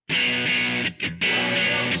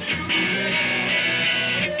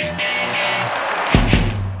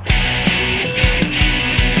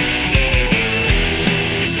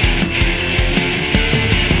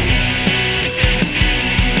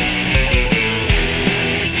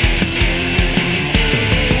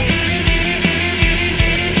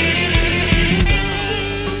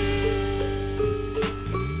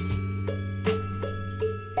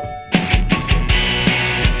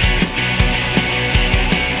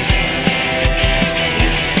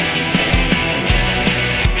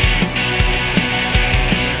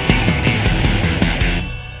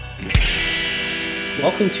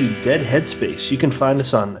welcome to Dead Headspace. You can find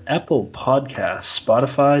us on Apple Podcasts,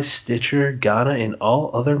 Spotify, Stitcher, Gaana, and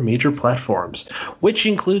all other major platforms, which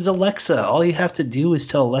includes Alexa. All you have to do is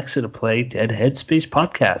tell Alexa to play Dead Headspace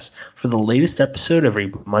podcast for the latest episode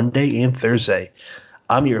every Monday and Thursday.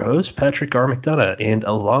 I'm your host, Patrick R. McDonough, and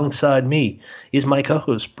alongside me is my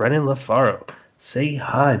co-host, Brennan LaFaro. Say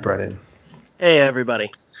hi, Brennan. Hey,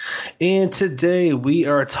 everybody. And today we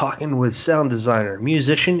are talking with sound designer,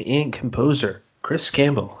 musician, and composer, Chris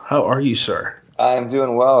Campbell. How are you, sir? I'm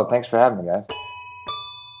doing well. Thanks for having me, guys.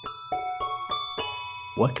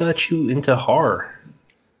 What got you into horror?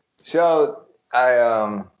 So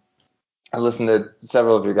I listened to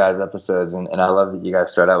several of your guys' episodes, and I love that you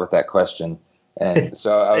guys start out with that question. And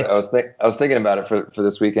so I was thinking about it for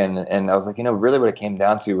this weekend, and I was like, really what it came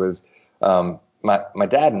down to was my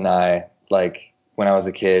dad and I, like, when I was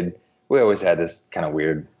a kid, we always had this kind of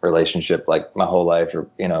weird relationship, like my whole life,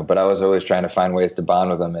 but I was always trying to find ways to bond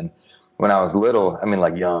with him. And when I was little,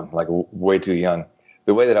 like young, like way too young,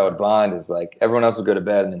 the way that I would bond is like everyone else would go to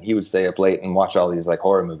bed and then he would stay up late and watch all these like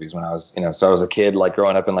horror movies when I was, so I was a kid, like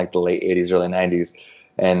growing up in like the late 80s, early 90s.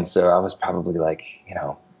 And so I was probably like,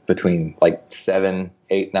 between like 7,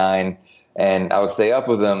 8, 9. And I would stay up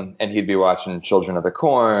with him and he'd be watching Children of the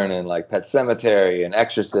Corn and like Pet Sematary and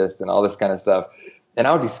Exorcist and all this kind of stuff. And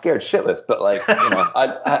I would be scared shitless, but like,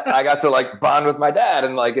 I got to like bond with my dad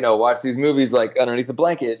and like, watch these movies like underneath the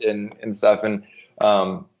blanket and stuff. And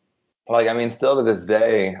still to this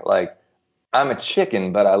day, like I'm a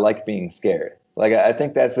chicken, but I like being scared. Like, I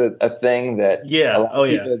think that's a thing that a lot of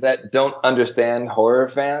people that don't understand horror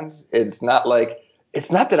fans, it's not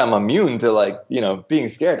that I'm immune to like, being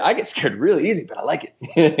scared. I get scared really easy, but I like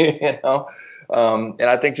it, and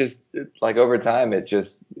I think just like over time,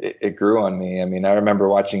 it grew on me. I remember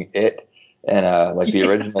watching It and the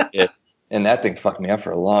original It, and that thing fucked me up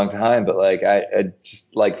for a long time. But like, I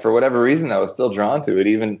just like, for whatever reason, I was still drawn to it,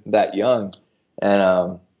 even that young.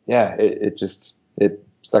 And it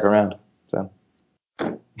stuck around. So,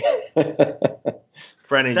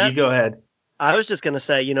 Brennan, you go ahead. I was just going to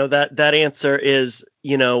say, that answer is,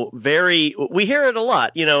 very, we hear it a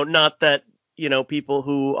lot, not that, people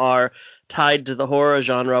who are tied to the horror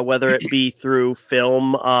genre, whether it be through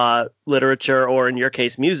film, literature, or in your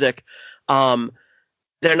case, music,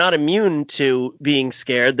 they're not immune to being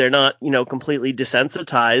scared. They're not, completely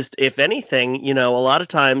desensitized. If anything, a lot of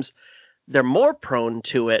times they're more prone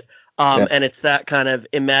to it. And it's that kind of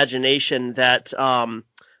imagination that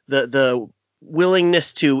the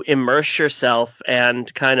willingness to immerse yourself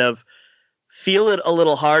and kind of feel it a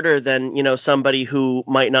little harder than, somebody who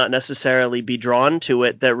might not necessarily be drawn to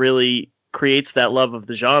it, that really creates that love of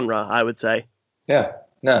the genre, I would say. Yeah,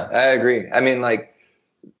 no, I agree. Like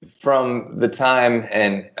from the time,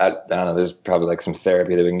 and I don't know, there's probably like some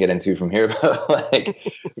therapy that we can get into from here, but like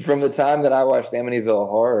from the time that I watched Amityville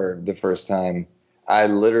Horror the first time, I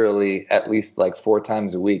literally at least like 4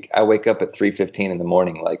 times a week, I wake up at 3:15 in the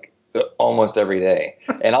morning, like almost every day.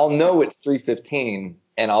 And I'll know it's 3:15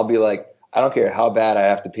 and I'll be like, I don't care how bad I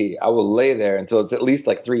have to pee. I will lay there until it's at least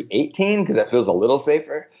like 3:18 because that feels a little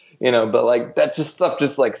safer, but like that stuff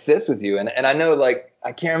just like sits with you. And I know, like,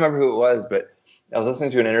 I can't remember who it was, but I was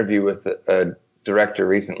listening to an interview with a director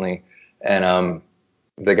recently, and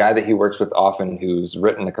the guy that he works with often, who's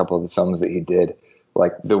written a couple of the films that he did,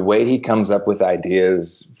 like the way he comes up with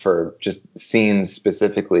ideas for just scenes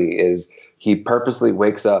specifically is he purposely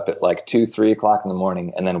wakes up at like 2, 3 o'clock in the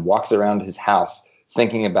morning and then walks around his house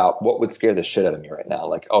thinking about what would scare the shit out of me right now.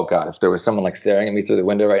 Like, oh God, if there was someone like staring at me through the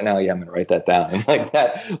window right now, yeah, I'm gonna write that down. And like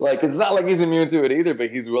that, like, it's not like he's immune to it either, but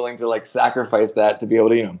he's willing to like sacrifice that to be able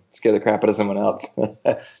to, scare the crap out of someone else.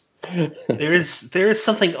 There is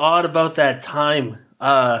something odd about that time,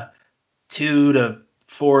 2 to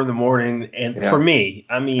 4 in the morning. And for me,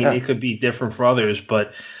 it could be different for others,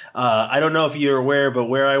 but I don't know if you're aware, but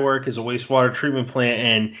where I work is a wastewater treatment plant,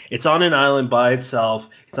 and it's on an island by itself.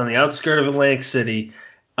 It's on the outskirts of Atlantic City.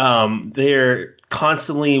 They're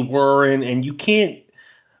constantly whirring, and you can't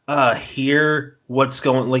hear what's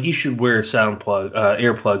going. Like, you should wear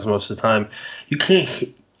earplugs most of the time. You can't,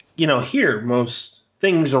 hear most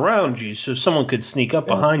things around you, so someone could sneak up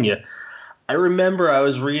behind you. I remember I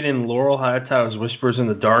was reading Laurel Hightower's Whispers in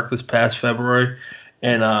the Dark this past February,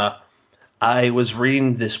 and I was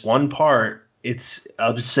reading this one part.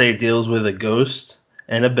 I'll just say it deals with a ghost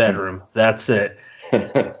and a bedroom. That's it.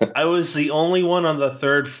 I was the only one on the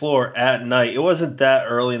 3rd floor at night. It wasn't that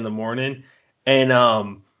early in the morning. And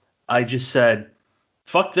I just said,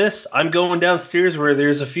 fuck this. I'm going downstairs where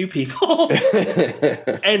there's a few people.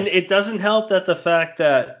 And it doesn't help that the fact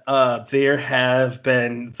that there have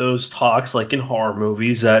been those talks, like in horror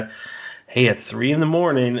movies, that hey, at 3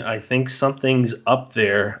 a.m, I think something's up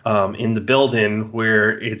there in the building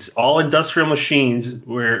where it's all industrial machines,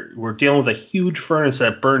 where we're dealing with a huge furnace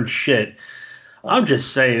that burns shit. I'm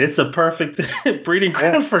just saying, it's a perfect breeding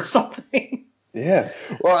ground for something. Yeah.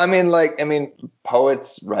 Well, I mean,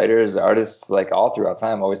 poets, writers, artists, like all throughout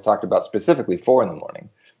time always talked about specifically 4 a.m. And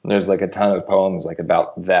there's like a ton of poems like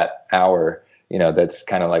about that hour, that's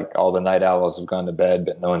kind of like all the night owls have gone to bed,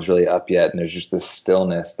 but no one's really up yet. And there's just this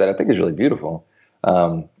stillness that I think is really beautiful.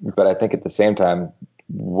 But I think at the same time,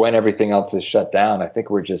 when everything else is shut down, I think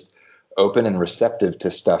we're just open and receptive to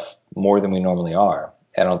stuff more than we normally are.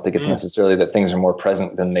 I don't think it's necessarily that things are more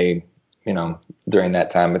present than they, during that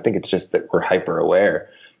time. I think it's just that we're hyper aware,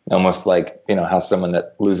 almost like, how someone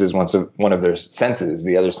that loses one of their senses,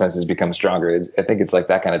 the other senses become stronger. I think it's like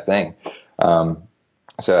that kind of thing.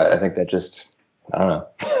 So I think that just, I don't know.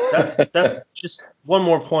 That's just one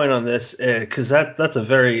more point on this, because that's a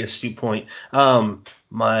very astute point.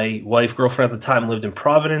 My girlfriend at the time, lived in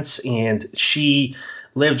Providence, and she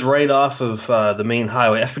lived right off of the main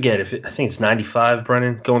highway. I forget I think it's 95,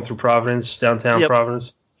 Brennan, going through Providence, downtown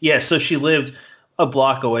Providence. Yeah, so she lived a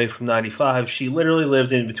block away from 95. She literally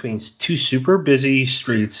lived in between two super busy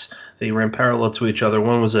streets. They ran parallel to each other.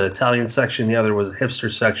 One was an Italian section, the other was a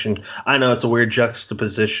hipster section. I know it's a weird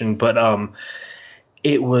juxtaposition, but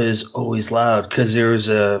it was always loud because there was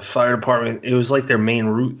a fire department. It was like their main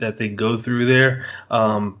route that they go through there.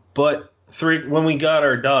 But when we got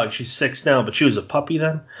our dog, she's 6 now, but she was a puppy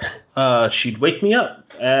then. She'd wake me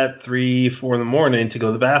up at 3, 4 in the morning to go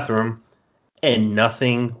to the bathroom, and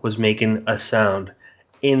nothing was making a sound.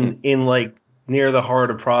 In like near the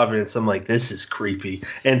heart of Providence, I'm like, this is creepy.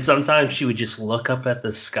 And sometimes she would just look up at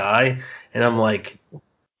the sky, and I'm like,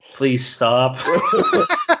 please stop.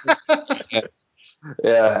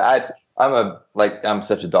 Yeah, I'm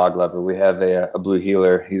such a dog lover. We have a blue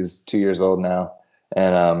heeler. He's 2 years old now,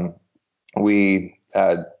 and we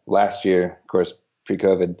last year, of course,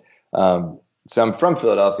 pre-COVID. So I'm from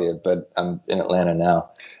Philadelphia, but I'm in Atlanta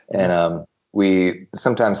now, and we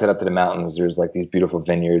sometimes head up to the mountains. There's like these beautiful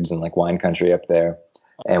vineyards and like wine country up there,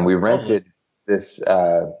 and we rented this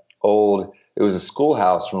old. It was a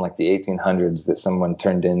schoolhouse from like the 1800s that someone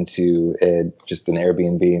turned into just an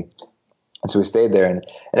Airbnb. And so we stayed there, and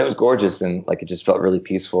it was gorgeous, and like it just felt really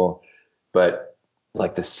peaceful. But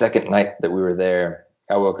like the second night that we were there,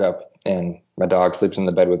 I woke up and my dog sleeps in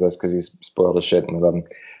the bed with us because he's spoiled as shit and we love him.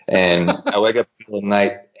 And I wake up in the middle of the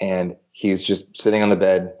night and he's just sitting on the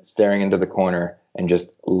bed, staring into the corner and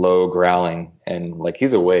just low growling. And like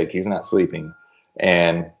he's awake, he's not sleeping.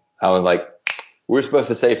 And I was like, we're supposed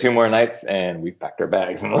to stay 2 more nights, and we packed our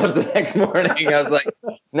bags and left the next morning. I was like,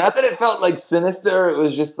 not that it felt like sinister. It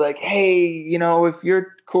was just like, hey, if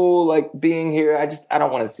you're cool, like being here, I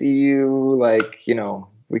don't want to see you. Like,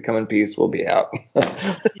 we come in peace, we'll be out.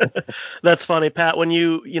 That's funny, Pat. When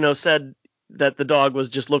you said that the dog was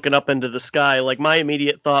just looking up into the sky, like my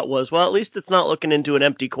immediate thought was, well, at least it's not looking into an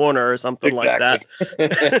empty corner or something like that.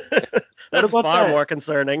 That's far more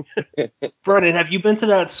concerning. Brennan, have you been to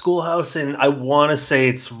that schoolhouse in, I want to say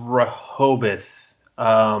it's Rehoboth,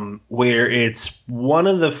 where it's one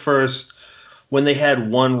of the first, when they had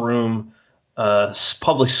one room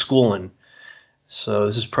public schooling. So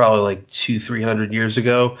this is probably like 200-300 years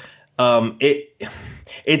ago.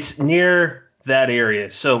 It's near that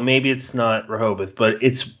area, so maybe it's not Rehoboth, but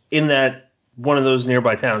it's in that one of those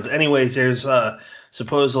nearby towns. Anyways, there's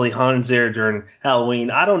supposedly haunted there during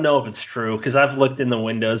Halloween. I don't know if it's true because I've looked in the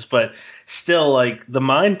windows, but still, like, the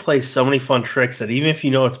mind plays so many fun tricks that even if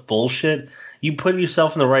you know it's bullshit, you put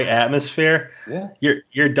yourself in the right atmosphere,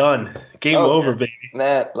 you're done. Game over, baby.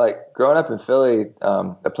 Man, like growing up in Philly,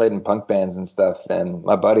 I played in punk bands and stuff, and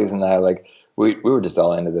my buddies and I, like, we were just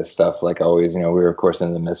all into this stuff. Like always, we were of course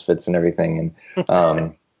into the Misfits and everything,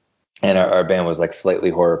 and and our band was like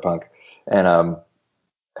slightly horror punk, and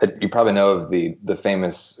you probably know of the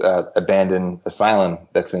famous abandoned asylum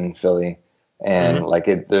that's in Philly, and like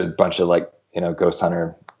there's a bunch of like ghost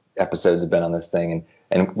hunter episodes have been on this thing,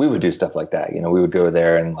 and we would do stuff like that. We would go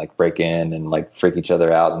there and like break in and like freak each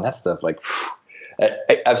other out and that stuff. Like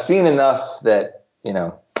I've seen enough that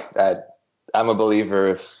I'm a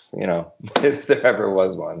believer if there ever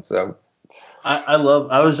was one. So that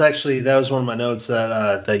was one of my notes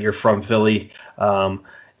that you're from Philly.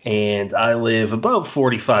 And I live about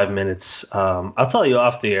 45 minutes. I'll tell you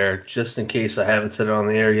off the air just in case I haven't said it on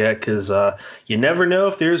the air yet, because you never know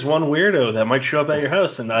if there's one weirdo that might show up at your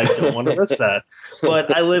house, and I don't want to miss that.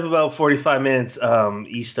 But I live about 45 minutes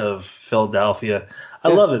east of Philadelphia. I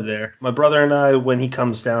love it there. My brother and I, when he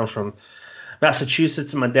comes down from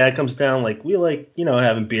Massachusetts and my dad comes down, like we like,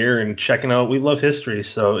 having beer and checking out. We love history,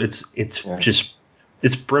 so it's just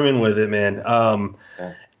it's brimming with it, man.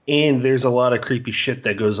 And there's a lot of creepy shit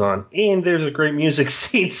that goes on, and there's a great music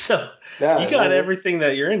scene, so you got everything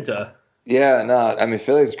that you're into. Yeah, no, I mean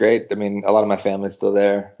Philly's great. I mean, a lot of my family's still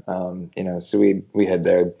there. So we head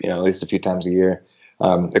there, at least a few times a year.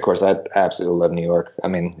 Of course, I absolutely love New York. I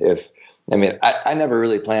mean, I never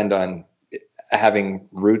really planned on having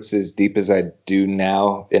roots as deep as I do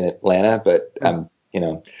now in Atlanta, but I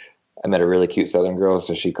met a really cute Southern girl,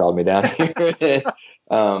 so she called me down here.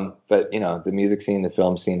 But the music scene, the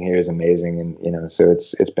film scene here is amazing, and so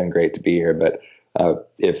it's been great to be here. But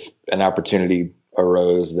if an opportunity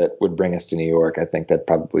arose that would bring us to New York, I think that'd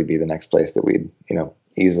probably be the next place that we'd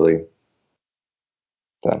easily.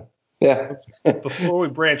 So yeah. Before we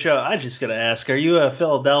branch out, I just gotta ask: are you a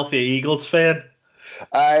Philadelphia Eagles fan?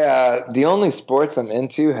 The only sports I'm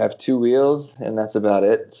into have two wheels, and that's about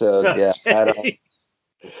it. So yeah,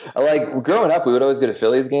 I like growing up, we would always go to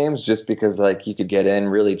Phillies games just because like you could get in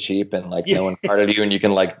really cheap and like no one carded you, and you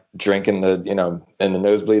can like drink in the in the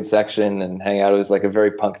nosebleed section and hang out. It was like a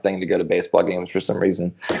very punk thing to go to baseball games for some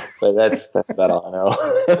reason, but that's about all I know.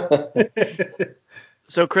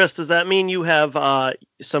 So Chris, does that mean you have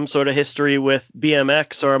some sort of history with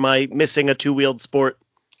BMX, or am I missing a two-wheeled sport?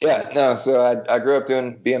 Yeah, no. So I grew up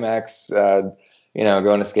doing BMX.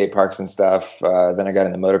 Going to skate parks and stuff. Then I got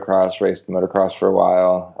into motocross, raced motocross for a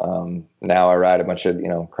while. Now I ride a bunch of,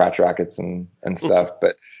 crotch rockets and stuff,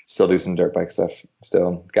 but still do some dirt bike stuff.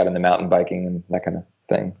 Still got into mountain biking and that kind of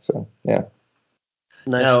thing. So, yeah.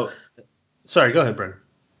 Nice. Now, sorry, go ahead, Brendan.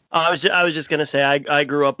 I was just going to say I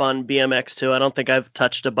grew up on BMX too. I don't think I've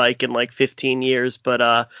touched a bike in like 15 years, but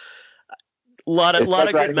a lot of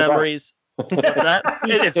good memories.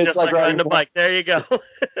 It's just like riding a bike. There you go.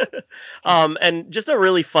 And just a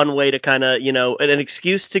really fun way to kind of, an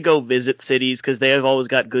excuse to go visit cities because they have always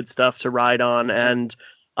got good stuff to ride on, and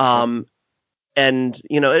an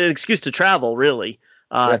excuse to travel really,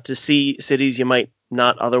 to see cities you might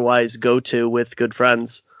not otherwise go to with good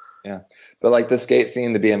friends. Yeah. But like the skate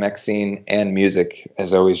scene, the BMX scene, and music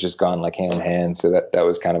has always just gone like hand in hand. So that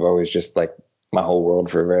was kind of always just like my whole world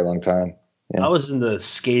for a very long time. Yeah. I was into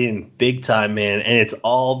skating big time, man, and it's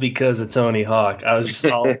all because of Tony Hawk. I was just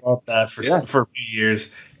all about that for a few years.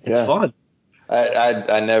 It's fun.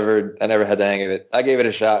 I never had the hang of it. I gave it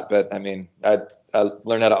a shot, but I mean, I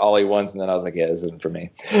learned how to ollie once, and then I was like, yeah, this isn't for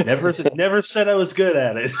me. Never said I was good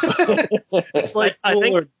at it. It's like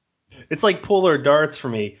it's like pool or darts for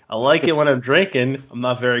me. I like it when I'm drinking. I'm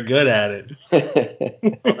not very good at it.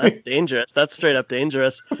 Well, that's dangerous. That's straight up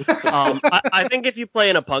dangerous. I think if you play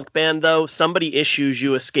in a punk band, though, somebody issues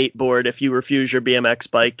you a skateboard if you refuse your BMX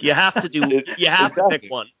bike. You have to to pick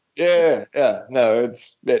one. Yeah. No,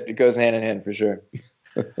 it goes hand in hand for sure.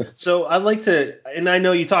 So I'd like to, and I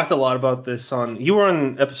know you talked a lot about this you were on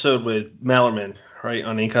an episode with Mallerman, right,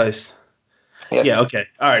 on Ink Heist? Yes. Yeah, okay.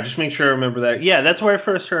 All right, just make sure I remember that. Yeah, that's where I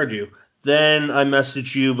first heard you. Then I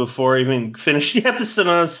messaged you before I even finished the episode,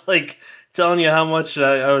 and I was like telling you how much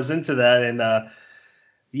I was into that. And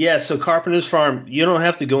so Carpenter's Farm, you don't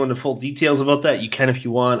have to go into full details about that. You can if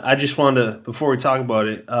you want. I just wanted to, before we talk about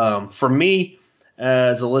it, for me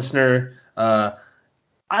as a listener,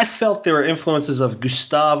 I felt there were influences of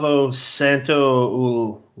Gustavo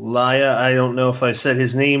Santaolalla. I don't know if I said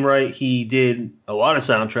his name right. He did a lot of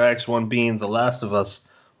soundtracks, one being The Last of Us,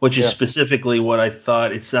 which is specifically what I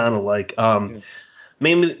thought it sounded like.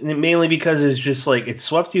 Mainly because it's just like it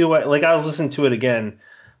swept you away. Like I was listening to it again.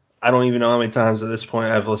 I don't even know how many times at this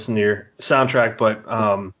point I've listened to your soundtrack, but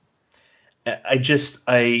I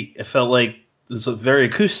felt like it was very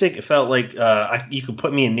acoustic. It felt like you could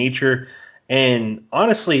put me in nature. And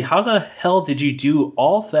honestly, how the hell did you do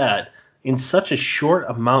all that in such a short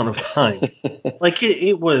amount of time? Like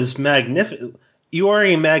it was magnificent. You are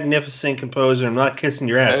a magnificent composer. I'm not kissing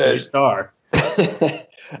your ass. You just are. I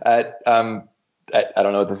don't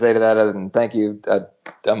know what to say to that other than thank you.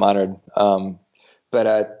 I'm honored. I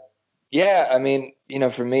mean,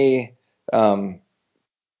 for me,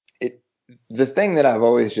 the thing that I've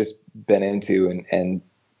always just been into and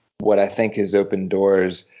what I think has opened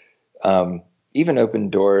doors, even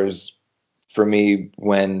opened doors for me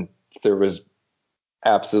when there was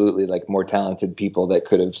absolutely like more talented people that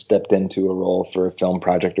could have stepped into a role for a film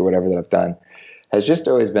project or whatever that I've done, has just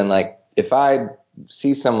always been like, if I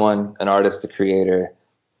see someone, an artist, a creator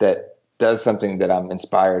that does something that I'm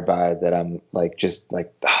inspired by, that I'm like, just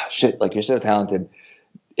like, shit, like you're so talented.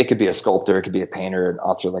 It could be a sculptor, it could be a painter, an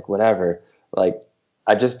author, like whatever. Like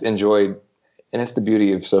I just enjoyed, and it's the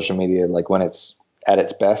beauty of social media. Like when it's at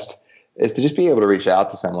its best, is to just be able to reach out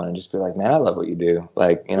to someone and just be like, man, I love what you do.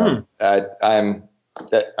 Like, you know, I'm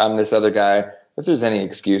this other guy. If there's any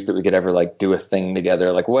excuse that we could ever like do a thing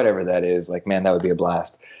together, like whatever that is, like, man, that would be a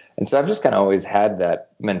blast. And so I've just kind of always had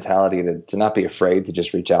that mentality to not be afraid to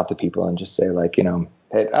just reach out to people and just say like, you know,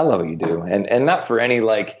 hey, I love what you do. And not for any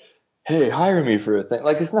like, hey, hire me for a thing.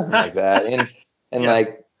 Like, it's nothing like that. And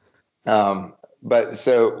like, but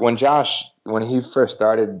so when he first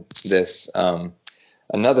started this,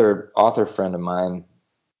 another author friend of mine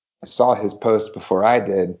saw his post before I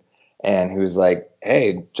did, and he was like,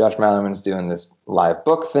 hey, Josh Mallerman's doing this live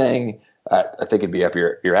book thing. I think it'd be up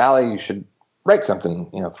your alley. You should write something,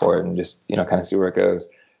 you know, for it and just, you know, kind of see where it goes.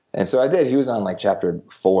 And so I did. He was on like chapter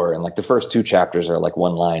 4, and like the first 2 chapters are like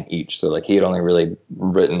 1 line each. So like he had only really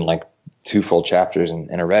written like 2 full chapters,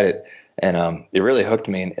 and I read it, and it really hooked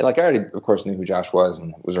me. And like I already, of course, knew who Josh was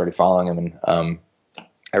and was already following him. And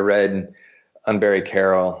I read Unburied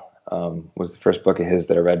Carol, was the first book of his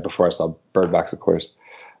that I read before I saw Bird Box, of course.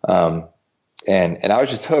 And I was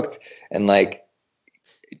just hooked. And like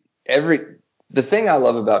the thing I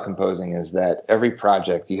love about composing is that every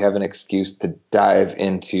project you have an excuse to dive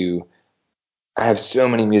into. I have so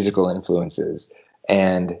many musical influences,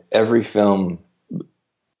 and every film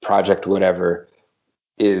project, whatever,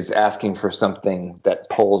 is asking for something that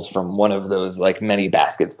pulls from one of those like many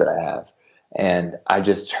baskets that I have. And I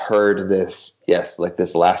just heard this, like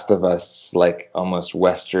this Last of Us, like almost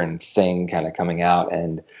Western thing kind of coming out.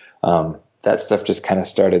 And that stuff just kind of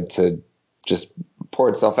started to just pour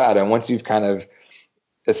itself out. And once you've kind of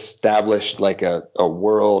established like a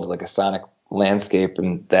world, like a sonic landscape,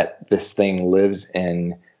 and that this thing lives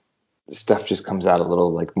in, stuff just comes out a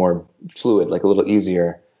little like more fluid, like a little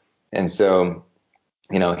easier. And so,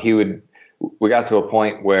 you know, we got to a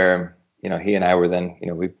point where, you know, he and I were then, you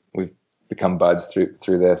know, we've become buds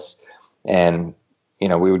through this. And, you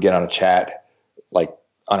know, we would get on a chat like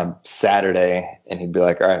on a Saturday, and he'd be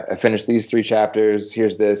like, all right, I finished these 3 chapters.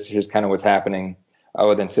 Here's kind of what's happening. I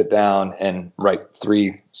would then sit down and write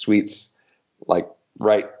 3 suites, like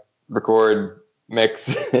write, record,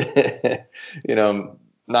 mix, you know,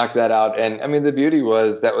 knock that out. And I mean, the beauty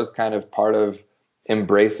was that was kind of part of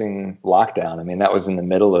embracing lockdown. I mean, that was in the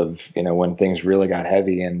middle of, you know, when things really got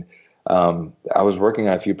heavy, and I was working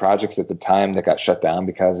on a few projects at the time that got shut down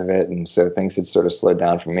because of it. And so things had sort of slowed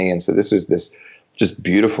down for me. And so this was this just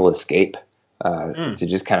beautiful escape to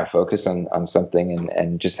just kind of focus on something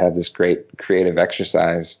and just have this great creative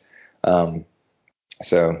exercise.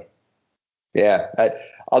 So yeah,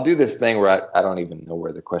 I'll do this thing where I don't even know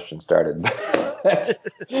where the question started.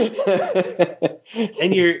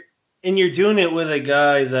 And you're doing it with a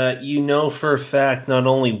guy that you know for a fact not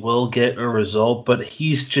only will get a result, but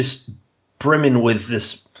he's just brimming with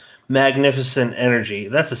this magnificent energy.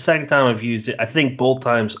 That's the second time I've used it. I think both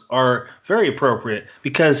times are very appropriate,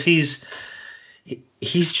 because he's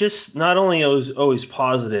just not only always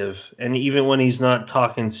positive, and even when he's not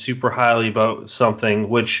talking super highly about something,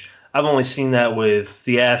 which I've only seen that with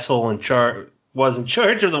the asshole in charge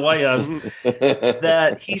of the White House,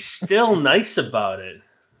 that he's still nice about it.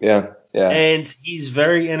 Yeah. And he's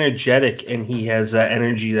very energetic, and he has that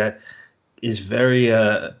energy that is very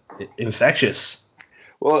infectious.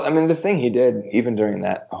 Well, I mean, the thing he did even during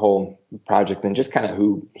that whole project, and just kind of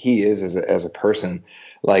who he is as a person,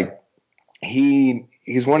 like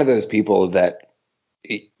he's one of those people that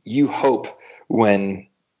you hope when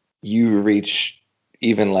you reach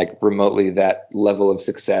even like remotely that level of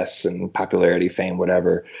success and popularity, fame,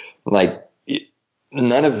 whatever, like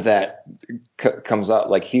none of that comes up.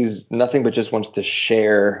 Like he's nothing but just wants to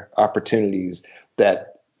share opportunities that,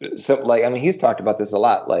 so like, I mean, he's talked about this a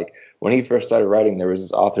lot. Like when he first started writing, there was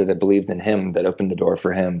this author that believed in him, that opened the door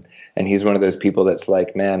for him. And he's one of those people that's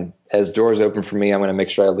like, man, as doors open for me, I'm going to make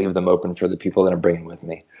sure I leave them open for the people that I'm bringing with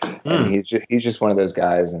me. And he's just one of those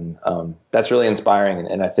guys. And that's really inspiring.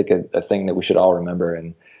 And I think a thing that we should all remember,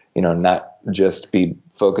 and, you know, not just be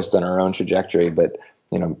focused on our own trajectory, but,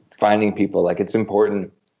 you know, finding people. Like it's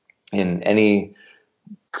important in any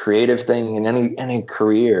creative thing, in any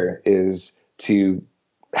career, is to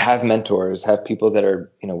have mentors, have people that are,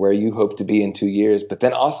 you know, where you hope to be in 2 years, but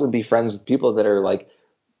then also be friends with people that are like,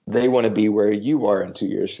 they want to be where you are in 2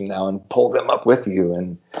 years from now, and pull them up with you,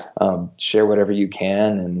 and share whatever you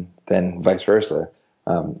can, and then vice versa.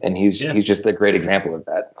 And he's just a great example of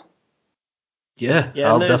that. Yeah,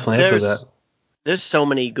 I'll definitely echo that. There's so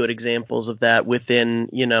many good examples of that within,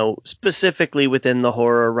 you know, specifically within the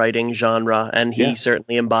horror writing genre, and he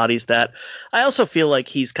certainly embodies that. I also feel like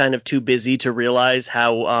he's kind of too busy to realize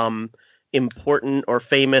how important or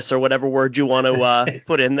famous or whatever word you want to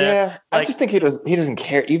put in there. Yeah, I just think he doesn't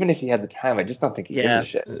care. Even if he had the time, I just don't think he gives a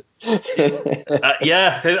shit.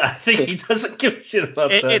 Yeah, I think he doesn't give a shit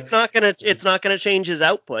about that. It's not gonna change his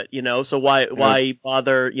output, So why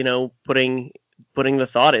bother, putting the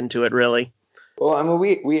thought into it, really? Well, I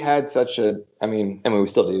mean, we had such we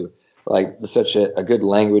still do, like, such a good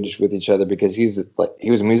language with each other, because he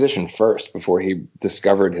was a musician first before he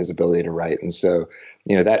discovered his ability to write. And so,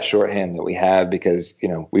 that shorthand that we have, because,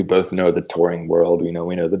 we both know the touring world, we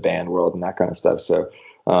know the band world and that kind of stuff. So,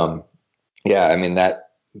 yeah, I mean,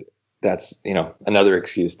 that's, another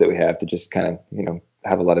excuse that we have to just kind of,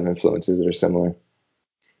 have a lot of influences that are similar.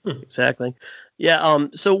 Exactly. Yeah.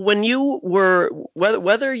 So when you were,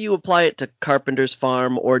 whether you apply it to Carpenter's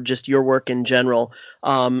Farm or just your work in general,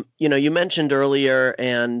 you mentioned earlier,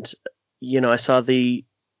 and, I saw the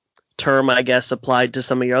term, I guess, applied to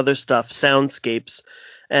some of your other stuff, soundscapes.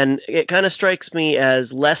 And it kind of strikes me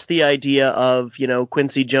as less the idea of,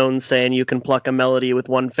 Quincy Jones saying you can pluck a melody with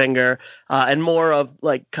one finger, and more of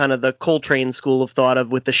like kind of the Coltrane school of thought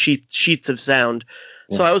of with the sheets of sound.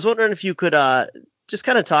 Yeah. So I was wondering if you could just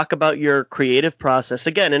kind of talk about your creative process,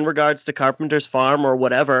 again, in regards to Carpenter's Farm or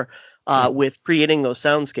whatever, with creating those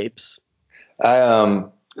soundscapes.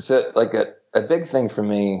 So like a big thing for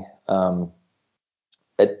me,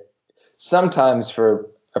 sometimes for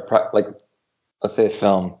like, let's say a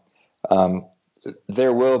film,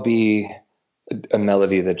 there will be a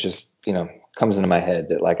melody that just, comes into my head,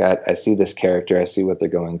 that like, I see this character, I see what they're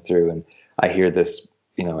going through, and I hear this,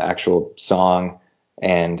 actual song,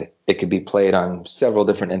 and it could be played on several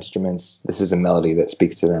different instruments. This is a melody that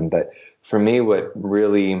speaks to them. But for me, what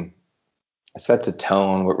really sets a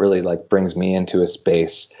tone, what really like brings me into a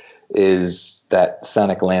space, is that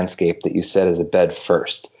sonic landscape that you set as a bed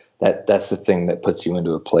first. That's the thing that puts you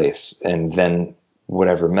into a place. And then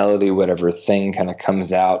whatever melody, whatever thing kind of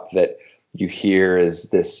comes out that you hear is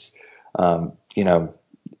this, you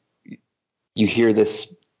hear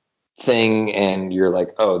this thing and you're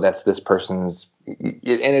like, oh, that's this person's, and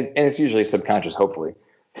it's usually subconscious, hopefully.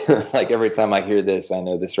 Like every time I hear this, I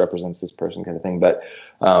know this represents this person, kind of thing. But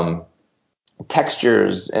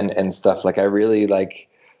textures and stuff, like I really like,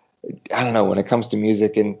 I don't know, when it comes to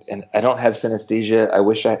music, and I don't have synesthesia. I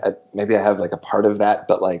wish maybe I have like a part of that,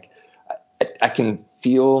 but like I can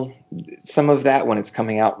feel some of that when it's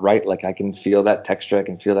coming out right. Like I can feel that texture, I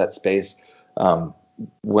can feel that space.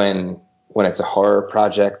 When it's a horror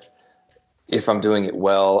project, if I'm doing it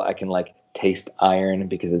well, I can like taste iron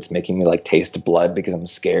because it's making me like taste blood because I'm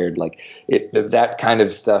scared. Like that kind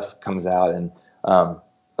of stuff comes out. And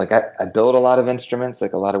like I build a lot of instruments,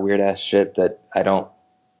 like a lot of weird ass shit that I don't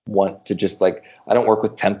want to just like, I don't work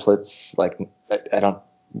with templates. Like I don't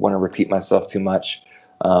want to repeat myself too much.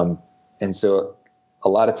 And so a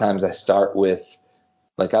lot of times I start with,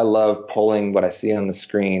 like, I love pulling what I see on the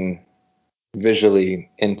screen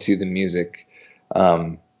visually into the music.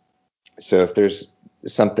 So if there's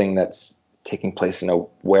something that's taking place in a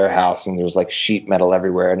warehouse and there's like sheet metal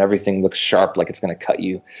everywhere and everything looks sharp, like it's going to cut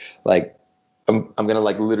you, like I'm going to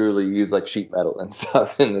like literally use like sheet metal and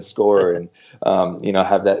stuff in the score, and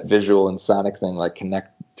have that visual and sonic thing like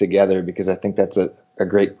connect together, because I think that's a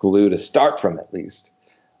great glue to start from, at least.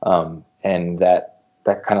 And that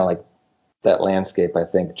kind of like that landscape, I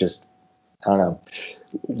think, just, I don't know,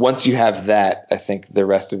 once you have that, I think the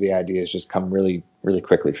rest of the ideas just come really, really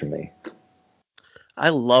quickly for me. I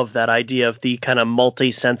love that idea of the kind of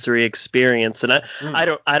multi-sensory experience. And I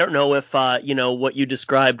don't know if, what you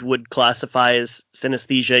described would classify as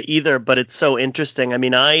synesthesia either, but it's so interesting. I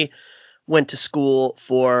mean, I went to school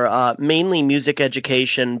for mainly music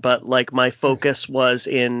education, but like my focus was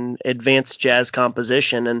in advanced jazz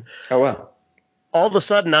composition. And oh, wow. All of a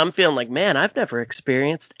sudden I'm feeling like, man, I've never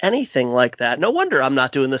experienced anything like that. No wonder I'm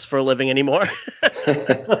not doing this for a living anymore.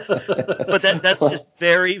 But that's just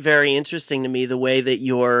very, very interesting to me, the way that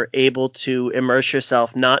you're able to immerse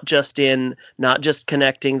yourself, not just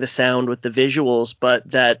connecting the sound with the visuals, but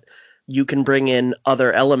that you can bring in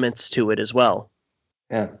other elements to it as well.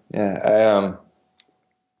 Yeah.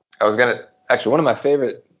 I was one of my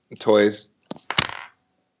favorite toys.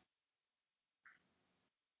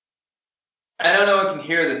 I don't know if I can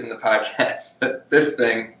hear this in the podcast, but this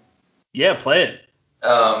thing. Yeah, play it.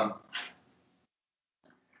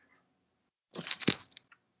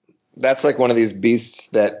 That's like one of these beasts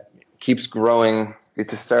that keeps growing. It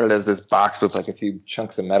just started as this box with like a few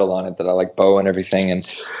chunks of metal on it that I like bow and everything, and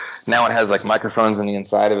now it has like microphones on the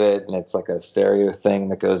inside of it, and it's like a stereo thing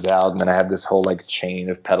that goes out, and then I have this whole like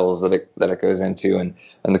chain of pedals that it goes into, and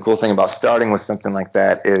the cool thing about starting with something like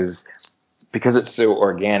that is, because it's so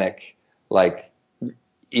organic, like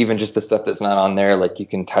even just the stuff that's not on there, like you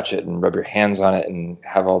can touch it and rub your hands on it and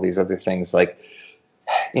have all these other things, like,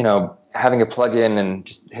 you know, having a plug-in and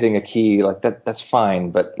just hitting a key, like that's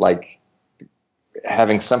fine. But like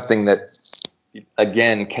having something that,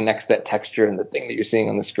 again, connects that texture and the thing that you're seeing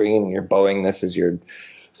on the screen, and you're bowing this as you're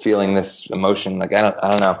feeling this emotion. Like, I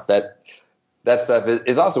don't know, that stuff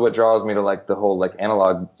is also what draws me to like the whole like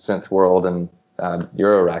analog synth world and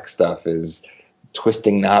Eurorack stuff, is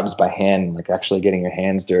twisting knobs by hand, like actually getting your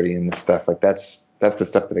hands dirty and stuff. Like that's the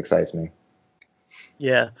stuff that excites me.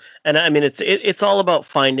 Yeah. And I mean, it's all about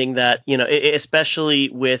finding that, you know, especially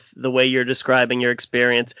with the way you're describing your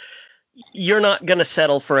experience, you're not going to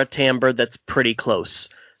settle for a timbre that's pretty close.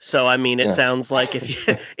 So, I mean, it sounds like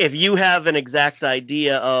if you have an exact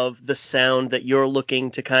idea of the sound that you're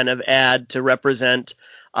looking to kind of add to represent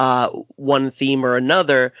one theme or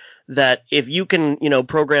another, that if you can, you know,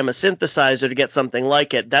 program a synthesizer to get something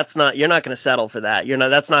like it, you're not going to settle for that.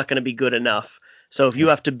 That's not going to be good enough. So if you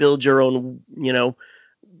have to build your own, you know,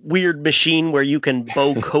 weird machine where you can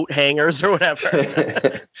bow coat hangers or whatever,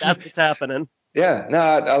 that's what's happening. Yeah, no,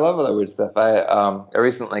 I love all that weird stuff. I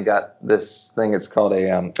recently got this thing. It's called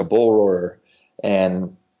a bull roarer,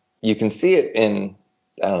 and you can see it in,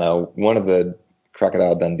 I don't know, one of the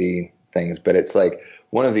Crocodile Dundee things, but it's like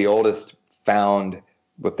one of the oldest found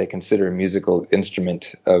what they consider a musical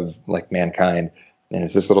instrument of like mankind. And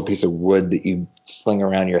it's this little piece of wood that you sling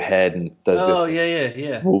around your head and does this. Oh,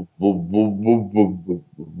 yeah. Boom, boom, boom, boom, boom, boom,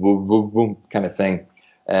 boom, boom, boom, kind of thing.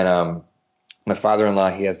 And my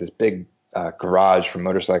father-in-law, he has this big garage for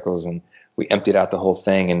motorcycles, and we emptied out the whole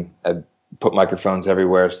thing and I put microphones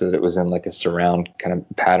everywhere so that it was in like a surround kind of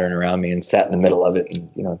pattern around me, and sat in the middle of it and,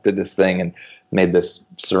 you know, did this thing and made this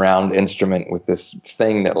surround instrument with this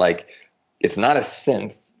thing that, like, it's not a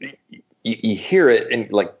synth. You hear it and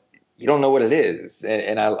like, you don't know what it is.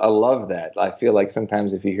 And I love that. I feel like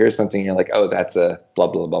sometimes if you hear something, you're like, oh, that's a blah,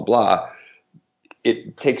 blah, blah, blah.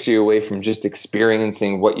 It takes you away from just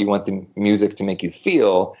experiencing what you want the music to make you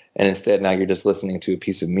feel. And instead now you're just listening to a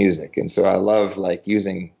piece of music. And so I love like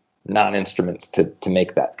using non-instruments to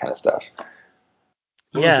make that kind of stuff.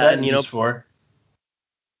 What was that used for?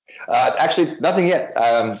 Actually, nothing yet.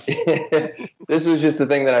 This was just a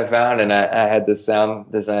thing that I found, and I had this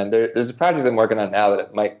sound design. There's a project I'm working on now that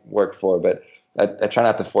it might work for, but I try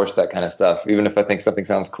not to force that kind of stuff. Even if I think something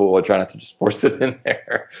sounds cool, I try not to just force it in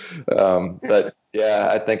there. But yeah,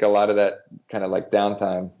 I think a lot of that kind of like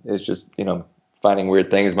downtime is just, you know, finding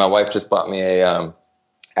weird things. My wife just bought me a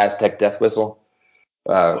Aztec death whistle,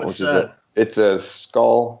 What's that? It's a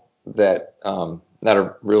skull that, not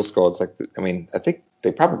a real skull. It's like, I think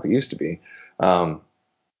they probably used to be, but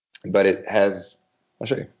it has. I'll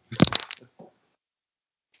show you.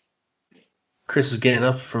 Chris is getting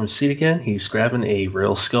up from his seat again. He's grabbing a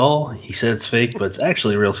real skull. He said it's fake, but it's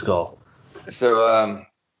actually a real skull. So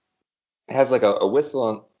it has like a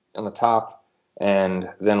whistle on the top, and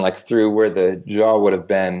then like through where the jaw would have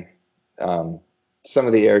been, some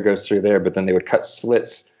of the air goes through there, but then they would cut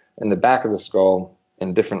slits in the back of the skull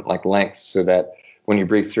in different like lengths, so that when you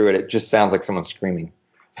breathe through it, it just sounds like someone screaming.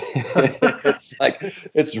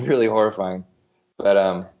 It's really horrifying. But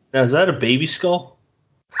now, is that a baby skull?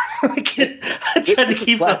 I tried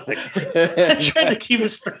to keep a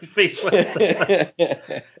straight face when I said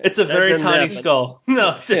that. It's a very tiny skull.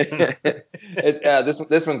 No,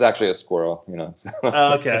 this one's actually a squirrel, you know. So.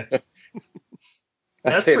 Oh, okay.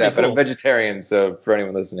 I say that, cool. But I'm vegetarian, so for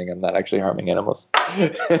anyone listening, I'm not actually harming animals.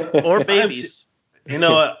 Or babies. You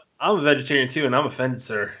know what? I'm a vegetarian too, and I'm offended,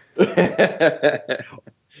 sir.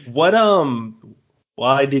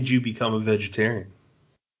 Why did you become a vegetarian?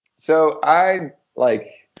 So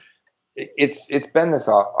it's been this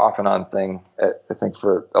off and on thing, I think,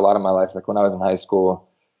 for a lot of my life. Like when I was in high school,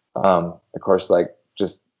 of course, like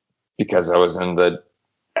just because I was in the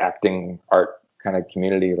acting art kind of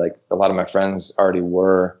community, like a lot of my friends already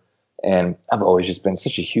were, and I've always just been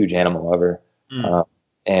such a huge animal lover.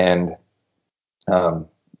 And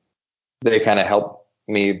they kind of help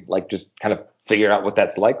me like just kind of figure out what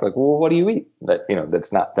that's like. Like, well, what do you eat that, you know,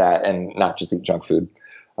 that's not that, and not just eat junk food.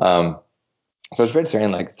 So I was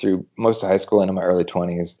vegetarian like through most of high school and in my early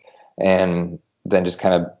 20s, and then just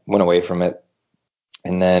kind of went away from it.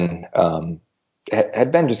 And then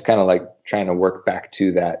had been just kind of like trying to work back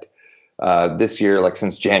to that this year, like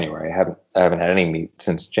since January. I haven't had any meat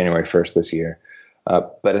since January 1st this year.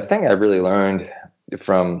 But a thing I really learned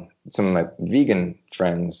from some of my vegan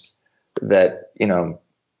friends that, you know,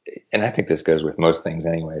 and I think this goes with most things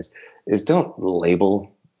anyways, is don't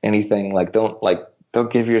label anything. Like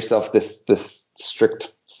don't give yourself this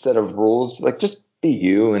strict set of rules. Like just be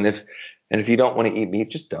you. And if you don't want to eat meat,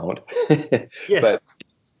 just don't. Yeah. But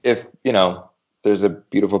if there's a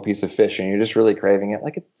beautiful piece of fish and you're just really craving it,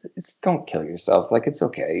 like it's don't kill yourself. Like it's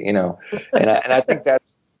okay, And I think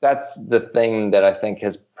that's the thing that I think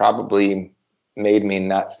has probably made me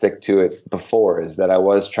not stick to it before, is that I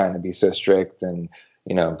was trying to be so strict and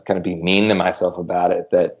kind of be mean to myself about it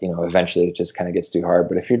that eventually it just kind of gets too hard.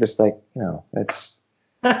 But if you're just like it's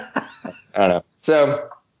I don't know. So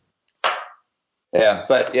yeah,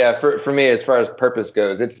 but yeah, for me, as far as purpose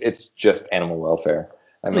goes, it's just animal welfare.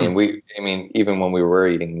 I mean, even when we were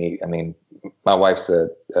eating meat, I mean, my wife's a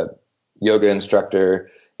yoga instructor.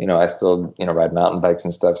 I still, ride mountain bikes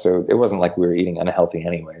and stuff. So it wasn't like we were eating unhealthy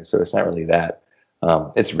anyway. So it's not really that.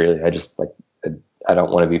 It's really, I just I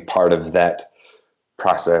don't want to be part of that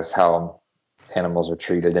process, how animals are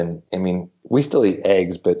treated. And I mean, we still eat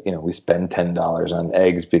eggs, but we spend $10 on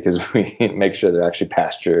eggs because we make sure they're actually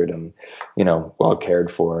pastured and, well cared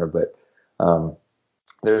for. But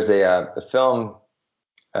there's a film,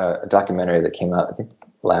 a documentary that came out, I think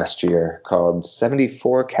last year, called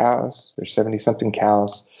 74 Cows or 70 something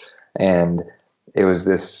cows. And it was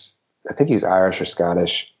this, I think he's Irish or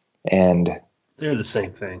Scottish, and they're the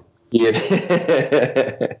same thing. Yeah.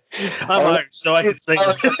 I'm Irish, so I can say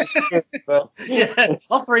that. Yeah,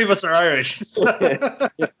 all three of us are Irish.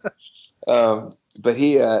 But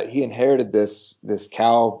he inherited this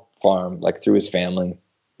cow farm through his family,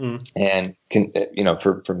 and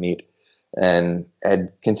for meat, and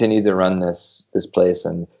had continued to run this place,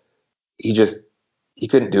 and he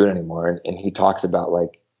couldn't do it anymore. And he talks about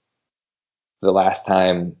the last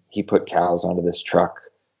time he put cows onto this truck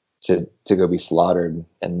to go be slaughtered,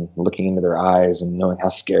 and looking into their eyes and knowing how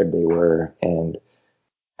scared they were, and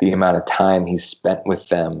the amount of time he spent with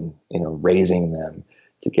them, raising them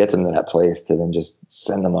to get them to that place, to then just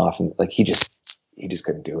send them off. And he just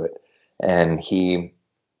couldn't do it. And he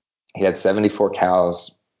had 74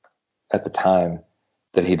 cows at the time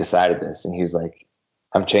that he decided this. And he was like,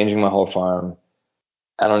 I'm changing my whole farm.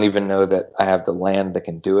 I don't even know that I have the land that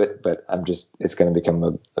can do it, but it's going to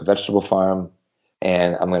become a vegetable farm,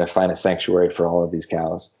 and I'm going to find a sanctuary for all of these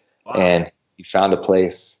cows. Wow. And he found a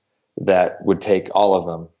place that would take all of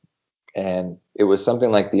them. And it was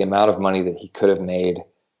something like the amount of money that he could have made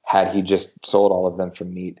had he just sold all of them for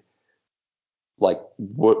meat,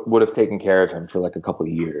 would have taken care of him for a couple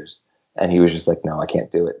of years. And he was just like, no, I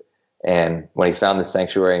can't do it. And when he found the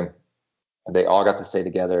sanctuary, they all got to stay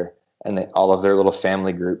together, and all of their little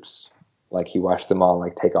family groups, he watched them all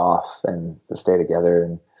take off and to stay together,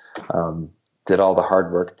 and did all the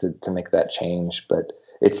hard work to make that change. But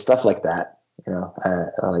it's stuff like that,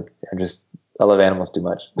 I love animals too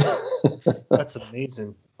much. That's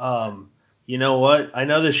amazing. You know what? I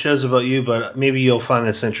know this show's about you, but maybe you'll find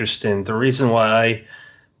this interesting. The reason why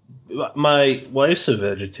my wife's a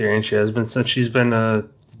vegetarian, she has been since she's been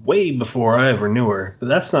way before I ever knew her, but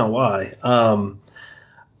that's not why.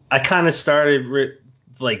 I kind of started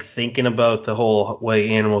thinking about the whole way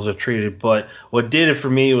animals are treated, but what did it for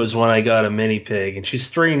me was when I got a mini pig, and she's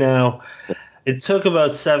 3 now. It took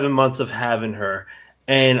about 7 months of having her,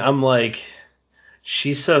 and I'm like,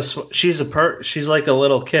 she's like a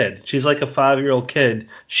little kid. She's like a 5-year-old kid.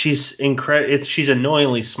 She's incredible. She's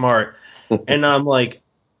annoyingly smart, and I'm like,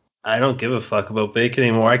 I don't give a fuck about bacon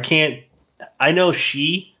anymore. I know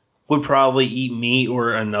she would probably eat meat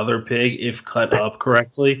or another pig if cut up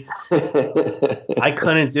correctly. I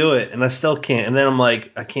couldn't do it, and I still can't. And then I'm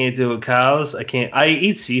like, I can't do it with cows. I can't. I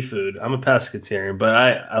eat seafood. I'm a pescatarian, but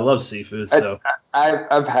I love seafood. So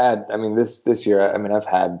I've had. I mean, this year. I mean, I've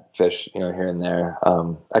had fish, here and there.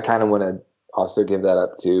 I kind of want to also give that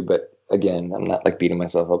up too, but again, I'm not beating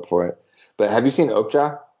myself up for it. But have you seen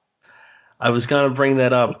Oakjaw? I was gonna bring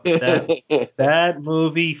that up. That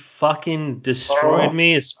movie fucking destroyed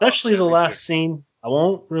me, especially the last scene. I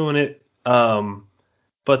won't ruin it.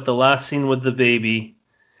 But the last scene with the baby.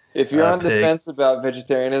 If you're on the fence about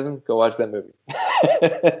vegetarianism, go watch that movie.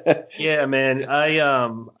 Yeah, man. I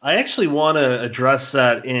actually want to address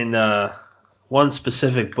that in one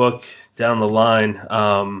specific book down the line.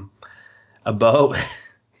 About.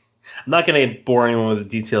 I'm not going to bore anyone with the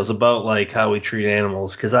details about how we treat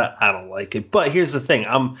animals, because I don't like it. But here's the thing.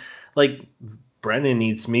 I'm Brendan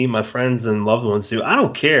needs me, my friends and loved ones do. I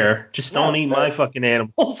don't care. Just don't eat my fucking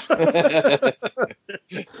animals. No,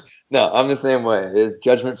 I'm the same way. It is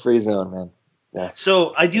judgment-free zone, man. Yeah.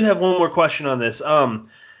 So I do have one more question on this. And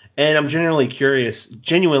I'm genuinely curious.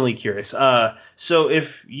 So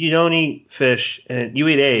if you don't eat fish and you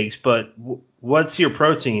eat eggs, but what's your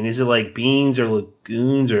protein? Is it beans or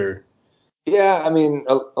legumes or? Yeah, I mean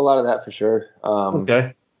a lot of that for sure.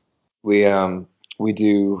 Okay. We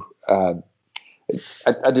do. I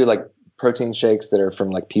do protein shakes that are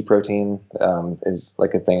from like pea protein is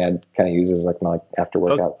like a thing I'd kind of use as like my after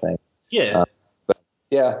workout thing. Yeah.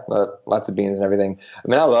 Lots of beans and everything. I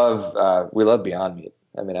mean, we love Beyond Meat.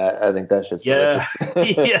 I mean, I think that's just delicious.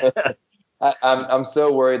 Yeah. I'm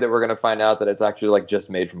so worried that we're gonna find out that it's actually like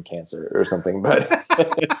just made from cancer or something. But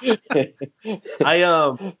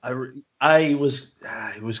I was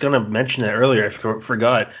gonna mention that earlier. I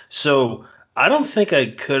forgot. So I don't think I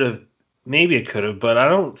could have. Maybe I could have, but I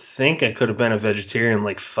don't think I could have been a vegetarian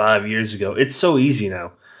like 5 years ago. It's so easy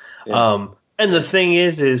now. Yeah. And the thing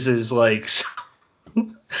is like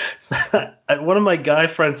one of my guy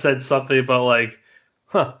friends said something about like,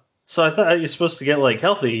 so I thought you're supposed to get like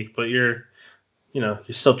healthy, but you're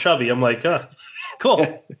still chubby. I'm like, cool.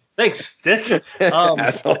 Thanks, Dick.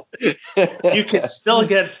 You can still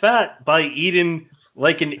get fat by eating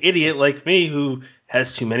like an idiot like me who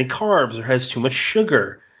has too many carbs or has too much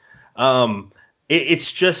sugar.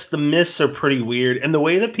 It's just the myths are pretty weird. And the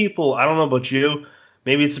way that people, I don't know about you,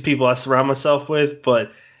 maybe it's the people I surround myself with,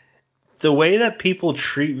 but the way that people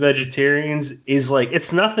treat vegetarians is like,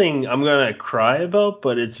 it's nothing I'm going to cry about,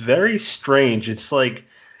 but it's very strange. It's like,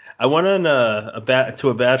 I went on to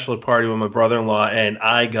a bachelor party with my brother-in-law, and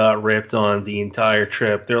I got ripped on the entire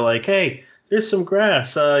trip. They're like, hey, there's some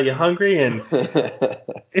grass. You hungry? And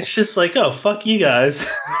it's just like, oh, fuck you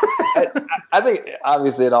guys. I think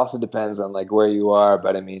obviously it also depends on like where you are.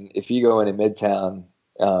 But I mean, if you go into Midtown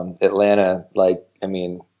Atlanta, like, I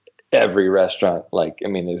mean, every restaurant, like, I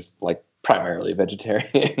mean, is like primarily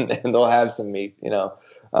vegetarian and they'll have some meat, but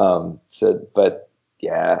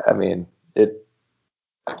yeah, I mean,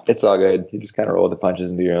 it's all good. You just kind of roll the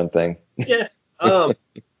punches and do your own thing. Yeah.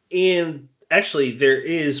 And actually, there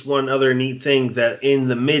is one other neat thing that in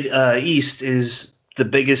the Mid East is the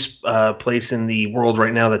biggest place in the world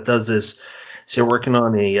right now that does this. So they're working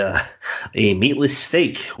on a meatless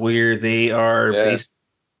steak where they are based.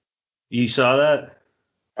 You saw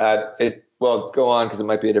that? Well, go on because it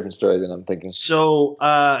might be a different story than I'm thinking. So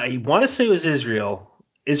I want to say it was Israel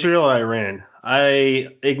or Iran. I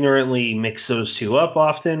ignorantly mix those two up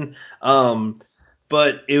often.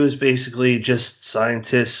 But it was basically just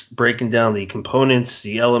scientists breaking down the components,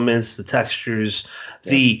 the elements, the textures,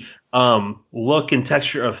 the look and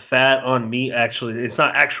texture of fat on meat. Actually, it's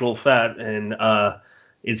not actual fat, and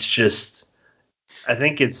it's just, I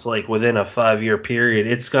think it's like within a 5-year period,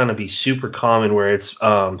 it's gonna be super common where it's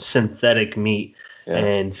synthetic meat,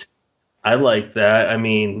 and I like that. I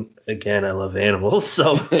mean, again, I love animals,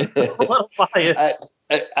 so I'm a little biased.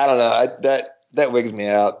 I don't know. That wigs me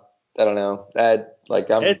out. I don't know.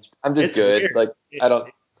 I'm just good. Weird. Like I don't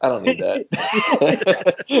need that.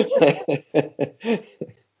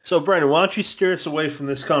 So Brendan, why don't you steer us away from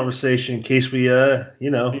this conversation in case we I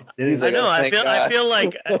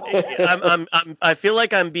feel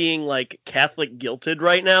like I'm being like Catholic guilted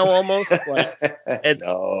right now almost. Like it's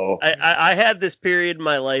no. I had this period in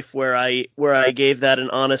my life where I gave that an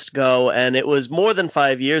honest go, and it was more than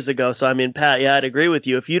 5 years ago. So I mean, Pat, I'd agree with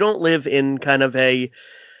you. If you don't live in kind of a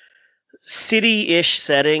city-ish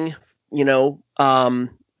setting,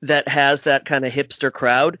 that has that kind of hipster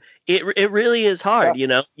crowd, it really is hard,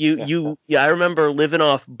 I remember living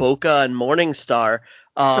off Boca and Morningstar,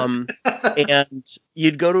 and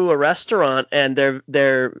you'd go to a restaurant and their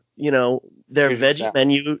veggie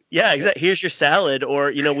menu, exactly. Here's your salad,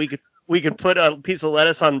 or we could put a piece of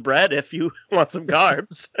lettuce on bread if you want some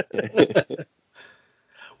carbs.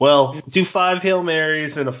 Well, do 5 Hail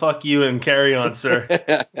Marys and a fuck you and carry on, sir.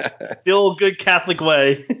 The old good Catholic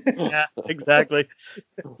way. Yeah, exactly.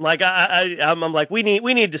 Like I'm like, we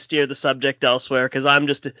need to steer the subject elsewhere, because I'm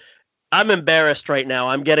embarrassed right now.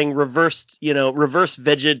 I'm getting reverse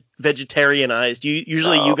vegetarianized.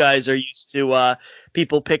 Usually you guys are used to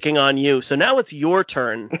people picking on you. So now it's your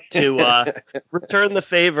turn to return the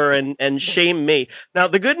favor and shame me. Now,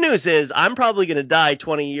 the good news is I'm probably going to die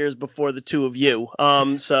 20 years before the two of you.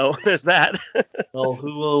 So there's that. Well,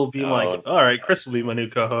 who will be all right, Chris will be my new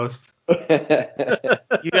co-host.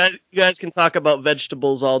 You guys can talk about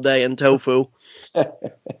vegetables all day and tofu.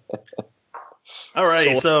 All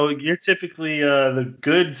right, so you're typically the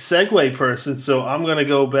good segue person, so I'm going to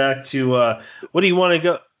go back to what do you want to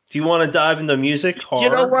go? Do you want to dive into music? Horror? You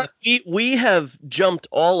know what? We have jumped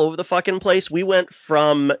all over the fucking place. We went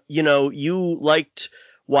from, you liked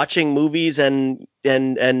watching movies and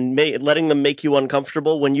letting them make you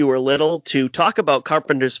uncomfortable when you were little, to talk about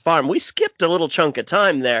Carpenter's Farm. We skipped a little chunk of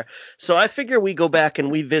time there. So I figure we go back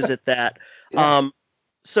and we visit that. Yeah.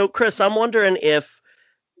 So Chris, I'm wondering if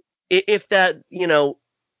that,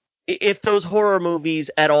 if those horror movies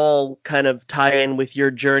at all kind of tie in with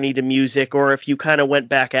your journey to music, or if you kind of went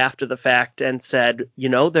back after the fact and said,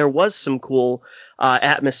 there was some cool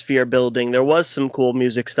atmosphere building, there was some cool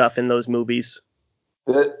music stuff in those movies.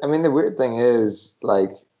 I mean, the weird thing is, like,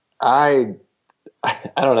 I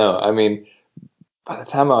don't know. I mean, by the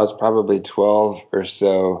time I was probably 12 or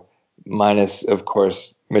so, minus, of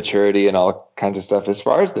course, maturity and all kinds of stuff, as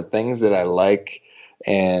far as the things that I like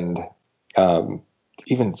and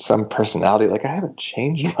even some personality, like, I haven't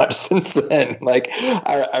changed much since then. Like,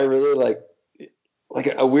 I really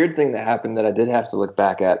like a weird thing that happened that I did have to look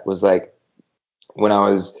back at was, like, when I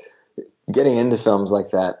was getting into films like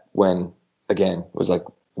that, when, again, was like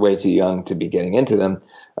way too young to be getting into them.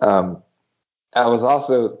 I was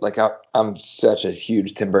also like, I'm such a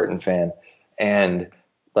huge Tim Burton fan, and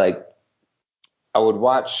like I would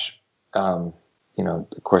watch, of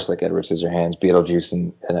course, like Edward Scissorhands, Beetlejuice,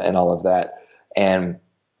 and all of that. And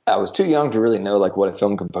I was too young to really know like what a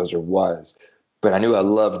film composer was, but I knew I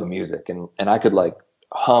loved the music, and I could like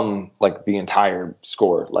hum like the entire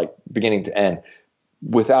score, like beginning to end,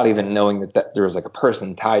 without even knowing that there was like a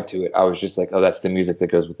person tied to it. I was just like, oh, that's the music that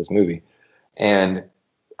goes with this movie. And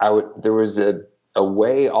there was a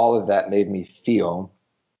way all of that made me feel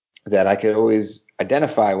that I could always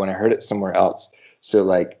identify when I heard it somewhere else. So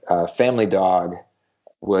like Family Dog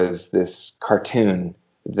was this cartoon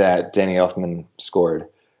that Danny Elfman scored.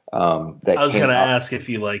 I was going to ask if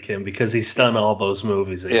you like him because he's done all those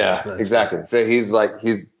movies. Yeah, exactly. So he's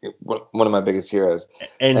one of my biggest heroes.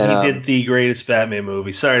 And he did the greatest Batman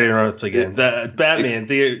movie. Sorry to interrupt again. Batman,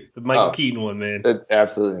 the Michael Keaton one, man.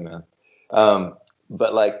 Absolutely, man.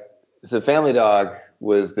 But like, so Family Dog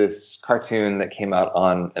was this cartoon that came out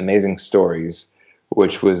on Amazing Stories,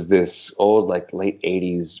 which was this old like late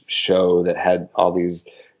 80s show that had all these.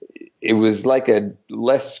 It was like a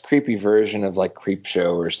less creepy version of like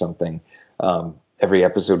Creepshow or something. Every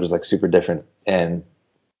episode was like super different, and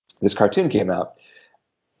this cartoon came out,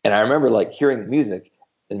 and I remember like hearing the music,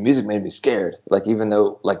 and the music made me scared. Like, even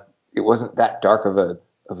though like it wasn't that dark of a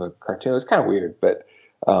cartoon, it was kind of weird. But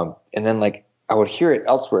and then like I would hear it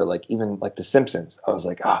elsewhere, like even like The Simpsons. I was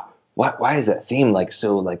like, why is that theme like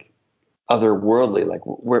so like otherworldly? Like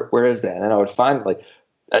where is that? And then I would find like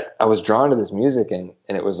I was drawn to this music, and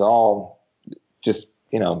it was all just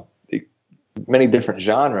many different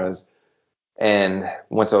genres. And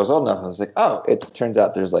once I was old enough, I was like, oh, it turns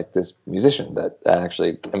out there's like this musician that I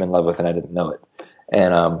actually am in love with, and I didn't know it.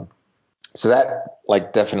 And so that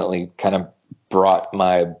like definitely kind of brought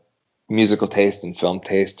my musical taste and film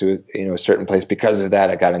taste to a certain place. Because of that,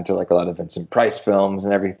 I got into like a lot of Vincent Price films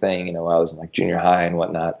and everything. I was in like junior high and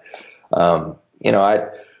whatnot.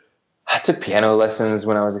 I took piano lessons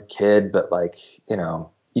when I was a kid, but like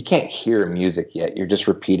you can't hear music yet. You're just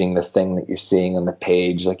repeating the thing that you're seeing on the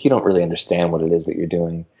page. Like, you don't really understand what it is that you're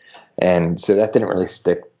doing. And so that didn't really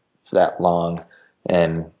stick for that long.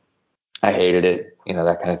 And I hated it,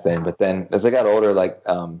 that kind of thing. But then as I got older, like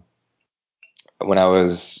when I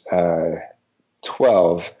was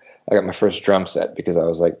 12, I got my first drum set because I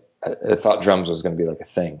was like, I thought drums was going to be like a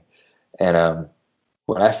thing. And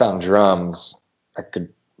when I found drums, I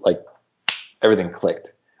could like, everything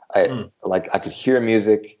clicked. I could hear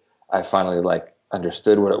music. I finally like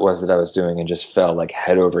understood what it was that I was doing, and just fell like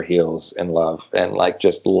head over heels in love, and like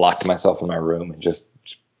just locked myself in my room and just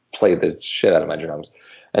played the shit out of my drums.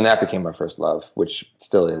 And that became my first love, which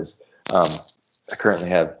still is. I currently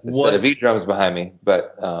have a set of drums behind me,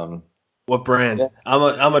 but what brand? Yeah.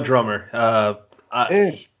 I'm a drummer.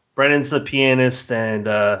 Brennan's the pianist and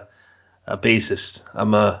a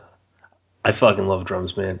bassist. I fucking love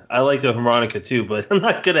drums, man. I like the harmonica too, but I'm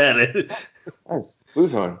not good at it. Nice.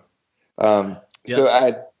 Blues horn. So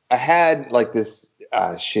I had like this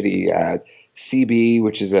shitty CB,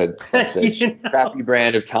 which is a crappy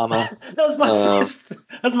brand of Tama. That was my first.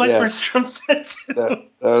 That was my first drum set too. That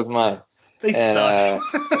was mine. They suck.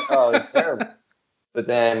 It's terrible. But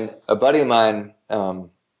then a buddy of mine, when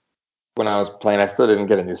I was playing, I still didn't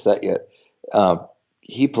get a new set yet.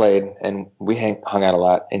 He played, and we hung out a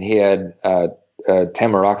lot, and he had a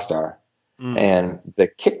Tama Rockstar, and the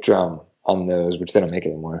kick drum on those, which they don't make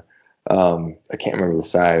anymore. I can't remember the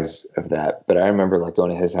size of that, but I remember like going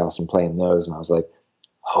to his house and playing those, and I was like,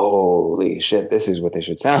 holy shit, this is what they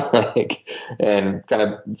should sound like, and kind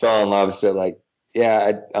of fell in love. So like,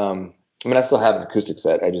 I still have an acoustic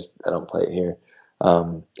set. I don't play it here.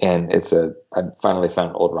 And I finally found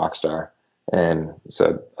an old Rockstar. And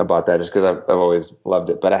so I bought that just because I've always loved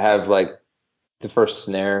it. But I have like the first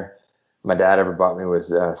snare my dad ever bought me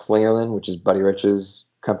was Slingerland, which is Buddy Rich's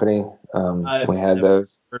company. We had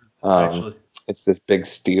those. It's this big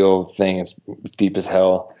steel thing. It's deep as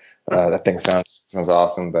hell. That thing sounds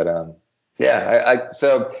awesome. But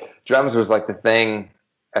so drums was like the thing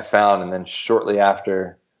I found, and then shortly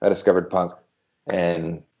after I discovered punk,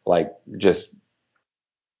 and like just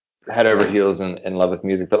head over heels in love with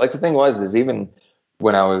music. But like the thing is even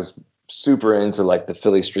when I was super into like the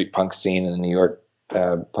Philly street punk scene and the New York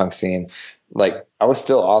punk scene, like I was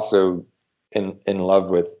still also in love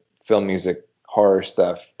with film music, horror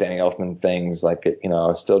stuff, Danny Elfman things. Like I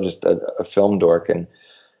was still just a film dork, and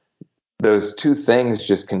those two things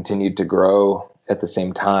just continued to grow at the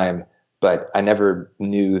same time. But I never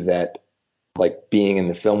knew that like being in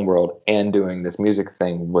the film world and doing this music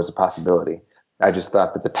thing was a possibility. I just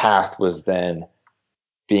thought that the path was then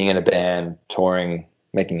being in a band, touring,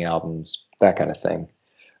 making albums, that kind of thing.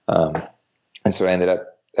 And so I ended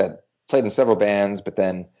up played in several bands, but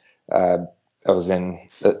then I was in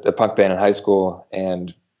a punk band in high school,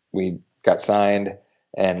 and we got signed,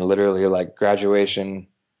 and literally like graduation,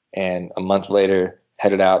 and a month later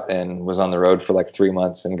headed out and was on the road for like 3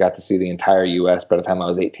 months and got to see the entire U.S. by the time I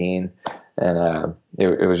was 18. And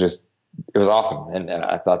it was awesome. And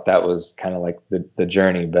I thought that was kind of like the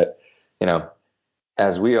journey. But,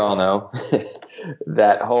 as we all know,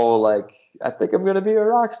 that whole like, I think I'm going to be a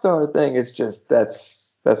rock star thing, it's just,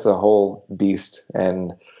 that's a whole beast.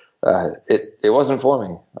 And it wasn't for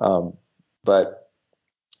me. But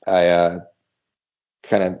I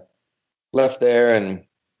kind of left there and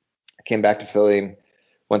came back to Philly,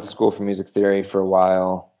 went to school for music theory for a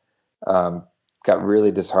while, got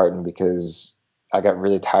really disheartened because I got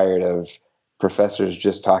really tired of professors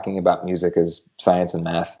just talking about music as science and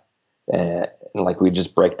math. And like we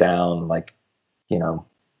just break down like,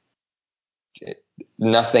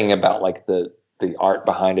 nothing about like the art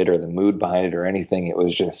behind it or the mood behind it or anything. It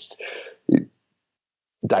was just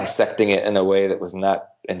dissecting it in a way that was not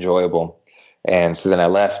enjoyable. And so then I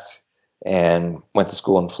left and went to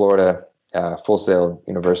school in Florida, Full Sail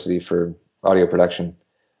University for audio production,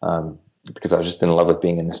 because I was just in love with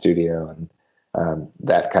being in the studio. And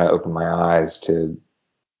that kind of opened my eyes to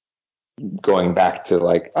going back to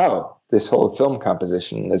like, oh, this whole film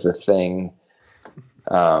composition is a thing.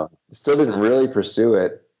 Still didn't really pursue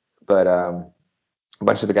it, but a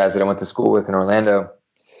bunch of the guys that I went to school with in Orlando,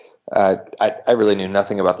 I really knew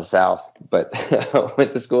nothing about the South, but I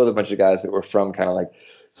went to school with a bunch of guys that were from kind of like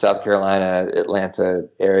South Carolina, Atlanta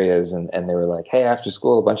areas, and they were like, hey, after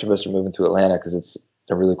school, a bunch of us are moving to Atlanta because it's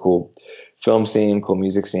a really cool film scene, cool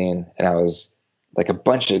music scene. And I was like, a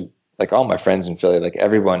bunch of like all my friends in Philly, like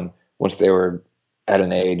everyone, once they were at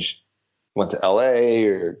an age, went to LA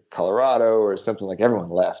or Colorado or something, like everyone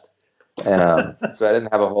left. And so I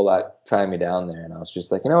didn't have a whole lot tying me down there. And I was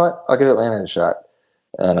just like, you know what, I'll give Atlanta a shot.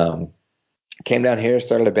 And came down here,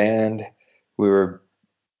 started a band. We were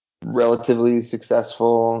relatively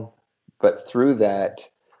successful, but through that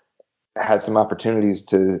had some opportunities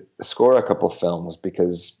to score a couple films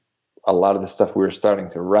because a lot of the stuff we were starting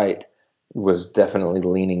to write was definitely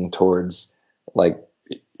leaning towards like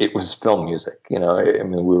it was film music. I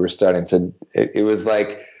mean, we were starting to, it was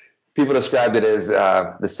like people described it as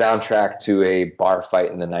the soundtrack to a bar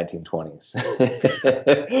fight in the 1920s.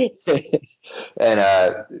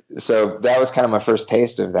 And so that was kind of my first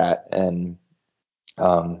taste of that. And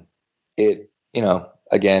it,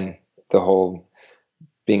 again, the whole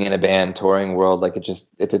being in a band touring world, like it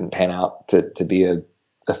didn't pan out to be a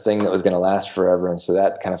thing that was going to last forever. And so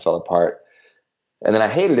that kind of fell apart. And then I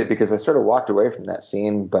hated it because I sort of walked away from that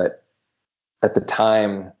scene. But at the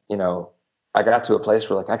time, I got to a place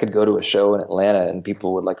where like I could go to a show in Atlanta and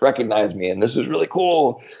people would like recognize me and this was really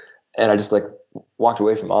cool. And I just like walked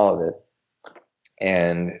away from all of it.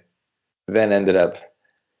 And then ended up,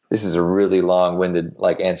 this is a really long-winded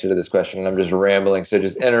like answer to this question, and I'm just rambling, so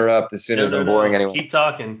just interrupt as soon as I'm boring anyone. Keep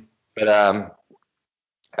talking. But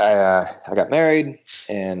I got married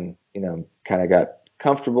and kind of got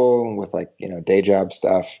comfortable with like day job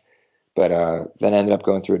stuff, but then ended up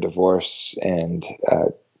going through a divorce and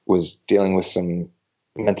was dealing with some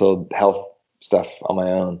mental health stuff on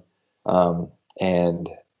my own, and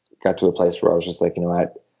got to a place where I was just like,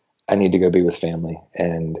 I need to go be with family.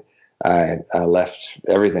 And I left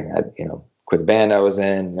everything. I quit the band I was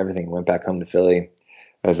in and everything, went back home to Philly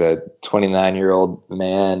as a 29-year-old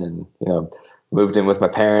man, and moved in with my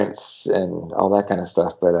parents and all that kind of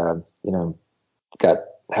stuff. But got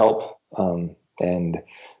help, and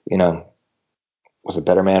was a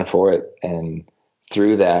better man for it. And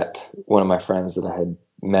through that, one of my friends that I had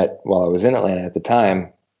met while I was in Atlanta at the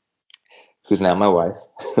time, who's now my wife,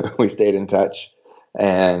 we stayed in touch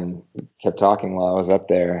and kept talking while I was up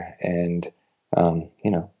there, and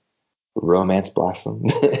romance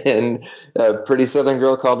blossomed. And a pretty Southern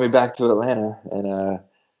girl called me back to Atlanta, and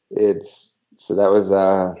So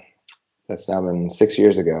that's now been 6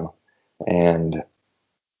 years ago, and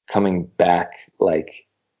coming back like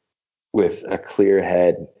with a clear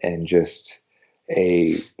head and just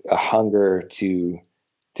a hunger to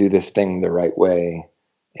do this thing the right way.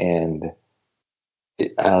 And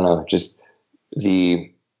I don't know, just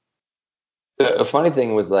the funny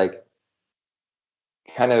thing was like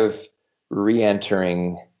kind of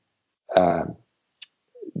re-entering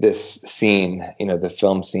this scene, the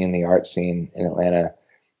film scene, the art scene in Atlanta.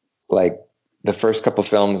 Like the first couple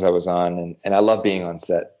films I was on, and I love being on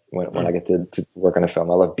set when I get to work on a film.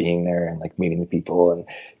 I love being there and like meeting the people and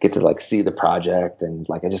get to like see the project, and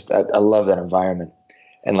like I love that environment.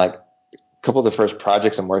 And like a couple of the first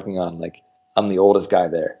projects I'm working on, like I'm the oldest guy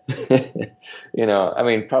there. I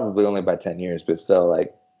mean, probably only by 10 years, but still,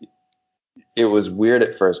 like, it was weird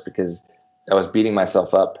at first because I was beating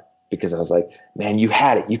myself up because I was like, man, you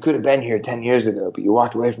had it. You could have been here 10 years ago, but you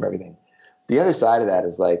walked away from everything. The other side of that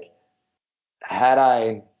is like, had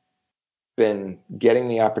I been getting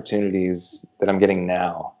the opportunities that I'm getting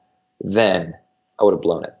now, then I would have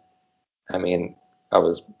blown it. I mean, I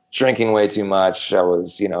was drinking way too much. I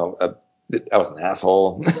was, I was an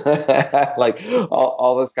asshole, like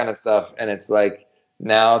all this kind of stuff. And it's like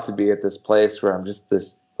now to be at this place where I'm just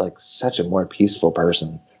this, like, such a more peaceful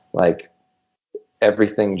person. Like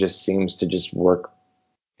everything just seems to just work.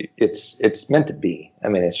 It's meant to be. I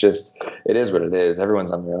mean, it is what it is. Everyone's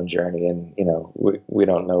on their own journey, and we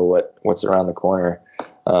don't know what's around the corner.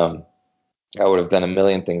 I would have done a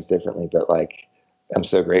million things differently, but like I'm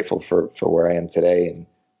so grateful for where I am today, and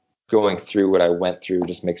going through what I went through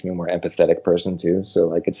just makes me a more empathetic person too. So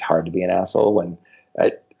like it's hard to be an asshole when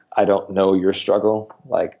I don't know your struggle,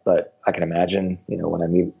 like, but I can imagine, when I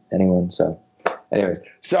meet anyone. So anyways,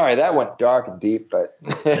 sorry, that went dark and deep, but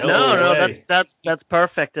no, that's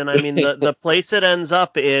perfect. And I mean, the place it ends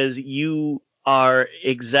up is you are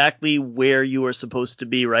exactly where you are supposed to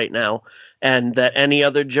be right now, and that any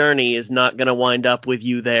other journey is not going to wind up with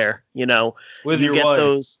you there. With you your get wife.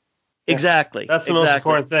 those exactly. That's the most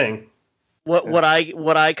important thing. What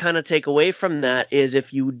I kind of take away from that is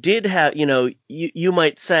if you did have, you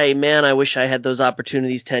might say, man, I wish I had those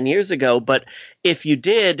opportunities 10 years ago. But if you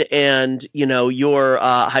did, and, your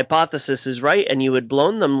hypothesis is right and you had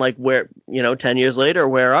blown them, like where, 10 years later,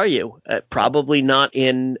 where are you? Probably not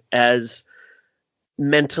in as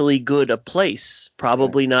mentally good a place,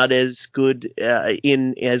 probably not as good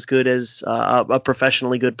as a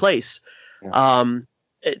professionally good place. Yeah.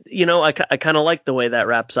 I kind of like the way that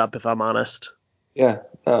wraps up, if I'm honest. Yeah,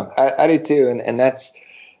 I do too. And that's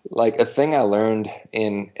like a thing I learned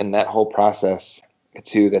in that whole process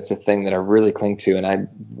too. That's a thing that I really cling to. And I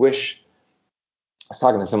wish, I was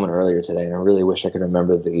talking to someone earlier today, and I really wish I could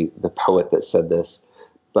remember the poet that said this,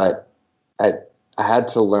 but I had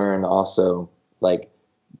to learn also, like,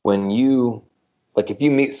 when you, like, if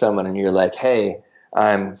you meet someone and you're like, hey,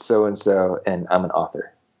 I'm so-and-so and I'm an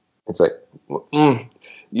author. It's like,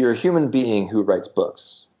 you're a human being who writes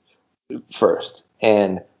books first.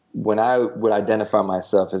 And when I would identify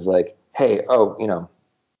myself as like, hey,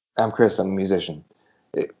 I'm Chris, I'm a musician.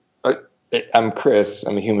 I'm Chris,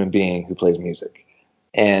 I'm a human being who plays music.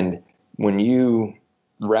 And when you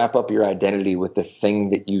wrap up your identity with the thing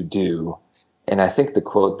that you do, and I think the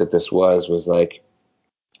quote that this was like,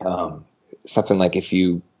 something like, if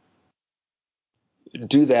you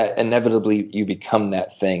do that, inevitably you become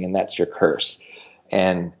that thing, and that's your curse.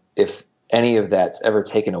 And if any of that's ever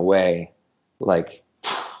taken away, like,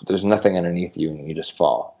 there's nothing underneath you and you just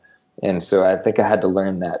fall. And so I think I had to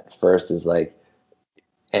learn that first, is like,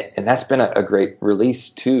 and that's been a great release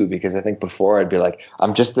too, because I think before I'd be like,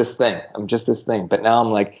 I'm just this thing. But now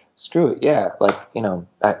I'm like, screw it. Yeah. Like,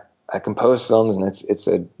 I compose films and it's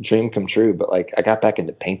a dream come true, but like I got back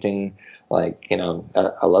into painting, like,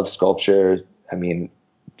 I love sculpture. I mean,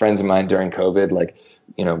 friends of mine during COVID, like,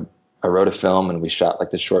 I wrote a film and we shot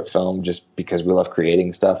like the short film just because we love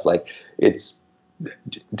creating stuff. Like, it's,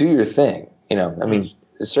 do your thing, I mean,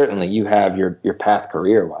 certainly you have your path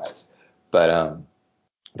career wise, but,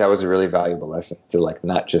 that was a really valuable lesson to, like,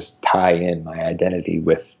 not just tie in my identity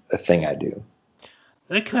with a thing I do.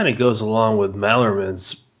 That kind of goes along with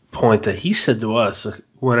Mallerman's point that he said to us,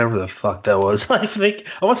 whatever the fuck that was. I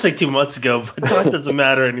want to say 2 months ago, but that doesn't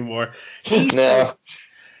matter anymore. He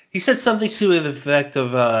said something to the effect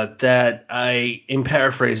of that I am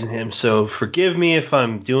paraphrasing him, so forgive me if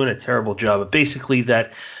I'm doing a terrible job, but basically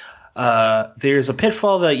that there's a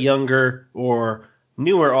pitfall that younger or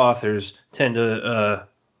newer authors tend to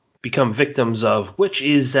become victims of, which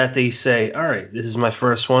is that they say, all right, this is my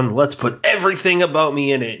first one, let's put everything about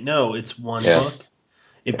me in it. No, it's one book.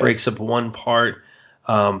 It breaks up one part.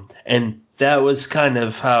 And that was kind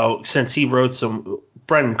of how, since he wrote some,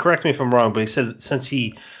 Brendan, correct me if I'm wrong, but he said since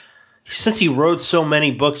he wrote so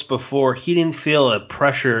many books before, he didn't feel a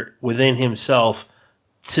pressure within himself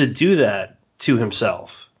to do that to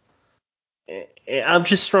himself. I'm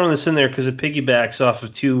just throwing this in there because it piggybacks off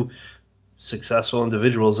of two successful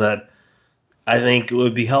individuals that I think it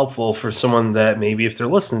would be helpful for someone that maybe if they're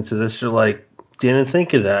listening to this, they're like, didn't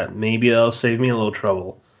think of that. Maybe that'll save me a little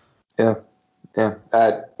trouble. Yeah.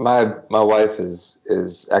 My wife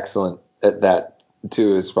is excellent at that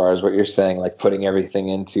too, as far as what you're saying, like putting everything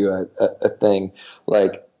into a thing.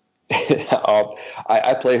 Like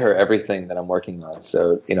I play her everything that I'm working on,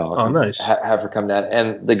 so nice. Have her come down.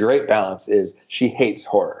 And the great balance is she hates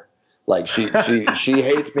horror. Like she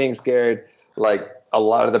hates being scared. Like a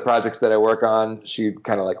lot of the projects that I work on, she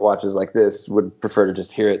kind of like watches like this, would prefer to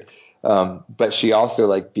just hear it. But she also,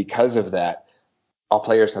 like, because of that, I'll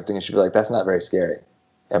play her something and she'll be like, that's not very scary.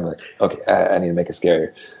 I'm like, okay, I need to make it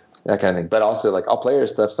scarier, that kind of thing. But also, like, I'll play her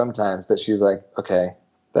stuff sometimes that she's like, okay,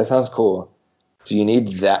 that sounds cool. Do you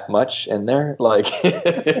need that much in there? Like,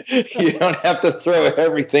 you don't have to throw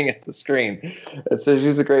everything at the screen. And so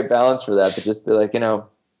she's a great balance for that, to just be like,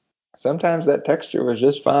 sometimes that texture was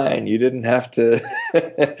just fine. You didn't have to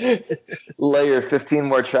layer 15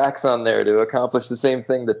 more tracks on there to accomplish the same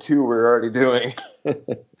thing the two were already doing.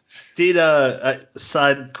 A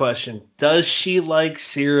side question. Does she like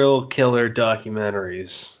serial killer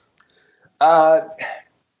documentaries?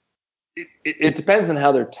 It depends on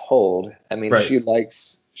how they're told. I mean, right. She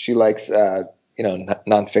likes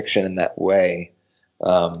nonfiction in that way.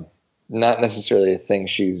 Not necessarily a thing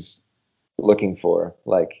she's looking for.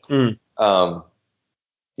 Like, so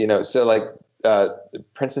like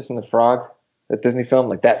Princess and the Frog, that Disney film,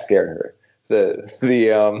 like that scared her. The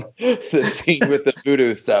scene with the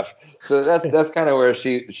voodoo stuff. So that's kind of where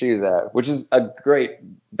she's at, which is a great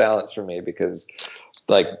balance for me, because,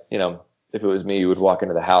 like, if it was me, you would walk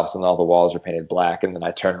into the house and all the walls are painted black, and then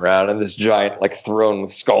I turn around and this giant, like, throne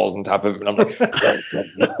with skulls on top of it, and I'm like,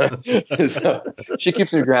 so she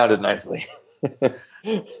keeps me grounded nicely.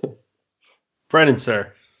 Brennan,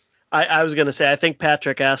 sir. I was going to say, I think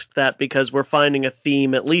Patrick asked that because we're finding a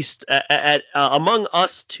theme, at least among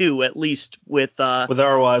us two, at least with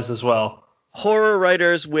our wives as well. Horror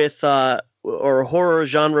writers or horror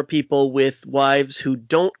genre people with wives who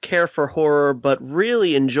don't care for horror but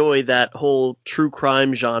really enjoy that whole true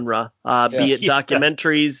crime genre, be it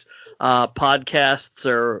documentaries, podcasts,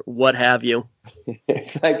 or what have you.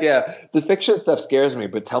 It's like, the fiction stuff scares me,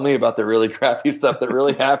 but tell me about the really crappy stuff that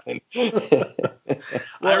really happened.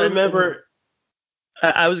 I remember,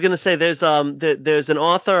 I was going to say, there's an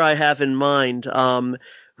author I have in mind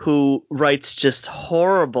who writes just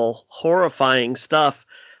horrifying stuff.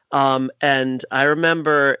 And I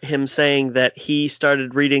remember him saying that he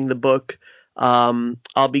started reading the book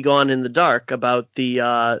I'll Be Gone in the Dark, about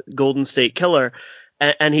the Golden State Killer,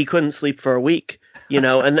 and he couldn't sleep for a week.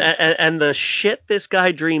 And the shit this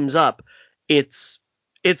guy dreams up, it's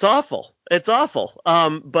awful. It's awful.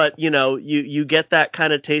 But you get that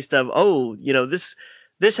kind of taste of,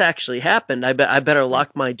 this actually happened. I better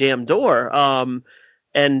lock my damn door.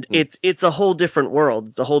 And it's a whole different world.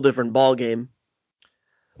 It's a whole different ball game.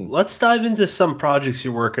 Let's dive into some projects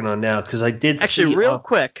you're working on now, because I did actually real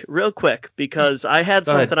quick, because I had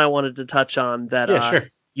something I wanted to touch on that. Sure.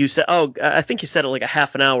 You said, I think you said it like a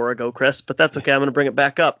half an hour ago, Chris, but that's okay. I'm going to bring it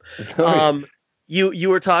back up. You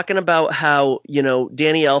were talking about how,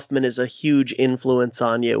 Danny Elfman is a huge influence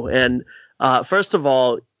on you. And first of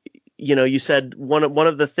all, you said one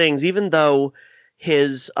of the things, even though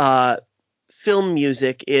his film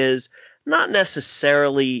music is not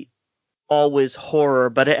necessarily always horror,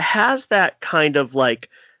 but it has that kind of like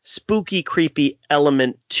spooky, creepy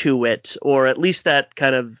element to it, or at least that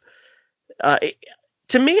kind of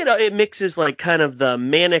to me, it mixes like kind of the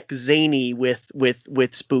manic zany with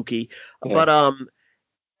spooky. Yeah.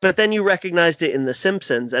 But then you recognized it in The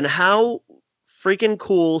Simpsons, and how freaking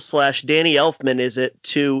cool / Danny Elfman is it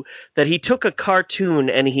that he took a cartoon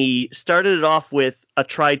and he started it off with a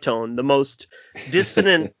tritone, the most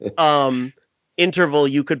dissonant interval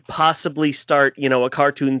you could possibly start, a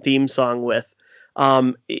cartoon theme song with.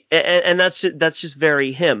 And that's just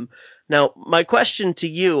very him. Now, my question to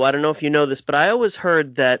you, I don't know if you know this, but I always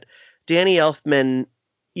heard that Danny Elfman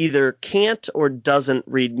either can't or doesn't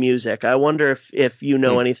read music. I wonder if you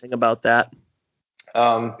know anything about that.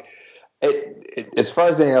 As far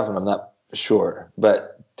as Danny Elfman, I'm not sure.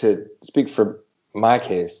 But to speak for my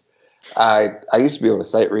case, I used to be able to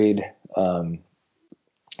sight read.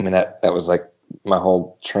 That was like my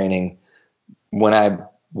whole training. When I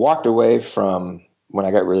walked away from, when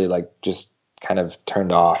I got really like just kind of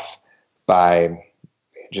turned off by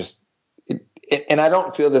just and I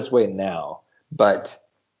don't feel this way now, but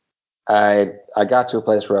I got to a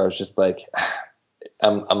place where I was just like,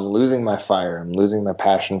 I'm losing my fire. I'm losing my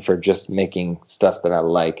passion for just making stuff that I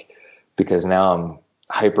like, because now I'm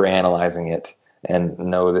hyper analyzing it and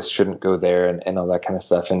no, this shouldn't go there and all that kind of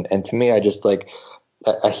stuff. And to me, I just like,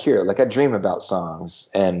 I hear, like, I dream about songs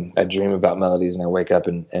and I dream about melodies and I wake up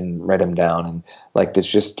and write them down. And like, that's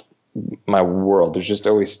just my world. There's just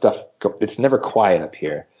always stuff. It's never quiet up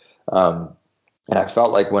here. And I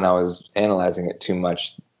felt like when I was analyzing it too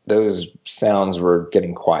much, those sounds were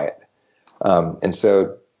getting quiet. And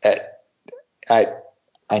so I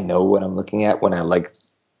know what I'm looking at when I like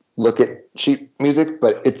look at sheet music,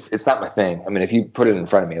 but it's not my thing. I mean, if you put it in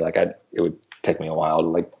front of me, like it would take me a while to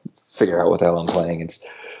like figure out what the hell I'm playing. It's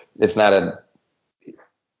not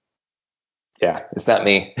it's not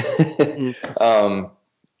me.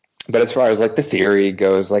 But as far as like the theory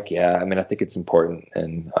goes, like, yeah, I mean, I think it's important.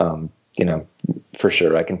 And, you know, for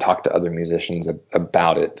sure, I can talk to other musicians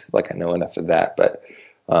about it. Like, I know enough of that. But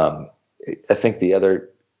I think the other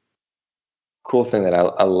cool thing that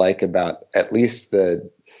I like about at least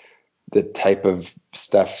the type of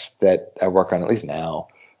stuff that I work on, at least now,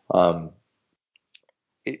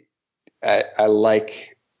 I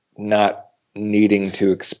like not needing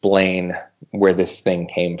to explain where this thing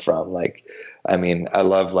came from. Like, I mean, I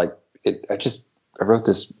love like it. I wrote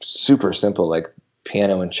this super simple like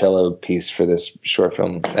piano and cello piece for this short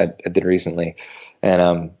film I did recently,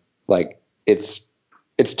 and like it's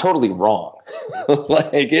totally wrong.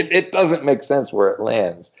 Like it doesn't make sense where it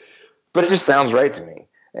lands, but it just sounds right to me.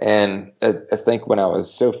 And I think when I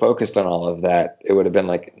was so focused on all of that, it would have been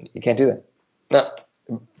like, you can't do that. No,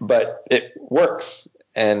 but it works.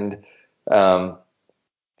 And I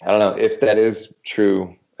don't know if that is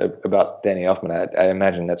true about Danny Elfman. I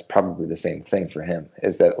imagine that's probably the same thing for him,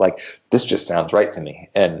 is that like, this just sounds right to me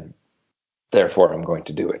and therefore I'm going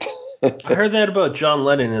to do it. I heard that about John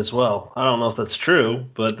Lennon as well. I don't know if that's true,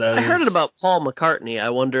 but I heard it about Paul McCartney. I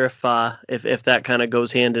wonder if that kind of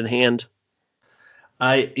goes hand in hand.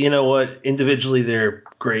 You know what? Individually, they're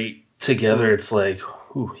great. Together, it's like,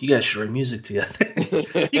 ooh, you guys should write music together. You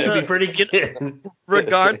could be pretty good.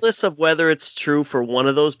 Regardless of whether it's true for one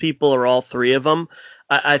of those people or all three of them,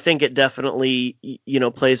 I think it definitely,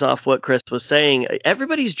 plays off what Chris was saying.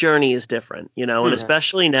 Everybody's journey is different, and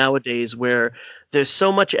especially nowadays where there's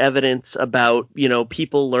so much evidence about,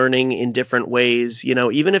 people learning in different ways.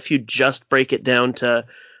 Even if you just break it down to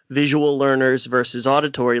visual learners versus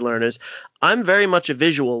auditory learners, I'm very much a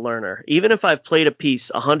visual learner. Even if I've played a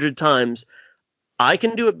piece 100 times, I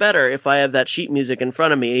can do it better if I have that sheet music in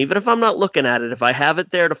front of me. Even if I'm not looking at it, if I have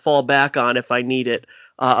it there to fall back on if I need it,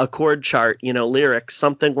 a chord chart, lyrics,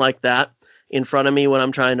 something like that in front of me when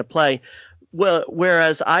I'm trying to play. Well,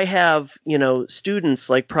 whereas I have, students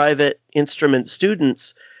like private instrument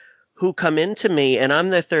students who come into me and I'm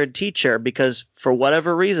their third teacher because for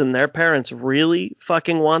whatever reason, their parents really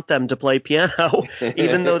fucking want them to play piano,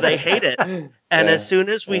 even though they hate it. And as soon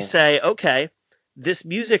as we say, okay, this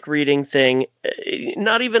music reading thing,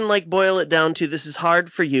 not even like boil it down to this is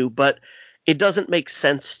hard for you, but it doesn't make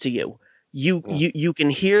sense to you. You can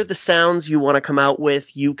hear the sounds you want to come out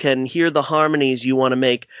with. You can hear the harmonies you want to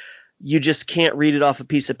make. You just can't read it off a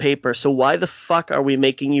piece of paper. So why the fuck are we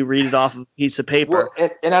making you read it off a piece of paper? Well,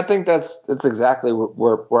 and I think that's exactly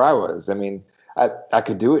where I was. I mean, I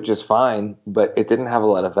could do it just fine, but it didn't have a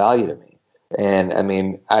lot of value to me. And I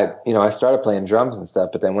mean, I started playing drums and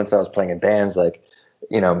stuff, but then once I was playing in bands, like,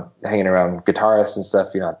 hanging around guitarists and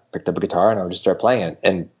stuff, I picked up a guitar and I would just start playing it.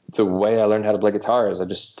 And the way I learned how to play guitar is I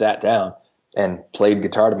just sat down and played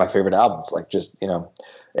guitar to my favorite albums, like just,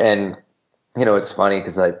 and it's funny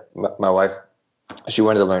because like my wife, she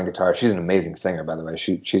wanted to learn guitar. She's an amazing singer, by the way.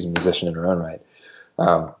 She's a musician in her own right.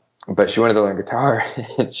 But she wanted to learn guitar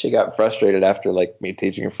and she got frustrated after like me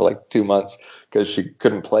teaching her for like 2 months because she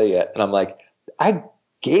couldn't play yet. And I'm like, I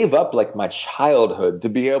gave up like my childhood to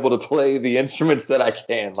be able to play the instruments that I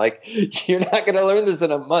can. Like, you're not going to learn this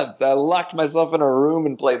in a month. I locked myself in a room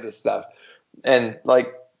and played this stuff. And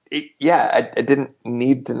like, I didn't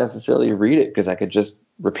need to necessarily read it because I could just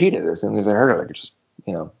repeat it as soon as I heard it. I could just,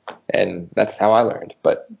 and that's how I learned.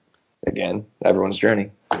 But again, everyone's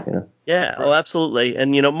journey, Yeah, oh, absolutely.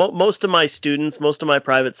 And, most of my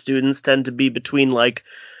private students tend to be between like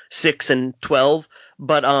 6 and 12.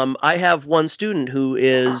 But I have one student who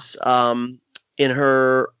is she's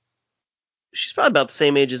probably about the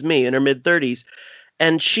same age as me, in her mid-30s.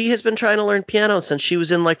 And she has been trying to learn piano since she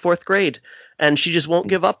was in like 4th grade. And she just won't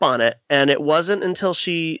give up on it. And it wasn't until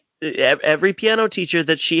every piano teacher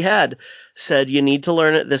that she had said, you need to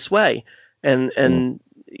learn it this way. And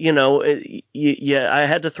I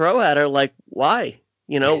had to throw at her, like, why?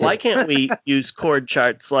 Why can't we use chord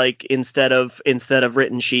charts, like, instead of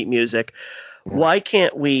written sheet music? Why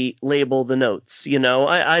can't we label the notes?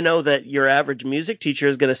 I know that your average music teacher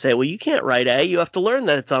is going to say, well, you can't write A, you have to learn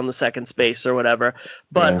that it's on the second space or whatever.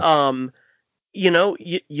 But,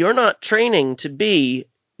 you're not training to be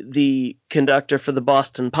the conductor for the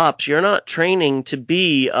Boston Pops. You're not training to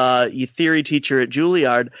be your theory teacher at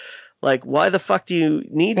Juilliard. Like, why the fuck do you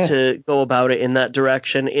need to go about it in that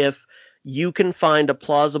direction if you can find a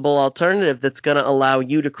plausible alternative that's going to allow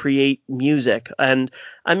you to create music? And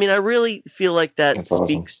I mean, I really feel like that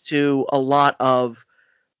speaks to a lot of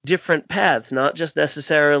different paths, not just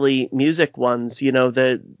necessarily music ones.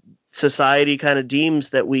 The society kind of deems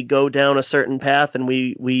that we go down a certain path and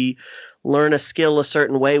we learn a skill a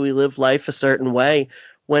certain way, we live life a certain way,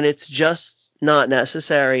 when it's just not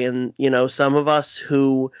necessary. And, some of us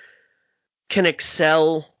who can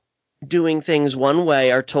excel doing things one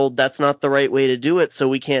way are told that's not the right way to do it, so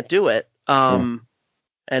we can't do it.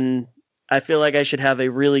 And I feel like I should have a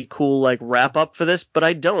really cool, like, wrap up for this, but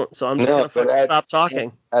I don't. So I'm just going to stop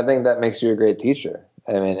talking. I think that makes you a great teacher.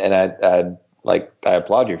 I mean, and I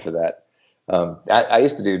applaud you for that. I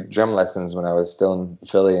used to do drum lessons when I was still in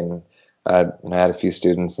Philly, and I had a few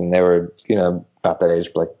students, and they were, about that age,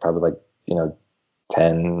 like probably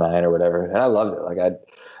 10, 9 or whatever. And I loved it.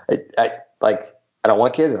 I don't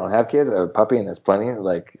want kids. I don't have kids. I have a puppy, and there's plenty.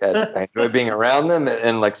 Like, I enjoy being around them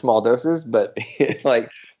in like small doses. But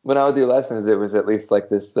like, when I would do lessons, it was at least like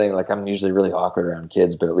this thing. Like, I'm usually really awkward around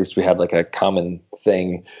kids, but at least we had like a common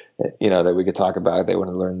thing, that we could talk about. They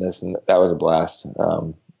want to learn this, and that was a blast.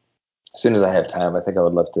 As soon as I have time, I think I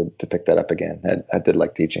would love to pick that up again. I did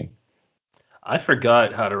like teaching. I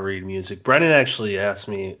forgot how to read music. Brennan actually asked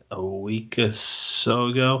me a week or so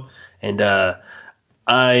ago, and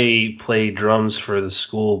I played drums for the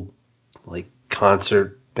school, like,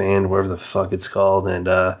 concert band, whatever the fuck it's called, and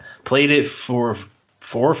played it for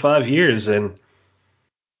 4 or 5 years, and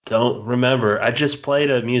don't remember. I just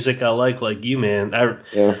played a music I like you, man.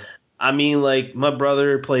 I mean, like, my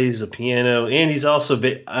brother plays a piano, and he's also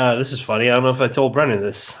this is funny. I don't know if I told Brennan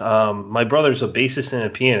this. My brother's a bassist and a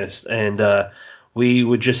pianist, and we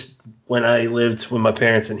would just, when I lived with my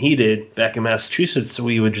parents and he did back in Massachusetts,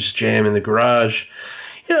 we would just jam in the garage,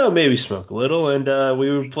 maybe smoke a little, and we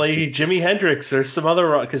would play Jimi Hendrix or some other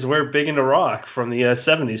rock, because we're big into rock from the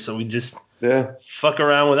 70s, so we just fuck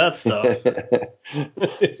around with that stuff.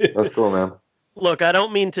 That's cool, man. Look, I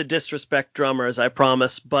don't mean to disrespect drummers, I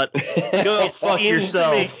promise, but go fuck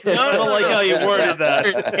yourself. I don't like how you worded that.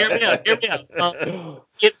 Hear me out.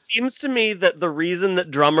 It seems to me that the reason that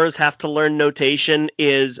drummers have to learn notation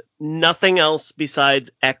is nothing else besides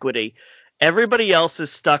equity. Everybody else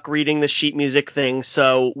is stuck reading the sheet music thing,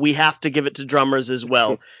 so we have to give it to drummers as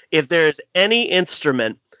well. If there's any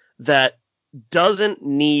instrument that doesn't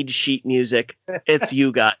need sheet music, it's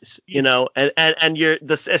you guys, and you're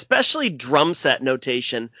this, especially drum set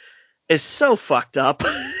notation is so fucked up.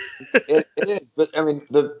 It is, but I mean,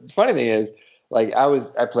 the funny thing is, like,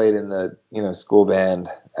 I played in the school band.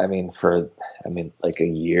 Like a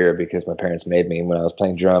year, because my parents made me when I was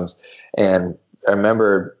playing drums, and I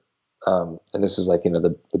remember, and this was like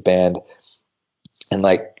the band, and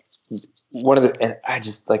like, and I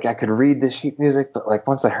just, like, I could read the sheet music, but like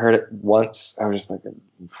once I heard it once, I was just like,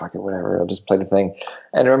 fuck it, whatever, I'll just play the thing.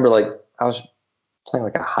 And I remember, like, I was playing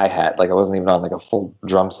like a hi-hat, like I wasn't even on like a full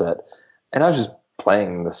drum set, and I was just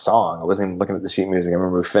playing the song. I wasn't even looking at the sheet music. I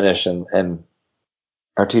remember we finished, and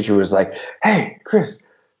our teacher was like, "Hey, Chris,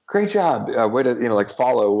 great job. Way to like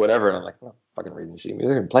follow whatever." And I'm like, "No, fucking reading the sheet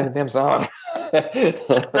music and playing the damn song." That's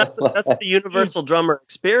the universal drummer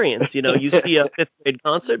experience. You see a fifth grade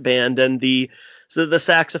concert band, and the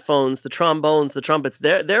saxophones, the trombones, the trumpets,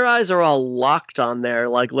 their eyes are all locked on there,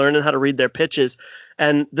 like learning how to read their pitches,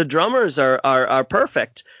 and the drummers are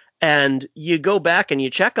perfect. And you go back and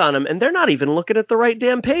you check on them, and they're not even looking at the right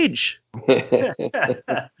damn page. I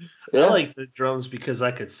like the drums because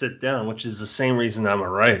I could sit down, which is the same reason I'm a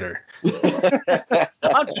writer.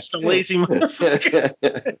 I'm just a lazy motherfucker.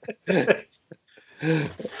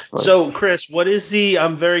 So, Chris, what is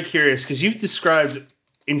I'm very curious, because you've described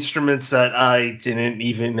instruments that I didn't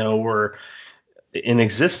even know were in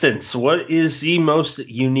existence. What is the most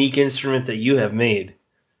unique instrument that you have made?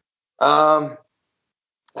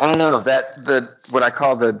 I don't know, what I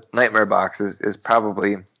call the nightmare box is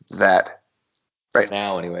probably that right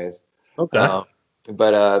now, anyways. Okay.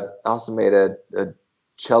 But I also made a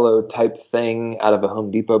cello type thing out of a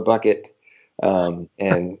Home Depot bucket,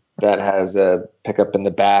 and that has a pickup in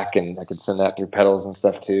the back, and I could send that through pedals and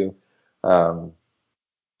stuff too. And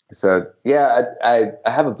So yeah, I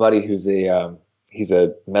have a buddy who's he's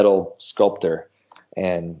a metal sculptor,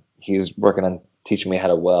 and he's working on teaching me how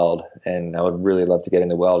to weld, and I would really love to get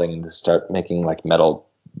into welding and to start making like metal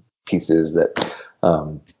pieces that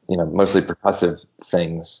mostly percussive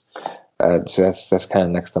things. So that's kind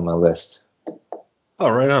of next on my list. Oh,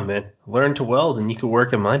 right on, man. Learn to weld and you can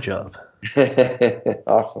work in my job.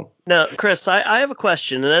 Awesome. Now, Chris, I have a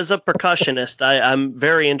question, and as a percussionist, I'm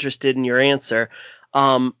very interested in your answer.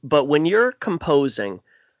 But when you're composing,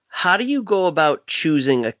 how do you go about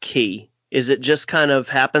choosing a key? Is it just kind of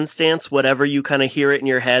happenstance, whatever you kind of hear it in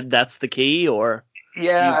your head, that's the key, or?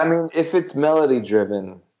 Yeah, I mean, if it's melody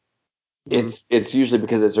driven, it's usually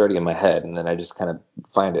because it's already in my head, and then I just kind of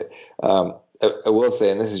find it. I will say,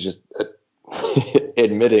 and this is just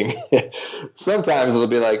admitting, sometimes it'll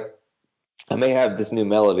be like, I may have this new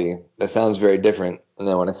melody that sounds very different, and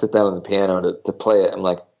then when I sit down on the piano to play it, I'm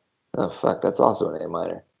like, oh fuck, that's also an A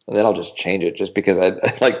minor, and then I'll just change it just because I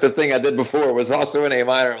like the thing I did before was also an A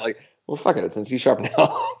minor. I'm like, well, fuck it, it's in C sharp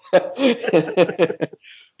now. But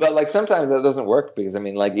like sometimes that doesn't work because I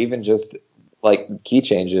mean, like even just like key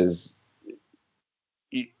changes,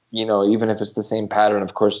 even if it's the same pattern,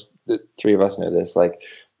 of course, the three of us know this, like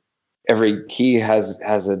every key has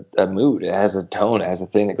a mood, it has a tone, it has a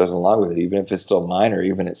thing that goes along with it, even if it's still minor,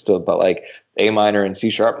 but like A minor and C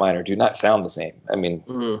sharp minor do not sound the same. I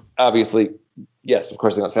mean, obviously, yes, of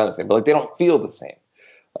course they don't sound the same, but like they don't feel the same.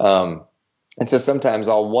 And so sometimes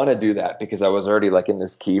I'll want to do that because I was already like in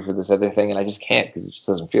this key for this other thing and I just can't because it just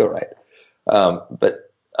doesn't feel right.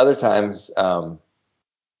 But other times,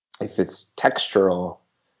 if it's textural,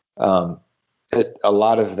 a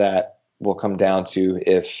lot of that will come down to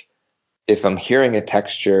if I'm hearing a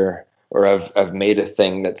texture or I've made a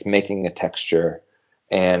thing that's making a texture,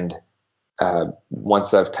 and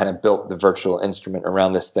once I've kind of built the virtual instrument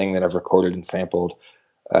around this thing that I've recorded and sampled,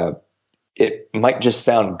 it might just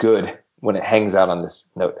sound good when it hangs out on this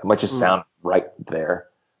note. It might just sound right there.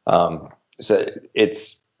 So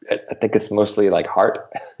I think it's mostly like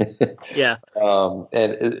heart. Yeah.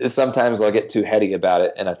 And sometimes I'll get too heady about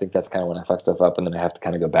it, and I think that's kind of when I fuck stuff up, and then I have to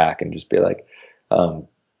kind of go back and just be like,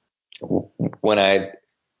 when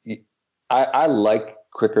I like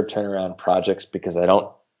quicker turnaround projects because I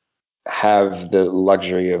don't have the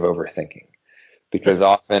luxury of overthinking, because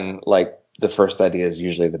often like the first idea is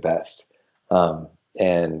usually the best.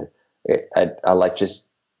 And I like just,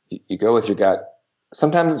 you go with your gut.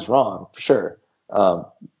 Sometimes it's wrong for sure.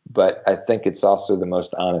 But I think it's also the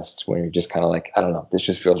most honest when you're just kind of like, I don't know, this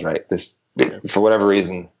just feels right. This, for whatever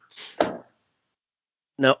reason.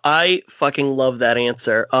 No, I fucking love that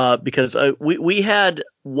answer because we had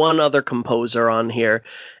one other composer on here,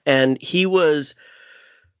 and he was,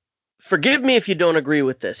 forgive me if you don't agree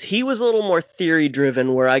with this, he was a little more theory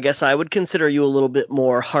driven, where I guess I would consider you a little bit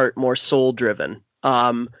more heart, more soul driven.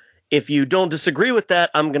 If you don't disagree with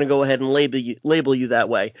that, I'm going to go ahead and label you that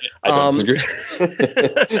way. I don't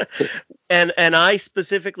disagree. And I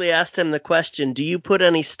specifically asked him the question, do you put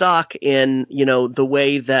any stock in, the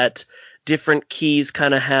way that different keys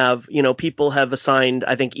kind of have, people have assigned,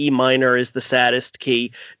 I think E minor is the saddest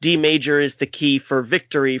key, D major is the key for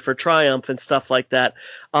victory, for triumph and stuff like that.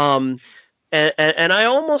 And I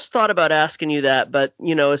almost thought about asking you that, but,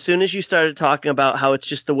 as soon as you started talking about how it's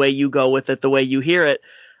just the way you go with it, the way you hear it,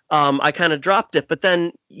 I kind of dropped it. But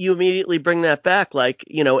then you immediately bring that back, like,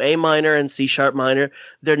 A minor and C sharp minor,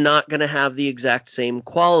 they're not going to have the exact same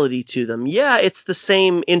quality to them. Yeah, it's the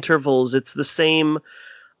same intervals, it's the same,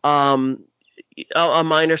 a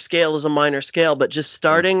minor scale is a minor scale, but just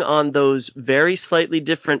starting on those very slightly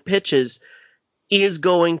different pitches is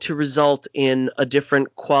going to result in a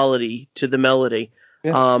different quality to the melody.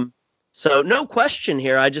 Yeah. So no question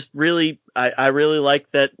here. I just really, I really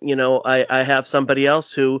like that, I have somebody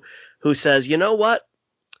else who says, you know what?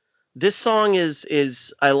 This song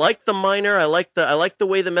is I like the minor, I like the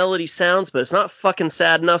way the melody sounds, but it's not fucking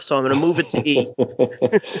sad enough, so I'm gonna move it to E.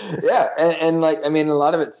 Yeah, and like, I mean, a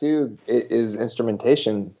lot of it too is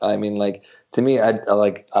instrumentation. I mean, like, to me,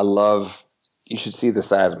 I love, you should see the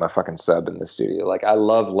size of my fucking sub in the studio. Like, I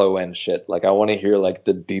love low end shit. Like, I want to hear like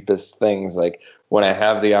the deepest things. Like, when I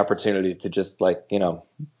have the opportunity to just like,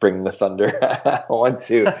 bring the thunder, I want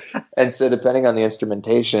to. And so depending on the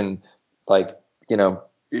instrumentation, like,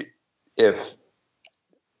 if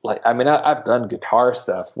like, I mean, I've done guitar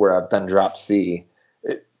stuff where I've done drop C.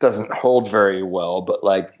 It doesn't hold very well, but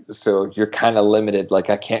like, so you're kind of limited. Like,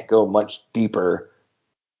 I can't go much deeper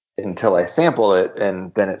until I sample it,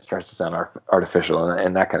 and then it starts to sound artificial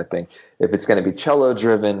and that kind of thing. If it's going to be cello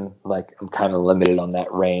driven, like, I'm kind of limited on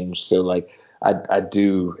that range. So like, I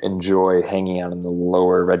do enjoy hanging out in the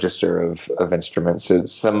lower register of instruments. So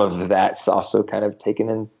some of that's also kind of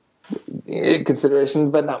taken in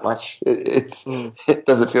consideration, but not much. It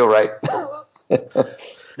doesn't feel right.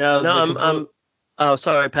 No, oh,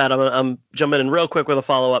 sorry, Pat. I'm jumping in real quick with a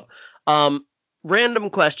follow up. Random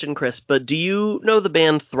question, Chris, but do you know the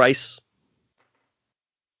band Thrice?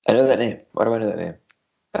 I know that name. Why do I know that name?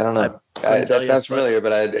 I don't know. That sounds familiar,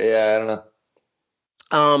 but I don't know.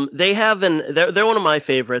 They have they're one of my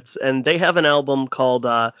favorites, and they have an album called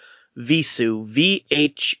Visu,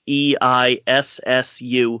 Vheissu.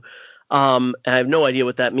 I have no idea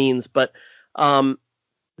what that means, but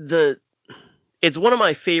it's one of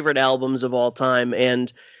my favorite albums of all time,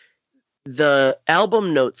 and the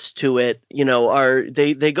album notes to it, are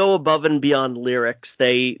they go above and beyond lyrics.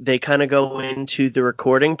 They kind of go into the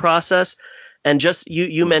recording process, and just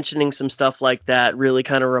you mentioning some stuff like that really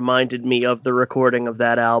kind of reminded me of the recording of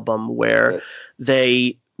that album, where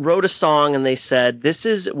they wrote a song and they said,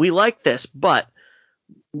 we like this, but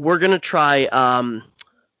we're going to try,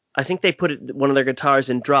 I think they put one of their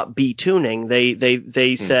guitars in drop B tuning.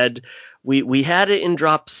 They said, we had it in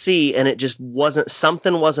drop C and it just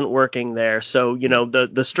something wasn't working there. So,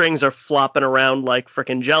 the strings are flopping around like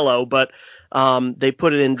frickin' Jello, but they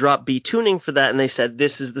put it in drop B tuning for that, and they said,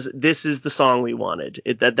 this is the song we wanted.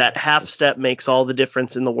 That half step makes all the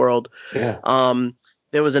difference in the world. Yeah.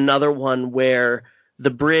 There was another one where the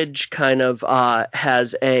bridge kind of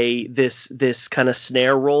has this kind of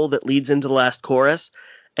snare roll that leads into the last chorus,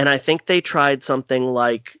 and I think they tried something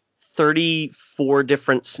like 34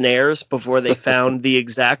 different snares before they found the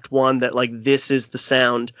exact one that, like, this is the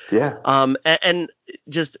sound. Yeah. And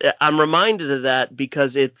just I'm reminded of that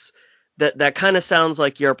because it's that kind of sounds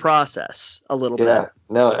like your process a little bit. Yeah.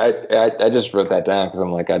 No, I just wrote that down because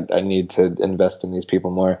I'm like, I need to invest in these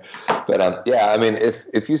people more. But I mean,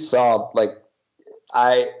 if you saw, like,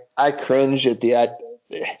 I cringe at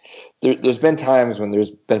there's been times when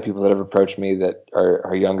there's been people that have approached me that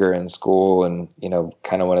are younger in school and,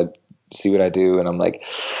 kind of want to see what I do. And I'm like,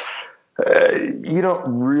 you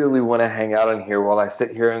don't really want to hang out in here while I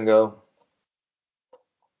sit here and go,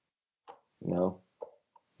 no,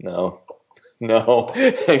 and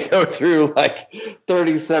go through like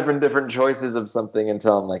 37 different choices of something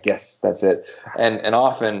until I'm like, yes, that's it. And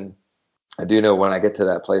often I do know when I get to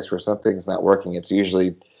that place where something's not working, it's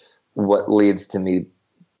usually what leads to me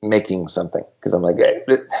making something, because I'm like, hey,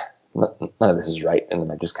 none of this is right, and then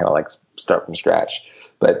I just kind of like start from scratch.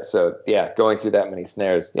 But so going through that many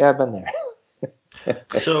snares, I've been there.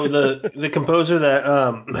 So the composer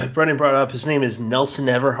that Brendan brought up, his name is Nelson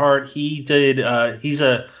Everhart. He's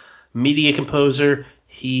a media composer.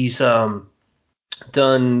 He's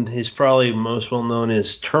done his probably most well known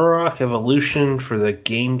is Turok Evolution for the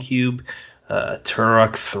GameCube,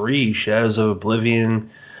 Turok 3 Shadows of Oblivion.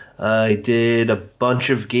 He did a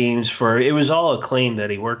bunch of games it was all Acclaim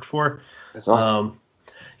that he worked for. That's awesome.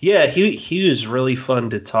 He was really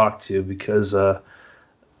fun to talk to because I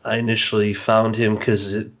initially found him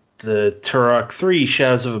because the Turok 3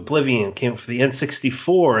 Shadows of Oblivion came for the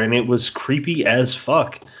N64 and it was creepy as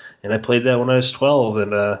fuck. And I played that when I was 12,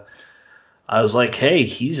 and I was like, hey,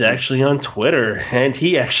 he's actually on Twitter, and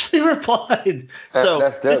he actually replied.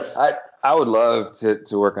 That's dope. I would love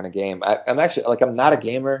to work on a game. I'm actually, like, I'm not a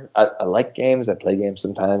gamer. I like games. I play games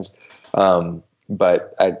sometimes.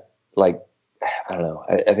 But I don't know.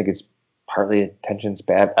 I think it's partly attention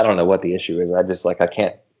span. I don't know what the issue is. I just, like, I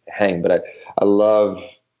can't hang. But I love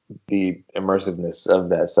the immersiveness of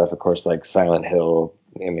that stuff. Of course, like Silent Hill.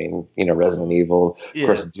 I mean, Resident Evil. Of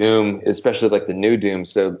course, Doom, especially like the new Doom.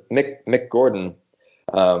 So Mick Gordon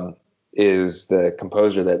is the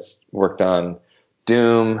composer that's worked on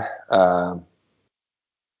Doom. What's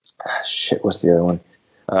the other one?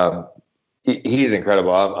 He's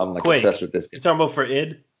incredible. I'm like Quake. Obsessed with this. You're talking about for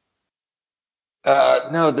id?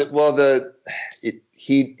 No.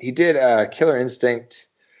 He did Killer Instinct.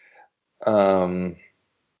 What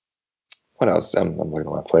else? I'm looking at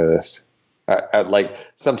my playlist. I like,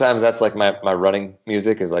 sometimes that's like my running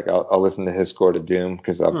music is like I'll listen to his score to Doom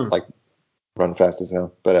because I'm like run fast as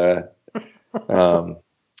hell. But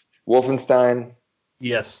Wolfenstein.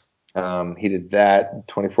 Yes. He did that in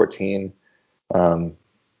 2014. I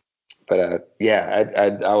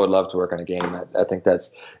would love to work on a game. I think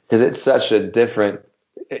that's because it's such a different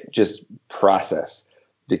just process,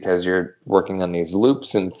 because you're working on these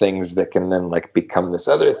loops and things that can then like become this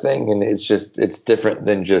other thing, and it's different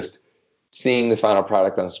than just seeing the final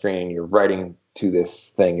product on screen. You're writing to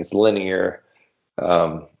this thing. It's linear.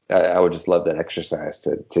 I would just love that exercise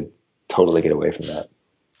to totally get away from that.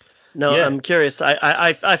 No, Yeah. I'm curious.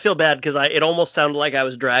 I feel bad because it almost sounded like I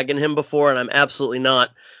was dragging him before, and I'm absolutely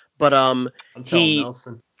not. But I'm telling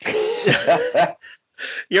Nelson.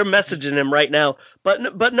 You're messaging him right now.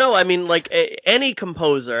 But no, I mean, like any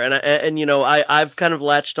composer, and you know, I've kind of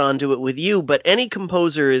latched onto it with you, but any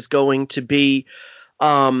composer is going to be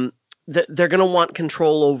they're going to want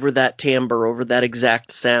control over that timbre, over that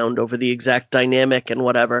exact sound, over the exact dynamic and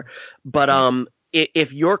whatever. But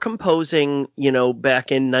if you're composing, you know,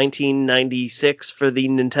 back in 1996 for the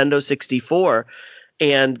Nintendo 64,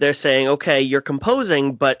 and they're saying, okay, you're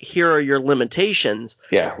composing, but here are your limitations.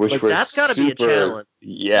 Yeah, which like, were that's got to be a challenge.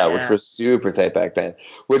 Yeah, which were super tight back then.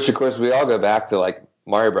 Which, of course, we all go back to like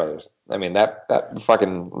Mario Brothers. I mean, that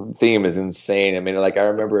fucking theme is insane. I mean, like I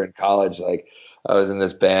remember in college, like I was in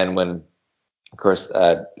this band when, of course,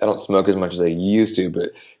 I don't smoke as much as I used to,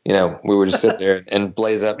 but you know, we would just sit there and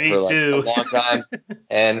blaze up for like a long time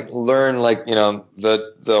and learn like, you know,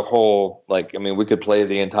 the whole, like, I mean, we could play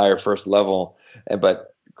the entire first level,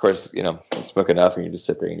 but of course, you know, you smoke enough and you just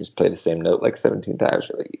sit there and you just play the same note like 17 times.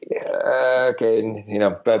 You're like, yeah, okay, and, you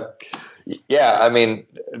know, but yeah, I mean,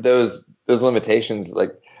 those limitations,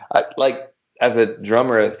 like as a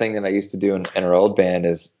drummer, a thing that I used to do in our old band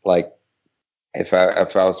is like, if I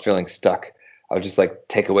was feeling stuck, I would just like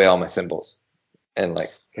take away all my cymbals and like,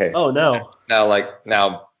 okay, oh no,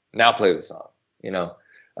 now play the song, you know.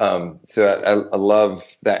 So I love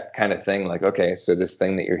that kind of thing. Like, okay, so this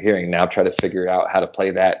thing that you're hearing, now try to figure out how to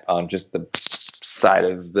play that on just the side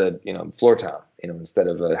of the, you know, floor tom, you know, instead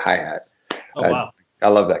of a hi-hat. Oh wow. I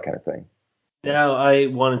love that kind of thing. Now I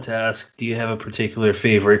wanted to ask, do you have a particular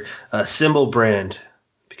favorite cymbal brand?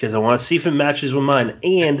 Because I want to see if it matches with mine,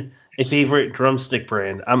 and a favorite drumstick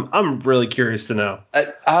brand. I'm really curious to know.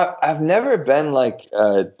 I've never been like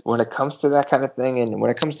when it comes to that kind of thing, and when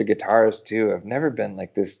it comes to guitars too, I've never been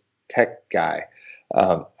like this tech guy.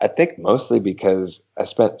 I think mostly because I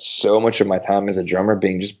spent so much of my time as a drummer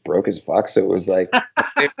being just broke as fuck. So it was like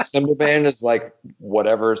cymbal band is like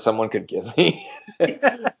whatever someone could give me.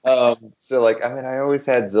 So like, I mean, I always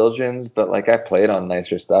had Zildjians, but like I played on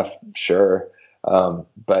nicer stuff, sure.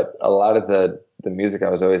 But a lot of the music I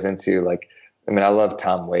was always into, like, I mean, I love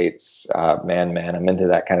Tom Waits, Man, I'm into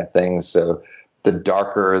that kind of thing. So the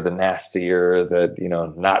darker, the nastier, the, you know,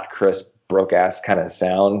 not crisp, broke ass kind of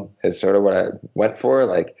sound is sort of what I went for.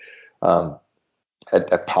 Like,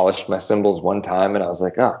 I polished my cymbals one time and I was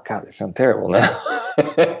like, oh God, they sound terrible now.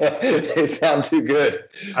 They sound too good.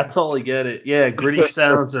 I totally get it. Yeah, gritty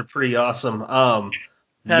sounds are pretty awesome.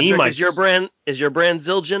 Patrick, is your brand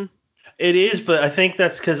Zildjian? It is, but I think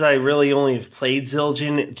that's because I really only have played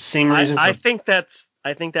Zildjian. Same reason. I think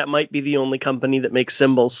that might be the only company that makes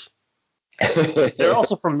cymbals. They're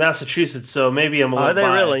also from Massachusetts, so maybe I'm a little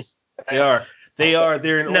biased. Really? They are.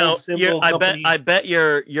 They're an old cymbal company. I bet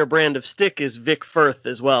your brand of stick is Vic Firth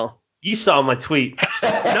as well. You saw my tweet.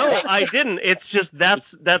 No, I didn't. It's just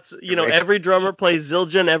that's you know, every drummer plays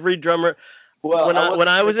Zildjian. Every drummer. Well, when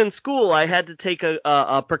I was in school, I had to take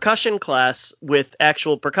a percussion class with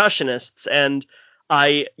actual percussionists, and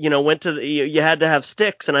I, you know, went to you had to have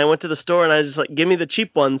sticks, and I went to the store and I was just like, give me the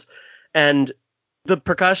cheap ones, and the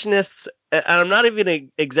percussionists, and I'm not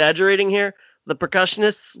even exaggerating here, the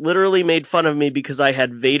percussionists literally made fun of me because I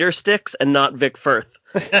had Vader sticks and not Vic Firth.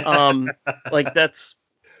 Like that's.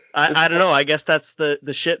 I don't know. I guess that's the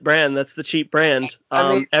shit brand. That's the cheap brand.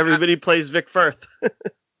 I mean, everybody plays Vic Firth.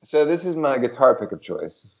 So this is my guitar pick of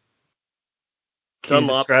choice. Can you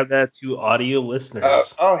describe that to audio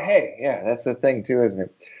listeners? Oh, hey, yeah, that's the thing too, isn't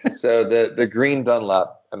it? So the green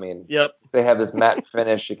Dunlop. I mean, yep. They have this matte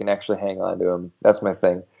finish. You can actually hang on to them. That's my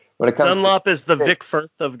thing. When it comes Dunlop is the Vic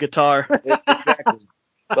Firth of guitar. Exactly.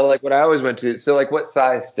 But like what I always went to. So like, what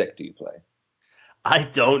size stick do you play? I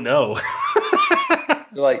don't know.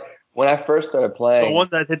 So like when I first started playing, the one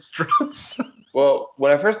that hits drums. Well,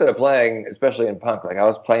 when I first started playing, especially in punk, like I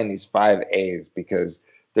was playing these 5As because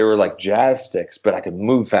they were like jazz sticks, but I could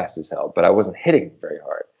move fast as hell, but I wasn't hitting very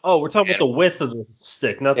hard. Oh, we're talking about the width of the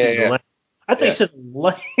stick, not the length. I think you said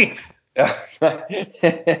length.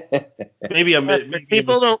 maybe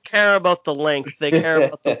people don't care about the length; they care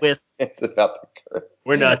about the width. It's about the curve.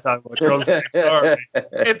 We're not talking about drumsticks, sorry.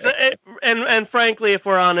 And frankly, if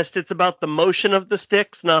we're honest, it's about the motion of the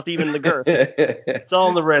sticks, not even the girth. It's all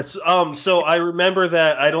in the wrist. So I remember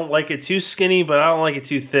that I don't like it too skinny, but I don't like it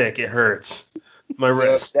too thick. It hurts my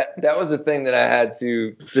wrist. That was the thing that I had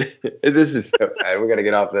to. This is so bad. We got to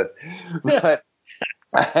get off this. But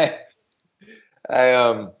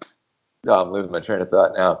I'm losing my train of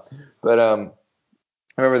thought now. But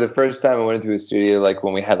I remember the first time I went into a studio, like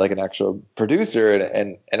when we had like an actual producer,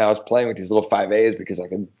 and I was playing with these little 5As because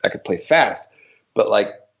I could play fast. But like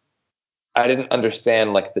I didn't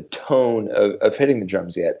understand like the tone of hitting the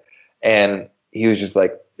drums yet. And he was just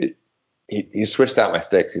like, he switched out my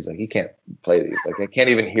sticks. He's like, you can't play these. Like, I can't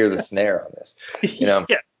even hear the snare on this, you know?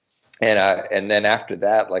 Yeah. And then after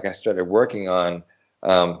that, like I started working on,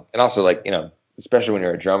 and also like, you know, especially when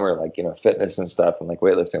you're a drummer, like, you know, fitness and stuff and like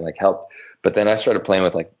weightlifting like helped. But then I started playing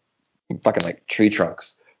with like fucking like tree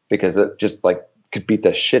trunks because it just like could beat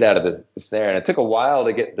the shit out of the snare. And it took a while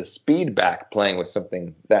to get the speed back playing with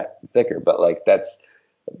something that thicker, but like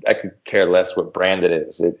I could care less what brand it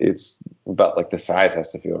is. It's about like the size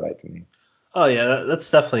has to feel right to me. Oh yeah,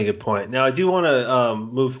 that's definitely a good point. Now I do want to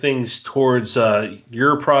move things towards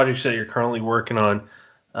your projects that you're currently working on.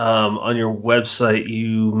 On your website,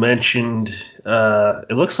 you mentioned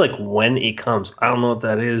it looks like When It Comes. I don't know what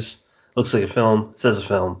that is. Looks like a film. It says a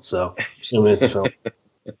film, so I'm assuming it's a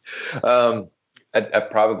film. I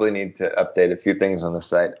probably need to update a few things on the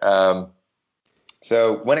site.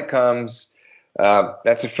 So When It Comes,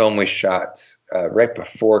 that's a film we shot right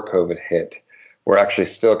before COVID hit. We're actually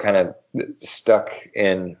still kind of stuck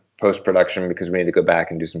in post-production because we need to go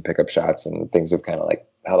back and do some pickup shots, and things have kind of like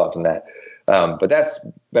held off on that. But that's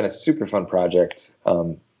been a super fun project.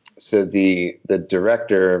 So the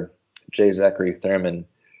director, J. Zachary Thurman,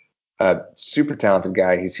 super talented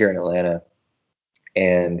guy. He's here in Atlanta.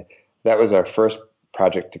 And that was our first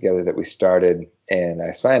project together that we started. And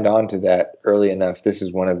I signed on to that early enough. This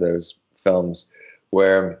is one of those films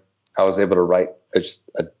where I was able to write just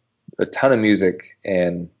a ton of music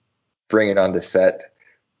and bring it onto set,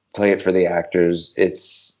 play it for the actors.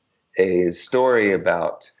 It's a story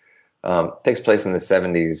about, takes place in the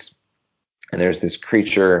 70s. And there's this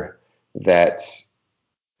creature that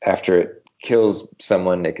after it kills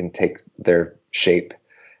someone, it can take their shape.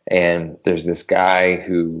 And there's this guy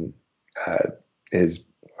who his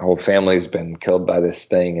whole family's been killed by this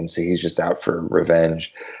thing, and so he's just out for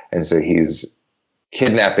revenge. And so he's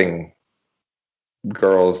kidnapping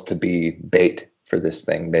girls to be bait for this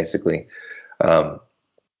thing, basically. But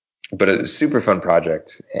it was a super fun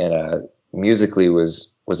project, and musically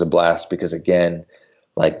was a blast because, again,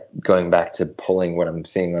 like going back to pulling what I'm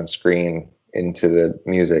seeing on screen into the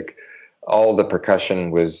music, all the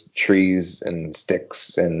percussion was trees and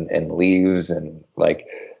sticks and leaves. And like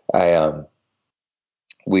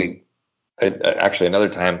actually another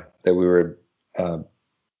time that we were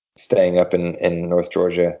staying up in North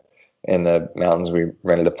Georgia in the mountains, we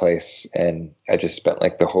rented a place, and I just spent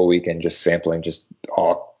like the whole weekend just sampling just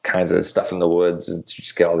all kinds of stuff in the woods and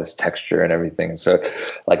just get all this texture and everything. And so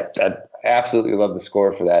like I absolutely love the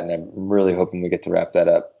score for that, and I'm really hoping we get to wrap that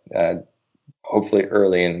up hopefully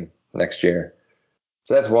early in next year.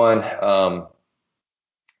 So that's one.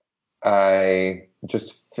 I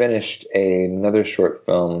just finished another short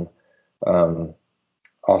film,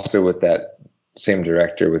 also with that same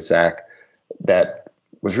director, with Zach, that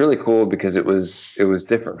was really cool because it was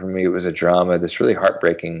different for me. It was a drama, this really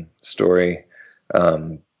heartbreaking story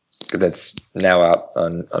that's now out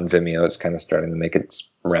on Vimeo. It's kind of starting to make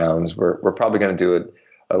its rounds. We're probably going to do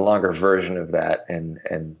a longer version of that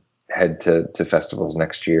and head to festivals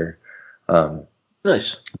next year.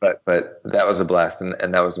 Nice. But that was a blast,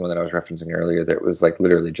 and that was the one that I was referencing earlier. That was like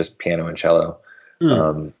literally just piano and cello.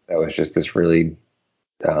 That was just this really.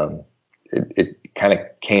 It kind of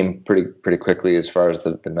came pretty quickly as far as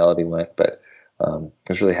the melody went, but I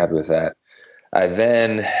was really happy with that. I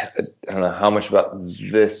don't know how much about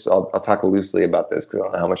this. I'll talk loosely about this because I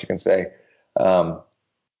don't know how much I can say. Going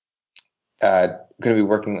to be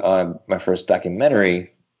working on my first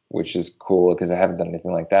documentary, which is cool because I haven't done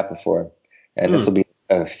anything like that before. And this will be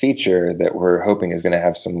a feature that we're hoping is going to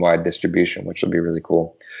have some wide distribution, which will be really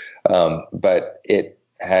cool. But it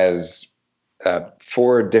has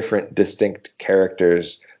 4 different distinct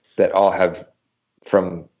characters that all have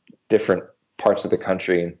from different parts of the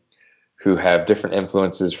country who have different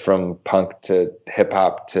influences, from punk to hip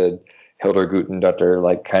hop to Hildur Gudnadottir,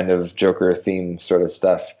 like kind of Joker theme sort of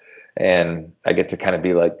stuff. And I get to kind of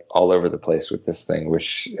be like all over the place with this thing,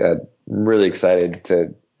 which I'm really excited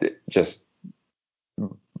to just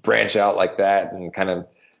branch out like that. And kind of,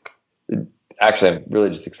 actually, I'm really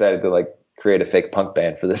just excited to like create a fake punk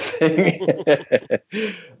band for this thing.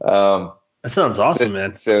 That sounds awesome,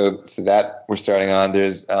 man. So that we're starting on.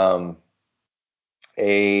 There's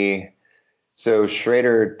so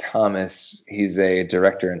Schrader Thomas, he's a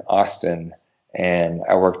director in Austin, and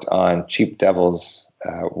I worked on Cheap Devils,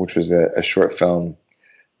 which was a short film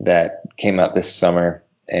that came out this summer,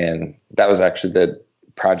 and that was actually the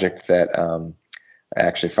project that I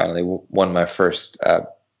actually finally won my first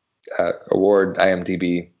award,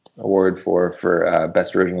 IMDb award for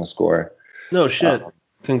Best Original Score. No shit.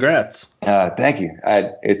 Congrats. Thank you.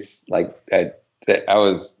 It's like I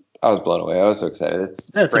was blown away. I was so excited.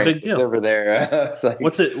 It's a big deal. It's over there. It's like,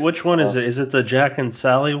 what's it? Which one is it? Is it the Jack and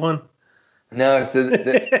Sally one? No. So is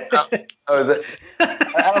it?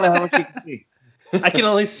 I don't know how much you can see. I can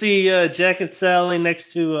only see Jack and Sally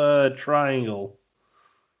next to a triangle.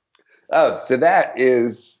 Oh, so that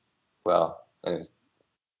is, well, I'm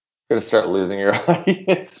going to start losing your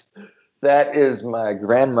audience. That is my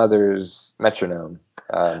grandmother's metronome.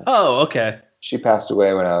 Oh, okay. She passed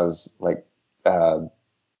away when I was like, I don't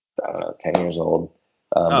know, 10 years old.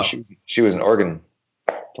 But she was an organ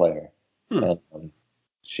player. And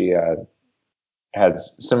she had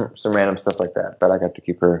some random stuff like that, but I got to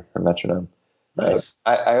keep her metronome. Nice.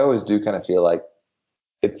 I always do kind of feel like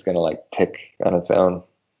it's going to like tick on its own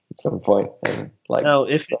at some point. And like, now,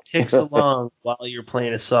 if it ticks along while you're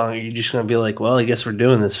playing a song, are you just going to be like, well, I guess we're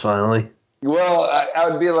doing this finally? Well, I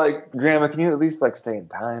would be like, Grandma, can you at least like stay in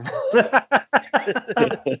time?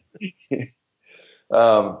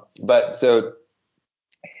 But so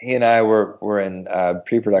he and I were in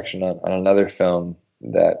pre-production on another film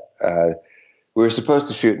that we were supposed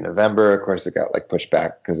to shoot in November. Of course, it got like pushed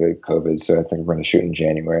back because of COVID. So I think we're going to shoot in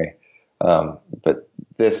January. But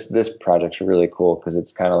this project's really cool because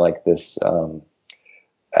it's kind of like this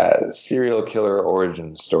serial killer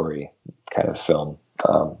origin story kind of film,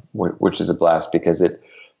 which is a blast because it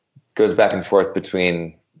goes back and forth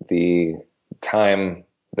between the time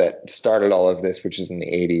that started all of this, which is in the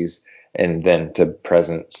 80s, and then to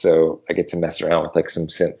present. So I get to mess around with like some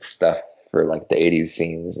synth stuff for like the 80s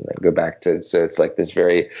scenes and then go back to, so it's like this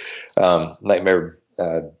very Nightmare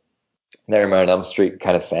on Elm Street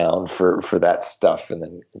kind of sound for that stuff, and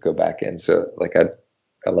then go back in. So like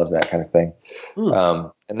I love that kind of thing.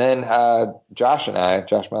 And then Josh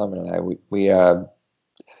Mallerman and I, we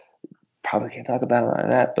probably can't talk about a lot of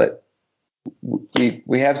that, but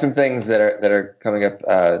we have some things that are coming up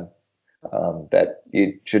that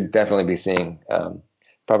you should definitely be seeing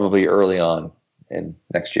probably early on in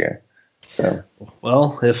next year. So,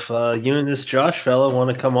 well, if you and this Josh fella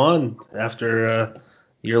want to come on after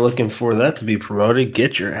you're looking for that to be promoted,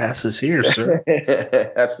 get your asses here, sir.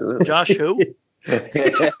 Absolutely. Josh who?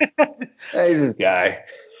 He's this guy.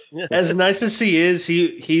 As nice as he is,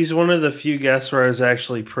 he's one of the few guests where I was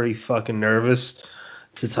actually pretty fucking nervous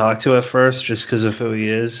to talk to at first just because of who he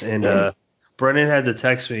is. And Brennan had to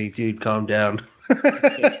text me, dude, calm down.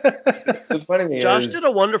 The funny thing Josh is, did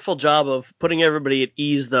a wonderful job of putting everybody at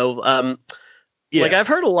ease, though. Like, I've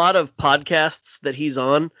heard a lot of podcasts that he's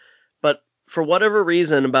on, but for whatever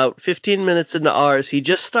reason, about 15 minutes into ours, he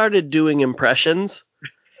just started doing impressions.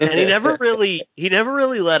 And he never really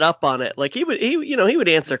let up on it. Like he would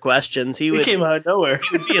answer questions. He came out of nowhere.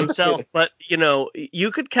 He would be himself, but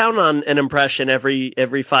you could count on an impression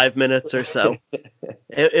every 5 minutes or so.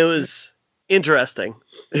 It was interesting.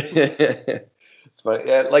 It's funny.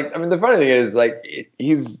 Yeah, like, I mean, the funny thing is, like,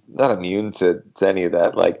 he's not immune to any of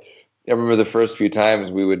that. Like, I remember the first few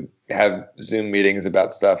times we would have Zoom meetings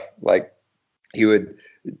about stuff. Like, he would,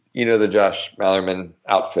 the Josh Mallerman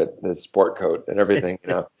outfit, the sport coat and everything,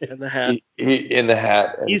 In the hat. He in the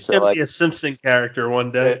hat. And he's going to be a Simpson character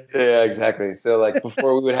one day. Yeah, exactly. So, like,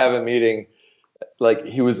 before we would have a meeting, like,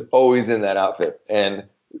 he was always in that outfit. And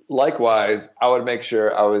likewise, I would make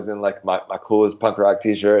sure I was in like my coolest punk rock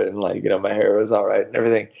t-shirt and like, my hair was all right and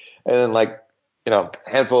everything. And then like, a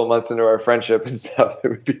handful of months into our friendship and stuff, it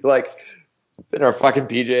would be like in our fucking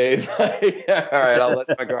PJs. All right, I'll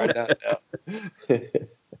let my guard down now.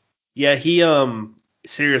 Yeah, he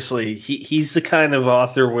seriously, he's the kind of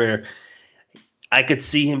author where I could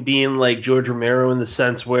see him being like George Romero in the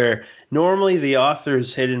sense where normally the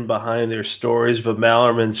author's hidden behind their stories, but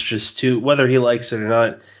Mallerman's just too, whether he likes it or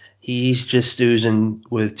not, he's just oozing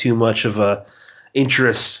with too much of a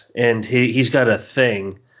interest, and he's got a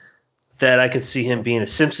thing that I could see him being a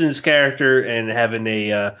Simpsons character and having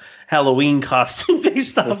a Halloween costume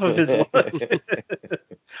based off of his life.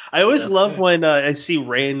 I always love when I see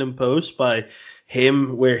random posts by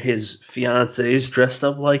him where his fiance is dressed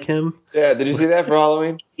up like him. Yeah, did you see that for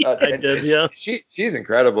Halloween? I did, yeah. She's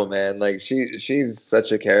incredible, man. Like she's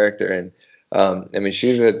such a character, and I mean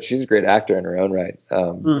she's a great actor in her own right.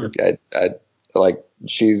 I like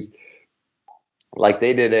she's like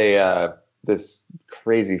they did a this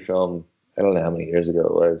crazy film. I don't know how many years ago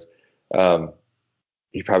it was.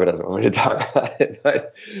 He probably doesn't want me to talk about it,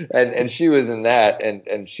 but and she was in that,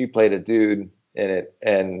 and she played a dude in it,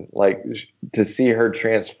 and like to see her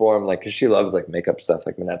transform, like, because she loves like makeup stuff,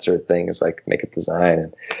 like, when that's her thing is like makeup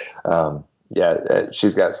design, and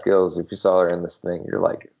she's got skills. If you saw her in this thing, you're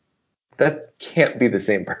like, that can't be the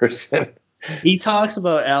same person. He talks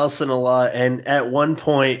about Allison a lot, and at one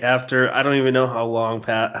point, after I don't even know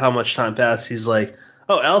how much time passed, he's like,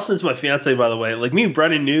 "Oh, Allison's my fiance, by the way." Like me and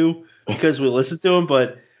Brennan knew because we listened to him,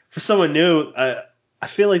 but for someone new, I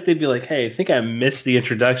feel like they'd be like, "Hey, I think I missed the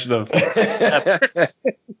introduction of that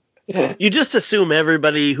person." You just assume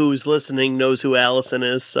everybody who's listening knows who Allison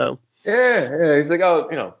is, so. Yeah. He's like,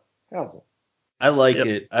 oh, Allison. I like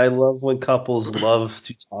it. I love when couples love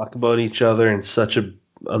to talk about each other in such a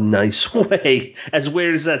nice way. As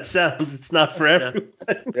weird as that sounds, it's not for everyone.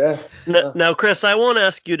 Yeah. Now, Chris, I won't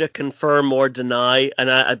ask you to confirm or deny, and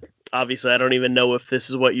I obviously I don't even know if this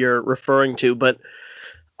is what you're referring to, but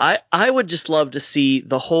I would just love to see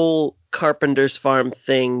the whole Carpenter's Farm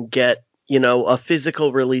thing get, a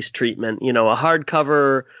physical release treatment, a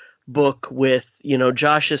hardcover book with,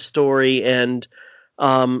 Josh's story and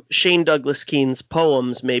Shane Douglas Keene's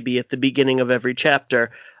poems maybe at the beginning of every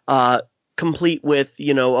chapter, complete with, a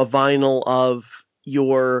vinyl of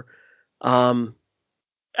your,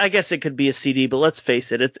 I guess it could be a CD, but let's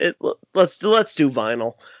face it, let's do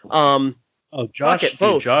vinyl. Josh would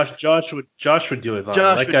do it vinyl. Josh would do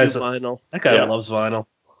vinyl. That guy loves vinyl.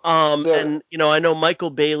 And I know Michael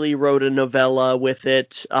Bailey wrote a novella with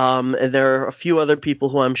it. And there are a few other people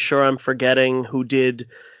who I'm sure I'm forgetting who did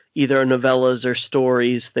either novellas or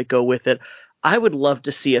stories that go with it. I would love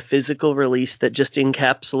to see a physical release that just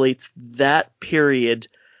encapsulates that period.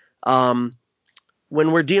 When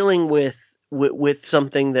we're dealing with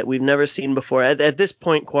something that we've never seen before. At this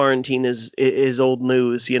point, quarantine is old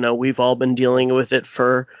news. We've all been dealing with it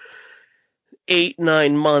for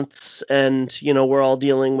 8-9 months, and we're all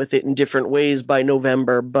dealing with it in different ways by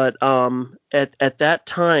November. But at that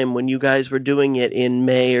time when you guys were doing it in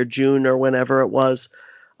May or June or whenever it was,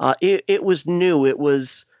 it was new. It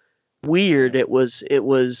was weird. It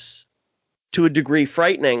was to a degree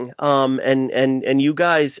frightening. And you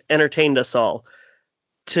guys entertained us all.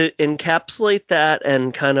 To encapsulate that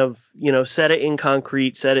and kind of, set it in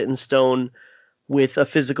concrete, set it in stone with a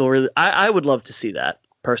physical I would love to see that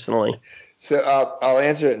personally. So I'll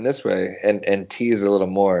answer it in this way and tease a little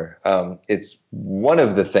more. It's one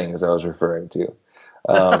of the things I was referring to.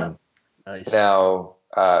 Nice. Now,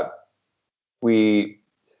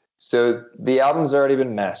 so the album's already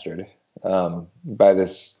been mastered by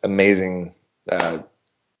this amazing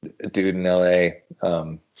dude in LA.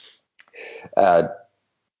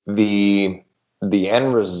 The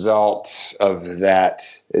end result of that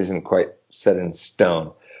isn't quite set in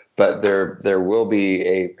stone, but there will be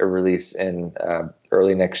a release in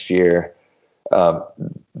early next year.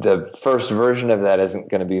 The first version of that isn't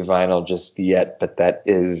going to be vinyl just yet, but that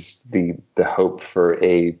is the hope for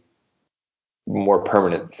a more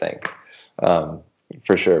permanent thing,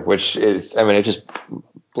 for sure. Which is, it just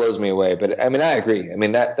blows me away. But I agree.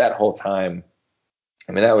 That whole time,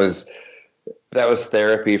 that was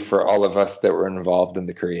therapy for all of us that were involved in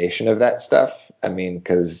the creation of that stuff.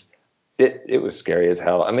 Because it was scary as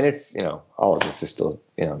hell. It's, all of this is still,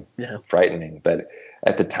 frightening. But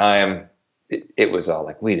at the time, it was all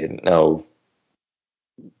like, we didn't know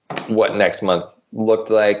what next month looked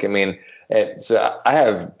like. So I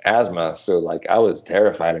have asthma. So like, I was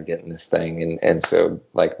terrified of getting this thing. And so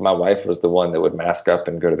like, my wife was the one that would mask up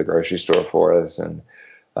and go to the grocery store for us. And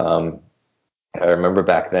I remember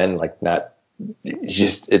back then, like,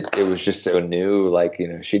 it was just so new. Like,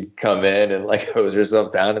 she'd come in and like hose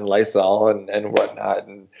herself down in Lysol and whatnot.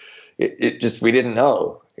 And it just, we didn't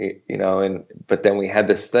know, but then we had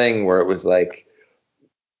this thing where it was like,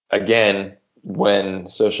 again, when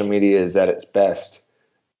social media is at its best,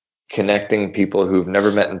 connecting people who've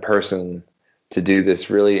never met in person to do this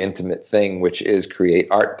really intimate thing, which is create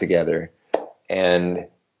art together and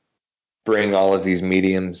bring all of these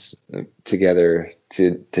mediums together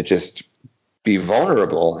to just be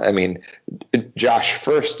vulnerable. Josh,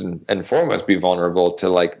 first and foremost, be vulnerable to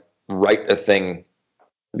like write a thing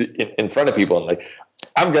in front of people and like,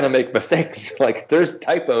 I'm going to make mistakes. Like there's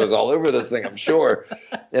typos all over this thing, I'm sure,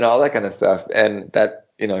 all that kind of stuff. And that,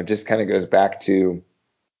 just kind of goes back to,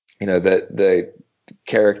 the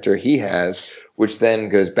character he has, which then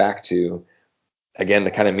goes back to, again,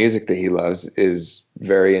 the kind of music that he loves is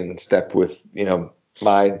very in step with,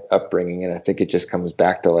 my upbringing. And I think it just comes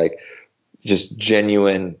back to like, just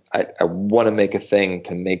genuine, I want to make a thing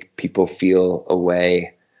to make people feel a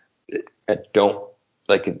way. I don't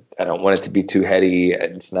want it to be too heady.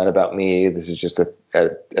 It's not about me. This is just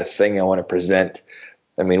a thing I want to present.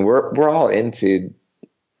 We're all into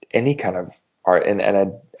any kind of art, and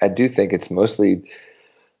I do think it's mostly,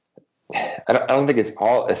 I don't think it's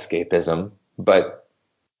all escapism, but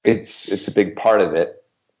it's a big part of it.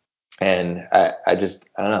 And I don't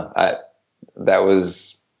know, that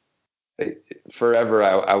was forever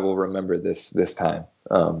I will remember this time.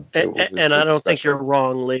 And I don't think you're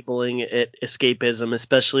wrong labeling it escapism,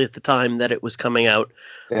 especially at the time that it was coming out.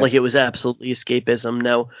 Yeah. Like, it was absolutely escapism.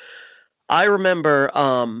 Now, I remember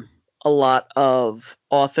a lot of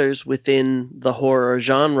authors within the horror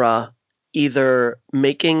genre either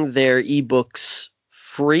making their ebooks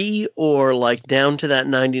free or like down to that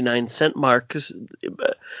 99-cent mark, 'cause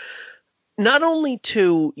not only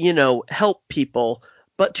to, help people,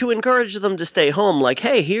 but to encourage them to stay home. Like,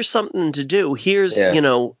 hey, here's something to do. Here's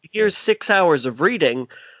 6 hours of reading.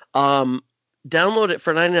 Download it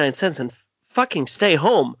for 99 cents and fucking stay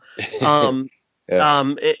home. I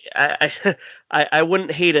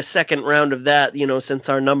wouldn't hate a second round of that, since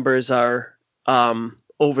our numbers are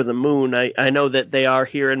over the moon. I know that they are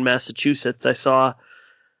here in Massachusetts. I saw,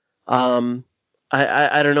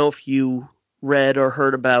 I don't know if you read or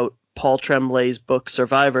heard about Paul Tremblay's book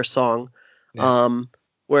Survivor Song,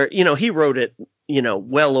 where, he wrote it,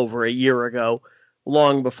 well over a year ago,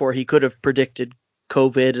 long before he could have predicted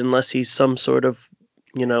COVID, unless he's some sort of,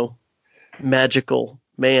 magical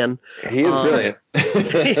man. He is brilliant.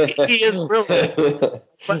 He is brilliant.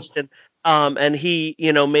 Question. And he,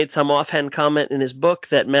 made some offhand comment in his book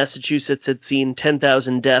that Massachusetts had seen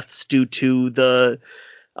 10,000 deaths due to the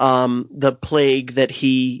plague that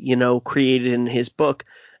he, created in his book.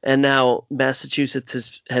 And now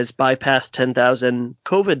Massachusetts has bypassed 10,000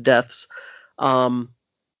 COVID deaths. And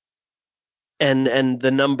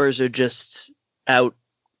the numbers are just out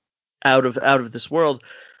of this world.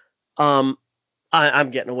 I'm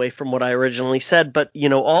getting away from what I originally said, but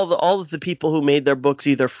all of the people who made their books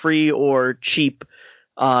either free or cheap,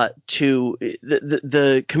 to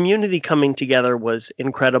the community coming together was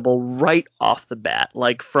incredible right off the bat.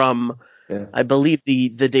 Like from, I believe the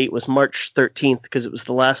date was March 13th, because it was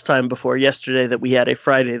the last time before yesterday that we had a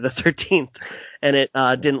Friday the 13th, and it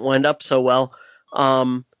didn't wind up so well.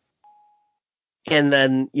 And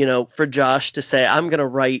then, for Josh to say, I'm going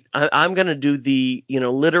to do the,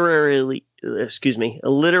 a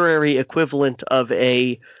literary equivalent of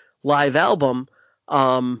a live album,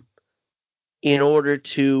 in order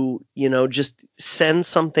to, just send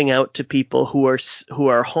something out to people who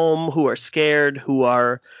are home, who are scared, who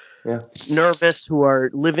are nervous, who are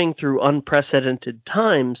living through unprecedented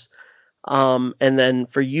times. And then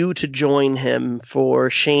for you to join him, for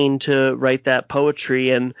Shane to write that poetry.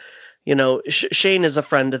 And Shane is a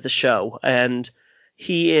friend of the show, and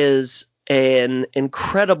he is an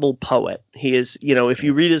incredible poet. He is, if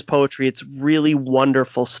you read his poetry, it's really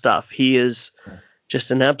wonderful stuff. He is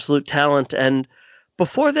just an absolute talent. And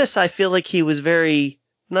before this, I feel like he was I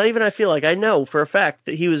know for a fact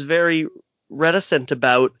that he was very reticent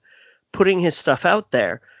about putting his stuff out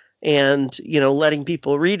there and, letting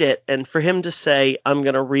people read it. And for him to say, I'm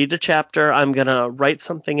going to read a chapter, I'm going to write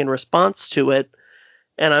something in response to it,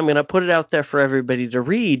 and I'm going to put it out there for everybody to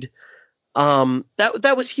read.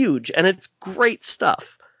 That was huge, and it's great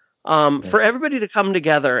stuff. For everybody to come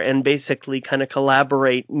together and basically kind of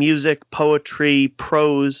collaborate, music, poetry,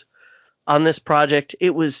 prose, on this project,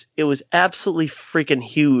 it was absolutely freaking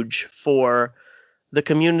huge for the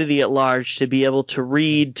community at large to be able to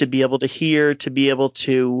read, to be able to hear, to be able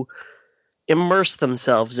to immerse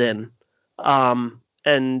themselves in. And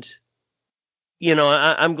I'm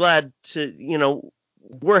glad to,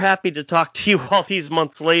 we're happy to talk to you all these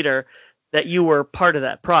months later that you were part of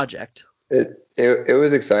that project. It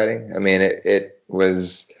was exciting. I mean, it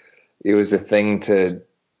was a thing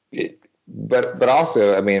but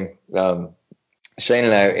also, I mean, Shane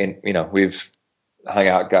and I, we've hung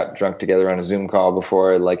out, got drunk together on a Zoom call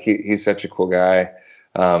before. Like he's such a cool guy.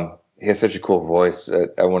 He has such a cool voice.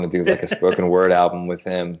 I want to do like a spoken word album with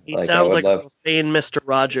him. He sounds like a profane Mr.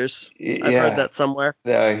 Rogers. I've heard that somewhere.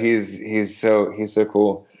 Yeah, he's so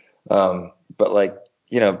cool. But like,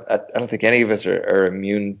 I don't think any of us are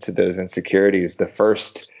immune to those insecurities. The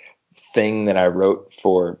first thing that I wrote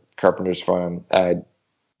for Carpenter's Farm, I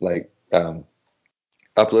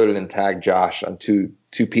uploaded and tagged Josh on two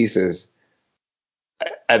pieces.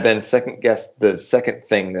 I then second guessed the second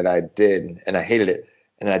thing that I did, and I hated it,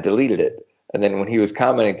 and I deleted it. And then when he was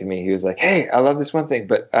commenting to me, he was like, "Hey, I love this one thing,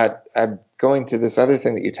 but I'm going to this other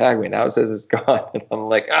thing that you tagged me. Now it says it's gone." And I'm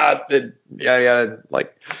like, I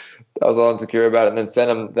was all insecure about it, and then sent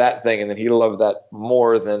him that thing, and then he loved that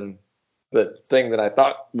more than the thing that I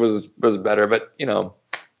thought was better. But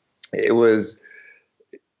it was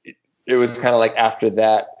kind of like after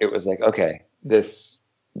that, it was like, okay, this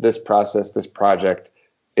process, this project,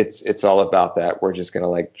 it's all about that. We're just gonna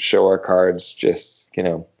like show our cards, just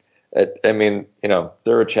I mean,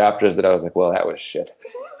 there were chapters that I was like, well, that was shit.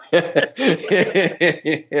 But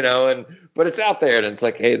it's out there, and it's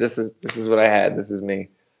like, hey, this is what I had. This is me.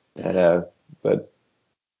 And but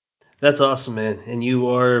that's awesome, man. And you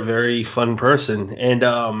are a very fun person. And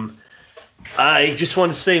I just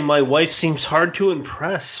want to say my wife seems hard to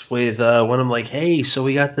impress with when I'm like, hey, so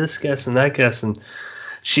we got this guest and that guest, and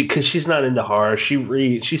because she's not into horror,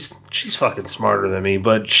 she's fucking smarter than me,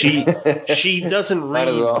 but she doesn't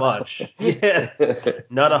read much. Yeah,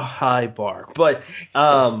 not a high bar. But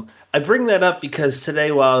I bring that up because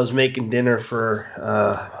today while I was making dinner for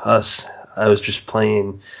us, I was just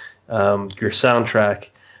playing your soundtrack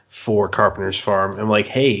for Carpenter's Farm. I'm like,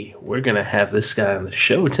 hey, we're going to have this guy on the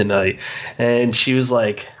show tonight. And she was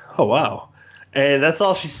like, oh, wow. And that's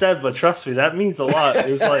all she said, but trust me, that means a lot. It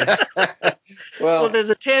was like, well, there's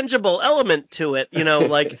a tangible element to it,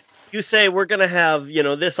 like you say we're going to have,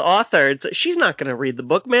 this author. She's not going to read the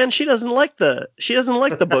book, man. She doesn't like the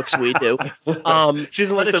books we do. She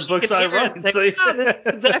doesn't like the books I write. So,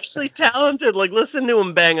 it's actually talented. Like, listen to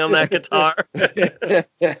him bang on that guitar.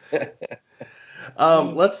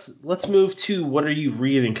 Let's move to what are you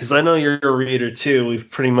reading? Because I know you're a reader too. We've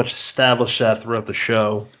pretty much established that throughout the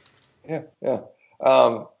show. Yeah.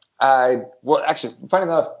 Actually, funny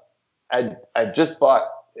enough, I just bought.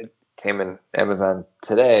 It came in Amazon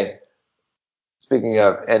today. Speaking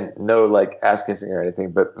of, and no like ass kissing or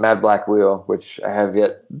anything, but Mad Black Wheel, which I have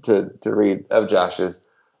yet to read of Josh's.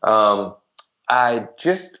 I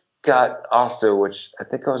just got also, which I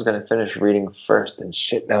think I was going to finish reading first, and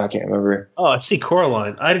shit, now I can't remember. Oh, I see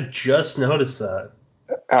Coraline. I just noticed that.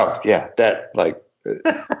 Oh yeah, that like.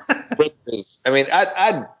 I mean,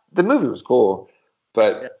 the movie was cool,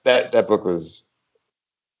 but that book was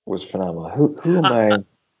phenomenal. Who am I?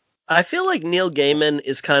 I feel like Neil Gaiman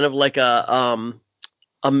is kind of like a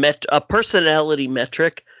personality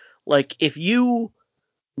metric. Like if you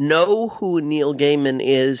know who Neil Gaiman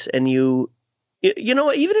is, and you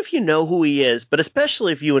know, even if you know who he is, but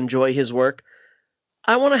especially if you enjoy his work,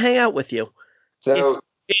 I want to hang out with you. So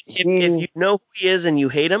if you know who he is and you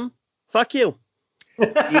hate him, fuck you.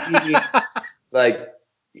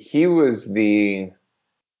 He was the,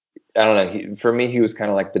 I don't know. For me, he was kind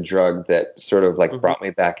of like the drug that sort of like brought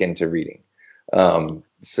me back into reading.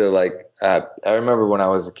 So like, I remember when I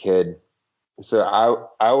was a kid. So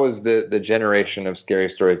I was the generation of scary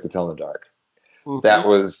stories to tell in the dark. Mm-hmm. That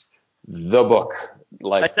was the book.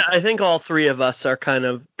 Like I think all three of us are kind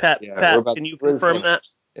of Pat. Can you confirm that?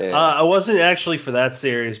 Yeah. I wasn't actually for that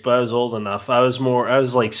series, but I was old enough. I was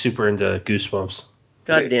like super into Goosebumps.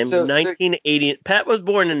 God damn, 1980. Pat was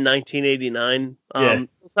born in 1989. Yeah.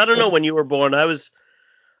 I don't know when you were born. I was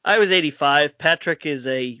 85. Patrick is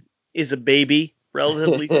a baby,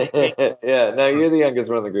 relatively speaking. Yeah, no, you're the youngest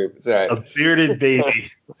one in the group. It's all right. A bearded baby.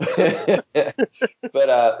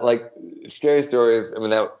 But like scary stories, I mean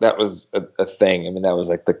that was a thing. I mean that was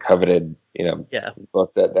like the coveted,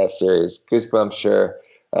 book that series. Goosebumps, sure.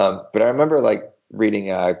 But I remember like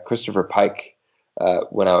reading Christopher Pike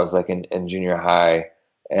when I was like in junior high,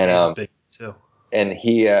 and he's big too. And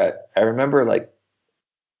he, I remember like,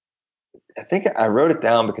 I think I wrote it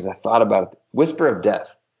down because I thought about it. Whisper of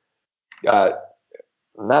Death. Not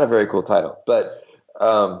a very cool title, but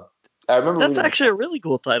I remember that's actually a really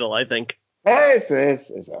cool title, I think. It's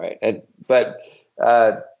all right. But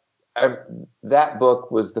that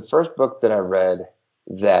book was the first book that I read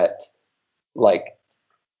that like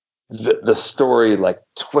the story like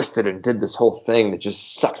twisted and did this whole thing that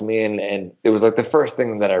just sucked me in, and it was like the first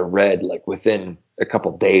thing that I read like within a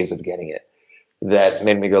couple days of getting it that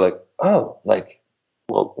made me go like, oh, like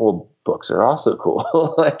well books are also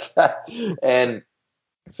cool. Like, and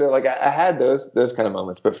so like I had those kind of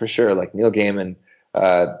moments, but for sure like Neil Gaiman,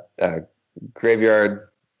 Graveyard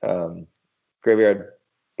Book.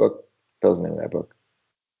 That was the name of that book.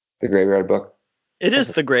 The Graveyard Book. It is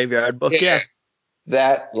the Graveyard Book, yeah.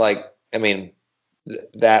 That like, I mean,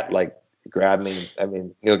 that like grabbed me. I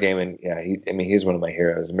mean, Neil Gaiman, yeah, he's one of my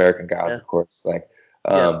heroes. American Gods, of course. Like,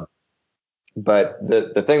 but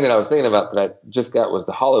the thing that I was thinking about that I just got was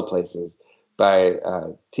The Hollow Places by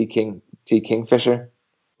T. Kingfisher.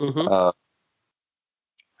 Mm-hmm.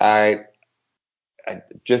 I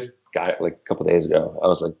just got it like a couple days ago. I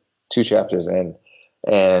was like 2 chapters in,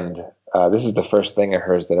 and this is the first thing of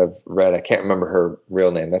hers that I've read. I can't remember her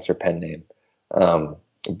real name. That's her pen name.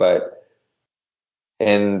 But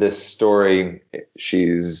in this story,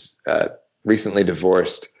 she's recently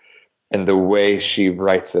divorced, and the way she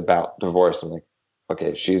writes about divorce, I'm like,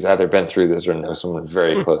 okay, she's either been through this or knows someone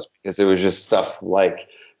very close, because it was just stuff like,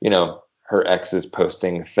 her ex is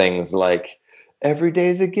posting things like, every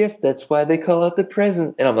day's a gift, that's why they call it the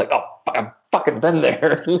present. And I'm like, oh, I'm fucking been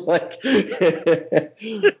there. Like, but,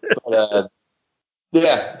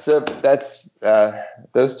 yeah. So that's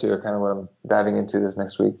those two are kind of what I'm diving into this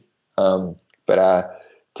next week. But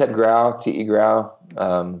Ted Grau, T.E. Grau,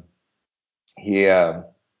 he I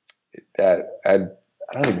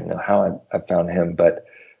don't even know how I found him, but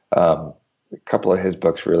a couple of his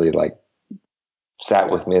books really like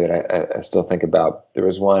sat with me that I still think about. There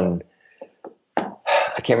was one,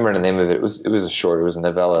 I can't remember the name of it. It was a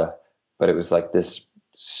novella, but it was like this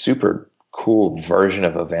super cool version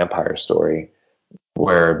of a vampire story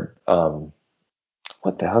where,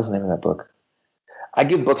 what the hell's the name of that book? I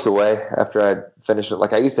give books away after I finish it.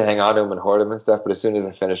 Like I used to hang on to them and hoard them and stuff, but as soon as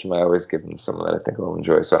I finish them, I always give them to someone that I think will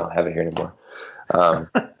enjoy, so I don't have it here anymore.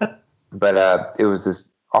 But it was this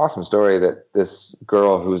awesome story that this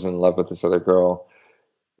girl who was in love with this other girl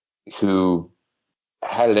who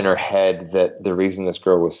had it in her head that the reason this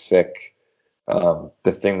girl was sick,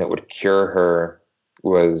 the thing that would cure her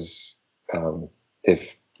was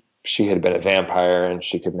if she had been a vampire and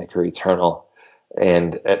she could make her eternal.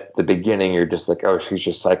 And at the beginning, you're just like, oh, she's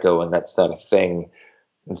just psycho and that's not a thing.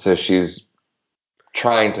 And so she's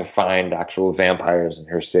trying to find actual vampires in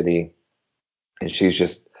her city. And she's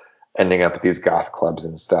just ending up at these goth clubs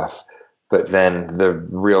and stuff. But then the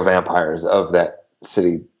real vampires of that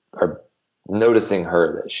city are noticing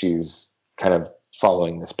her, that she's kind of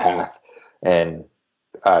following this path. And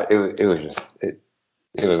it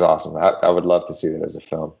was awesome. I would love to see that as a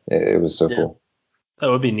film. It was so cool. That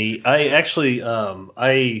would be neat. I actually,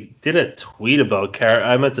 I did a tweet about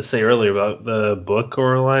I meant to say earlier about the book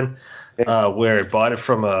Coraline, where I bought it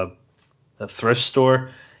from a thrift store,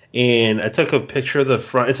 and I took a picture of the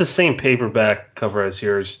front. It's the same paperback cover as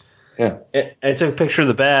yours. Yeah. I took a picture of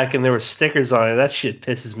the back, and there were stickers on it. That shit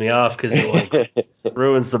pisses me off because it like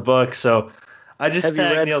ruins the book. So I just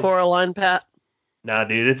have you read Coraline, Pat? Nah,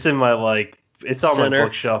 dude, it's in my it's on my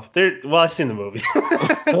bookshelf. Well, I've seen the movie.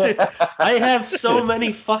 Dude, I have so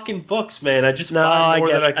many fucking books, man. I just buy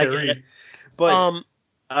more than I can read. But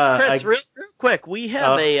Chris, real quick, we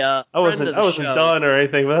have I wasn't done or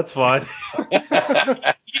anything, but that's fine.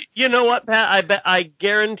 You know what, Pat? I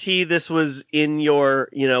guarantee this was in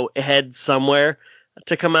your head somewhere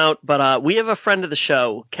to come out. But we have a friend of the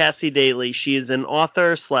show, Cassie Daly. She is an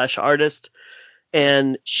author / artist,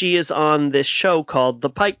 and she is on this show called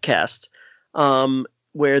The Pikecast.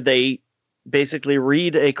 Where they basically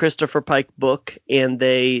read a Christopher Pike book and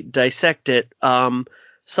they dissect it. Some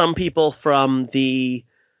people from the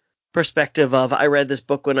perspective of, I read this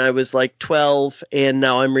book when I was like 12 and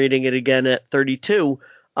now I'm reading it again at 32,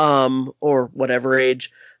 or whatever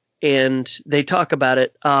age, and they talk about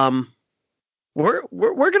it.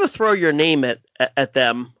 We're gonna throw your name at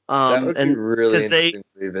them. That would be really interesting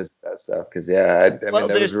to revisit that stuff, because I mean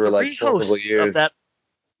those were like horrible years. Of that.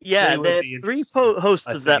 Yeah, there's 3 hosts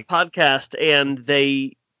of that podcast, and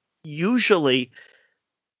they usually,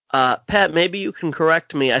 Pat, maybe you can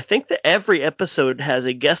correct me. I think that every episode has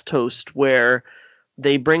a guest host where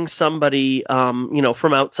they bring somebody,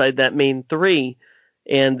 from outside that main 3,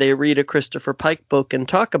 and they read a Christopher Pike book and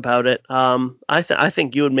talk about it. I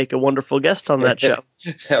think you would make a wonderful guest on that show.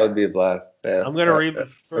 That would be a blast. Yeah, I'm gonna read the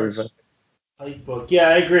first Pike book. Yeah,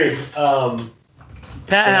 I agree.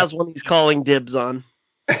 Pat has one he's calling dibs on.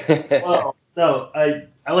 Well, no, I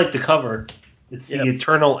like the cover. It's the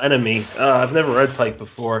Eternal Enemy. I've never read Pike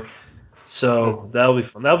before, so that'll be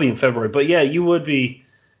fun. That'll be in February. But yeah, you would be,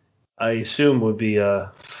 I assume, would be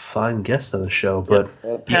a fine guest on the show.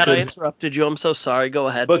 But Pat, I interrupted you. I'm so sorry. Go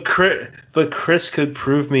ahead. But Chris could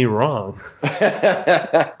prove me wrong.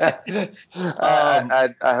 I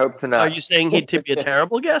hope to not. Are you saying he'd be a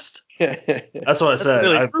terrible guest? That's what I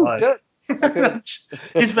said. Really I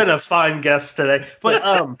He's been a fine guest today. But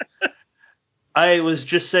I was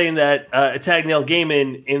just saying that I tagged Neil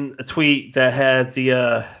Gaiman in a tweet that had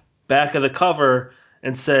the back of the cover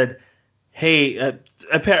and said, hey,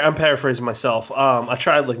 I'm paraphrasing myself. I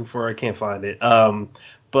tried looking for it. I can't find it.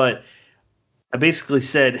 But I basically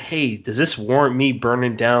said, hey, does this warrant me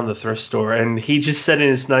burning down the thrift store? And he just said in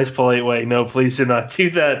his nice, polite way, no, please do not do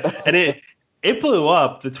that. And it blew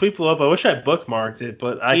up. The tweet blew up. I wish I bookmarked it,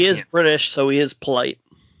 but he is British, so he is polite.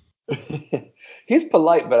 He's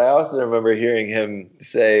polite, but I also remember hearing him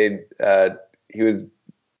say he was,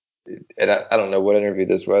 and I don't know what interview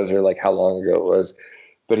this was or like how long ago it was,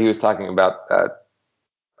 but he was talking about the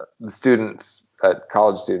students,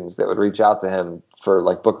 college students that would reach out to him for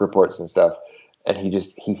like book reports and stuff, and he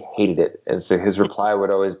hated it. And so his reply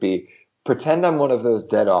would always be, pretend I'm one of those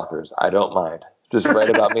dead authors. I don't mind. just write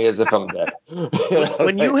about me as if I'm dead.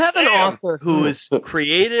 When you have an author who is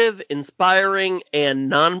creative, inspiring, and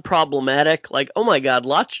non-problematic, like, oh my God,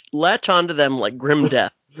 latch onto them like grim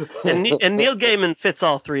death. And Neil Gaiman fits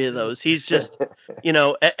all three of those. He's just,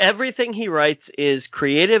 everything he writes is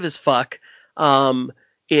creative as fuck.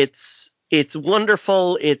 It's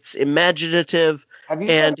wonderful. It's imaginative.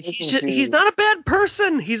 And he's not a bad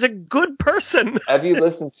person. He's a good person. Have you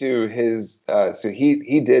listened to his? So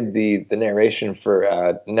he did the narration for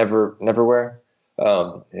Neverwhere,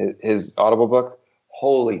 his Audible book.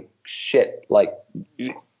 Holy shit! Like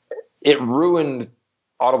it ruined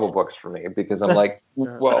Audible books for me because I'm like,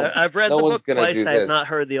 well, I've read no the one's book gonna twice. do I have this. not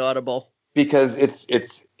heard the Audible. Because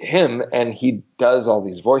it's him and he does all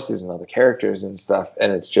these voices and all the characters and stuff,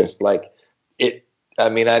 and it's just like it. I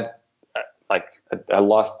mean, I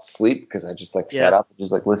lost sleep because I just sat up and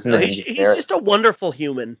just listened to him. He's just a wonderful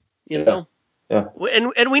human, you know. Yeah.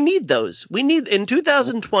 And we need those. We need in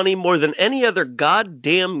 2020 more than any other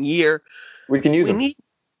goddamn year. We can use them.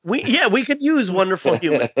 We could use wonderful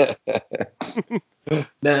humans.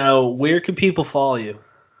 Now, where can people follow you?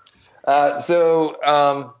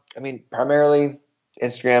 I mean, primarily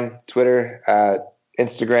Instagram, Twitter.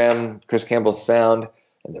 Instagram, Chris Campbell Sound.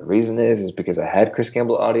 And the reason is because I had Chris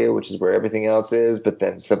Campbell Audio, which is where everything else is, but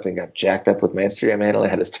then something got jacked up with my Instagram handle. I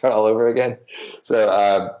had to start all over again.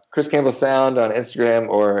 So Chris Campbell Sound on Instagram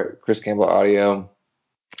or Chris Campbell Audio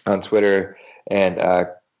on Twitter and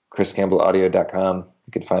chriscampbellaudio.com.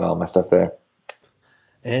 You can find all my stuff there.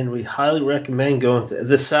 And we highly recommend going to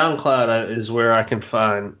the SoundCloud is where I've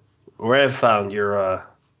found your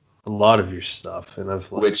a lot of your stuff, and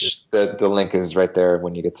I've which the link is right there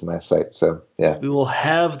when you get to my site. So yeah, we will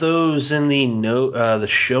have those in the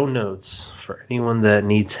show notes for anyone that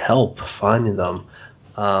needs help finding them.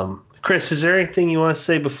 Chris, is there anything you want to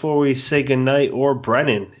say before we say goodnight? Or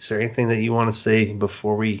Brennan, is there anything that you want to say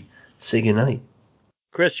before we say goodnight?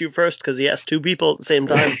 Chris, you first, because he asked two people at the same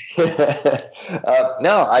time.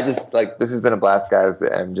 No, I just this has been a blast, guys.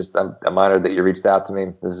 I'm honored that you reached out to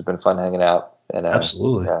me. This has been fun hanging out. And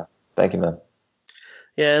absolutely. Yeah, thank you, man.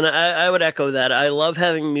 Yeah, and I would echo that. I love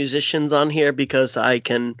having musicians on here because I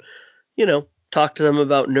can, talk to them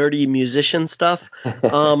about nerdy musician stuff.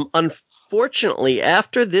 Unfortunately,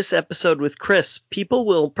 after this episode with Chris, people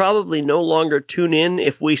will probably no longer tune in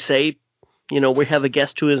if we say, we have a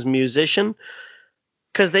guest who is a musician,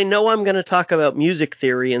 because they know I'm going to talk about music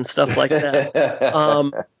theory and stuff like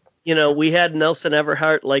that. We had Nelson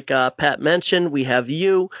Everhart, like Pat mentioned. We have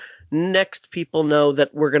you. Next, people know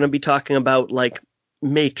that we're going to be talking about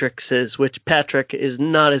matrices, which Patrick is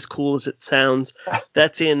not as cool as it sounds.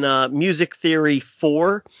 That's in Music Theory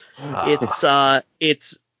 4.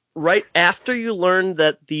 It's right after you learn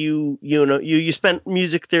that you spent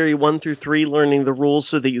Music Theory 1 through 3 learning the rules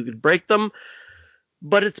so that you could break them,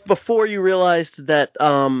 but it's before you realized that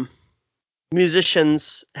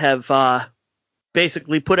musicians have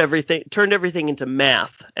basically turned everything into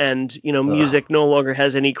math, and music no longer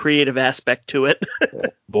has any creative aspect to it.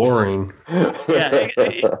 Boring. Yeah,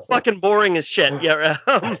 fucking boring as shit. Yeah,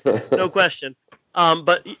 no question.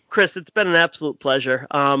 But Chris, it's been an absolute pleasure.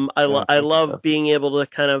 I love being able to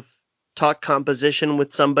kind of talk composition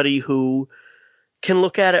with somebody who can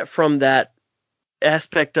look at it from that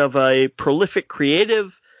aspect of a prolific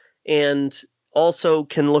creative, and also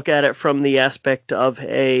can look at it from the aspect of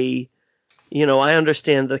I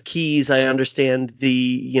understand the keys. I understand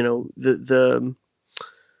the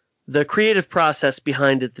creative process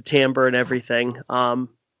behind it, the timbre and everything.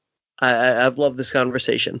 I've loved this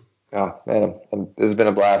conversation. Oh man, this has been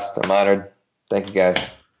a blast. I'm honored. Thank you, guys.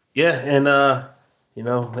 Yeah, and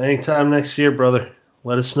anytime next year, brother,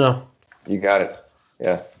 let us know. You got it.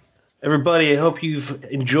 Yeah. Everybody, I hope you've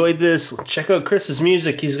enjoyed this. Check out Chris's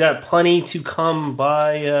music. He's got plenty to come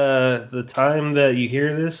by the time that you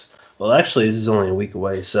hear this. Well, actually, this is only a week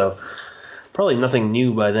away, so probably nothing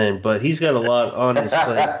new by then. But he's got a lot on his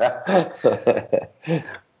plate.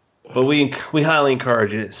 But we highly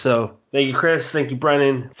encourage it. So thank you, Chris. Thank you,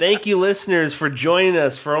 Brennan. Thank you, listeners, for joining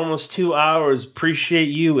us for almost 2 hours. Appreciate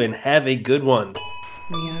you, and have a good one.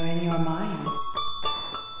 We are in your mind.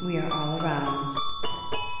 We are all around.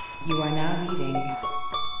 You are now leaving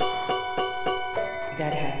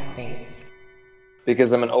Deadhead Space.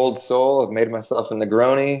 Because I'm an old soul, I've made myself a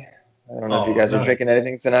Negroni. I don't know if you guys are drinking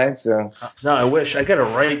anything tonight. So no, I wish. I got to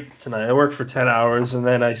write tonight. I worked for 10 hours, and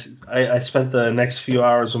then I spent the next few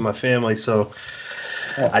hours with my family. So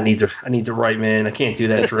yes. I need to write, man. I can't do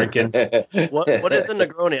that drinking. What is a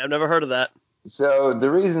Negroni? I've never heard of that. So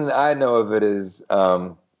the reason I know of it is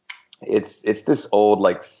it's this old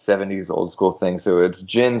 70s old school thing. So it's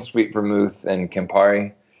gin, sweet vermouth, and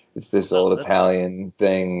Campari, it's this old Italian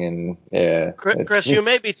thing, and yeah. Chris, you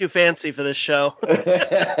may be too fancy for this show.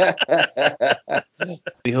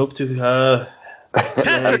 We hope to.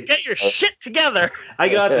 Patrick, get your shit together. I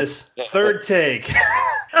got this. Third take.